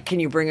be like, can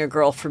you bring a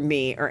girl for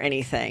me or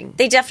anything?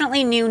 They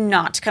definitely knew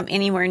not to come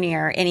anywhere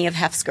near any of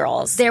Hef's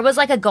girls. There was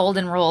like a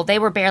golden rule. They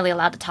were barely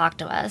allowed to talk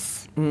to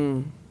us.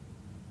 And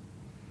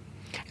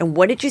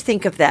what did you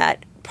think of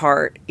that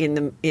part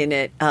in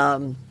it?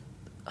 Oh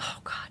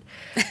God.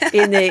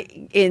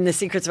 in the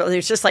Secrets of,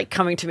 it's just like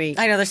coming to me.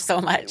 I know there's so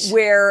much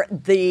where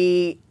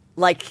the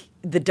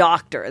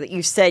doctor that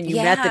you said you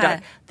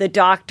met the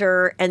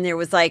doctor, and there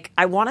was like,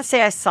 I want to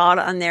say I saw it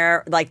on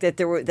there like that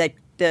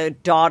the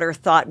daughter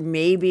thought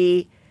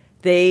maybe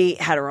they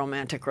had a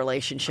romantic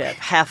relationship,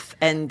 Hef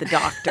and the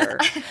doctor.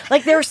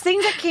 Like, there was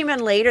things that came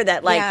in later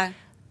that like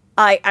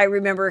I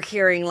remember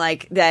hearing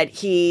like that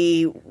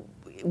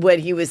when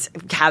he was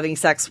having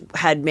sex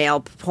had male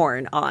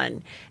porn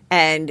on.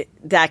 And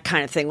that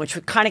kind of thing,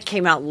 which kind of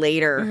came out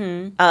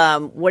later.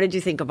 What did you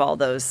think of all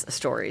those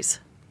stories?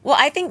 Well,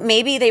 I think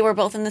maybe they were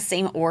both in the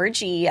same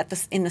orgy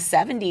in the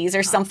 70s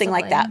or something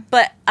like that.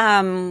 But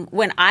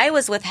when I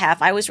was with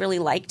Hef, I was really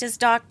liked his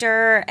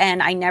doctor,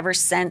 and I never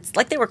sensed,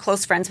 like, they were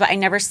close friends, but I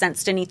never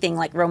sensed anything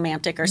like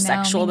romantic or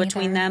sexual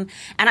between them.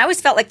 And I always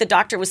felt like the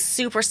doctor was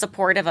super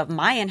supportive of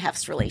my and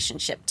Hef's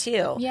relationship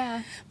too.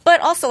 Yeah.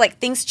 But also, like,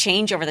 things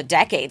change over the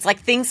decades.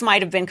 Like, things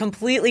might have been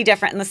completely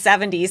different in the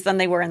 70s than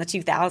they were in the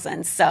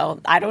 2000s.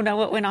 So I don't know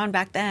what went on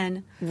back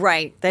then.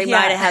 Right. They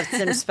might have had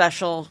some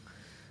special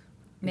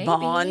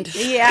bond.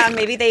 Yeah,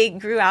 maybe they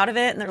grew out of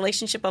it and the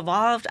relationship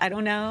evolved. I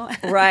don't know.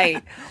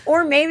 Right.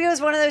 Or maybe it was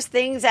one of those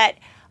things that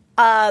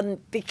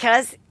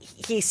because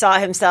he saw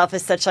himself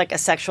as such like a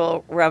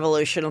sexual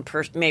revolution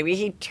person, maybe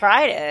he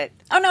tried it.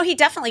 Oh, no, he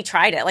definitely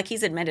tried it. Like,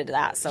 he's admitted to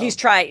that. So He's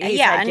had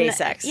gay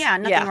sex. Yeah,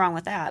 nothing wrong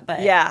with that.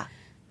 But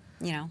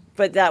you know.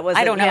 But that was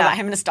I don't know about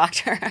him and his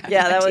doctor. Oh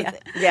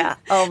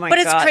my god. But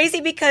it's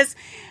crazy because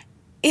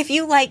if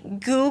you like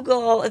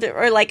Google,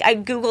 or like I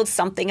Googled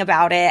something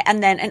about it,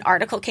 and then an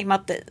article came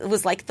up that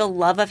was like the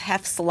love of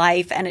Hef's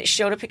life, and it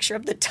showed a picture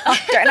of the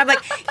doctor, and I'm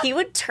like, he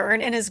would turn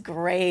in his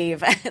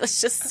grave. It was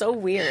just so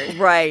weird.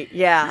 Right.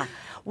 Yeah.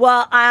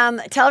 Well,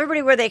 tell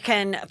everybody where they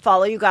can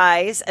follow you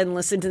guys and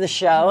listen to the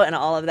show and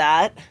all of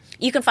that.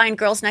 You can find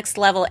Girls Next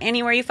Level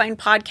anywhere you find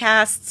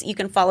podcasts. You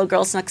can follow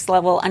Girls Next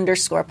Level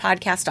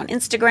 _podcast on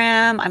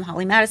Instagram. I'm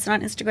Holly Madison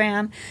on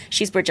Instagram.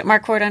 She's Bridget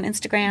Marquardt on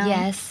Instagram.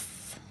 Yes.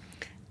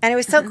 And it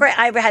was so great.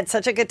 I had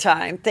such a good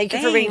time. Thank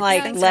you for being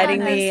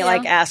letting me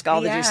ask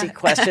all the juicy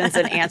questions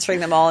and answering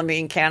them all and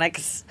being candid,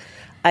 because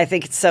I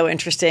think it's so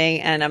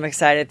interesting and I'm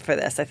excited for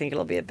this. I think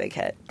it'll be a big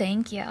hit.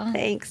 Thank you.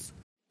 Thanks.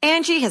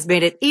 Angie has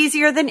made it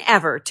easier than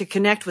ever to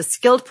connect with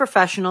skilled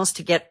professionals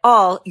to get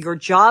all your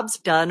jobs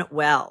done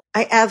well.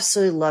 I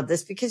absolutely love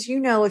this because,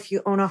 if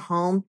you own a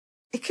home,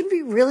 it can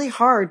be really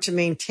hard to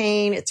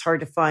maintain. It's hard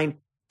to find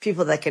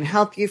people that can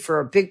help you for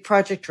a big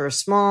project or a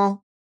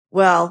small.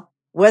 Well,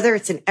 whether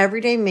it's in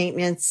everyday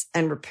maintenance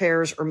and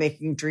repairs or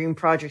making dream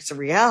projects a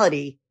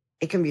reality,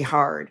 it can be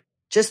hard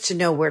just to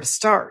know where to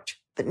start.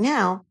 But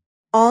now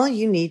all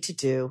you need to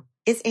do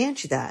is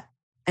Angie that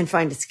and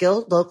find a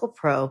skilled local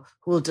pro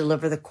who will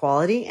deliver the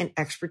quality and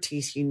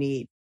expertise you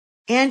need.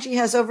 Angie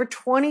has over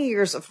 20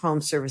 years of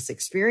home service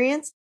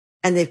experience,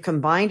 and they've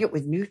combined it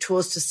with new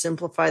tools to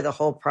simplify the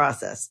whole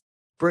process.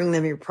 Bring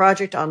them your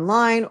project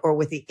online or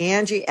with the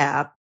Angie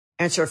app.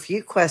 Answer a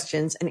few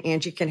questions, and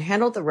Angie can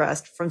handle the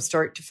rest from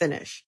start to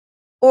finish.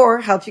 Or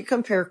help you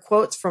compare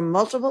quotes from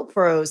multiple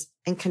pros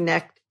and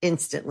connect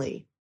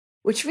instantly.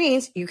 Which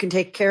means you can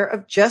take care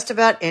of just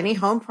about any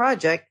home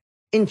project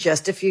in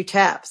just a few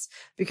taps.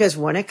 Because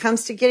when it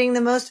comes to getting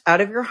the most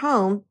out of your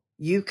home,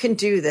 you can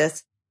do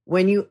this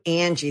when you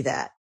Angie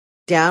that.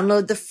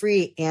 Download the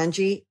free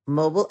Angie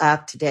mobile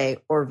app today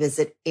or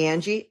visit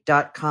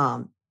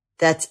Angie.com.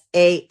 That's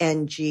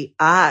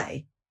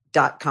ANGI.com.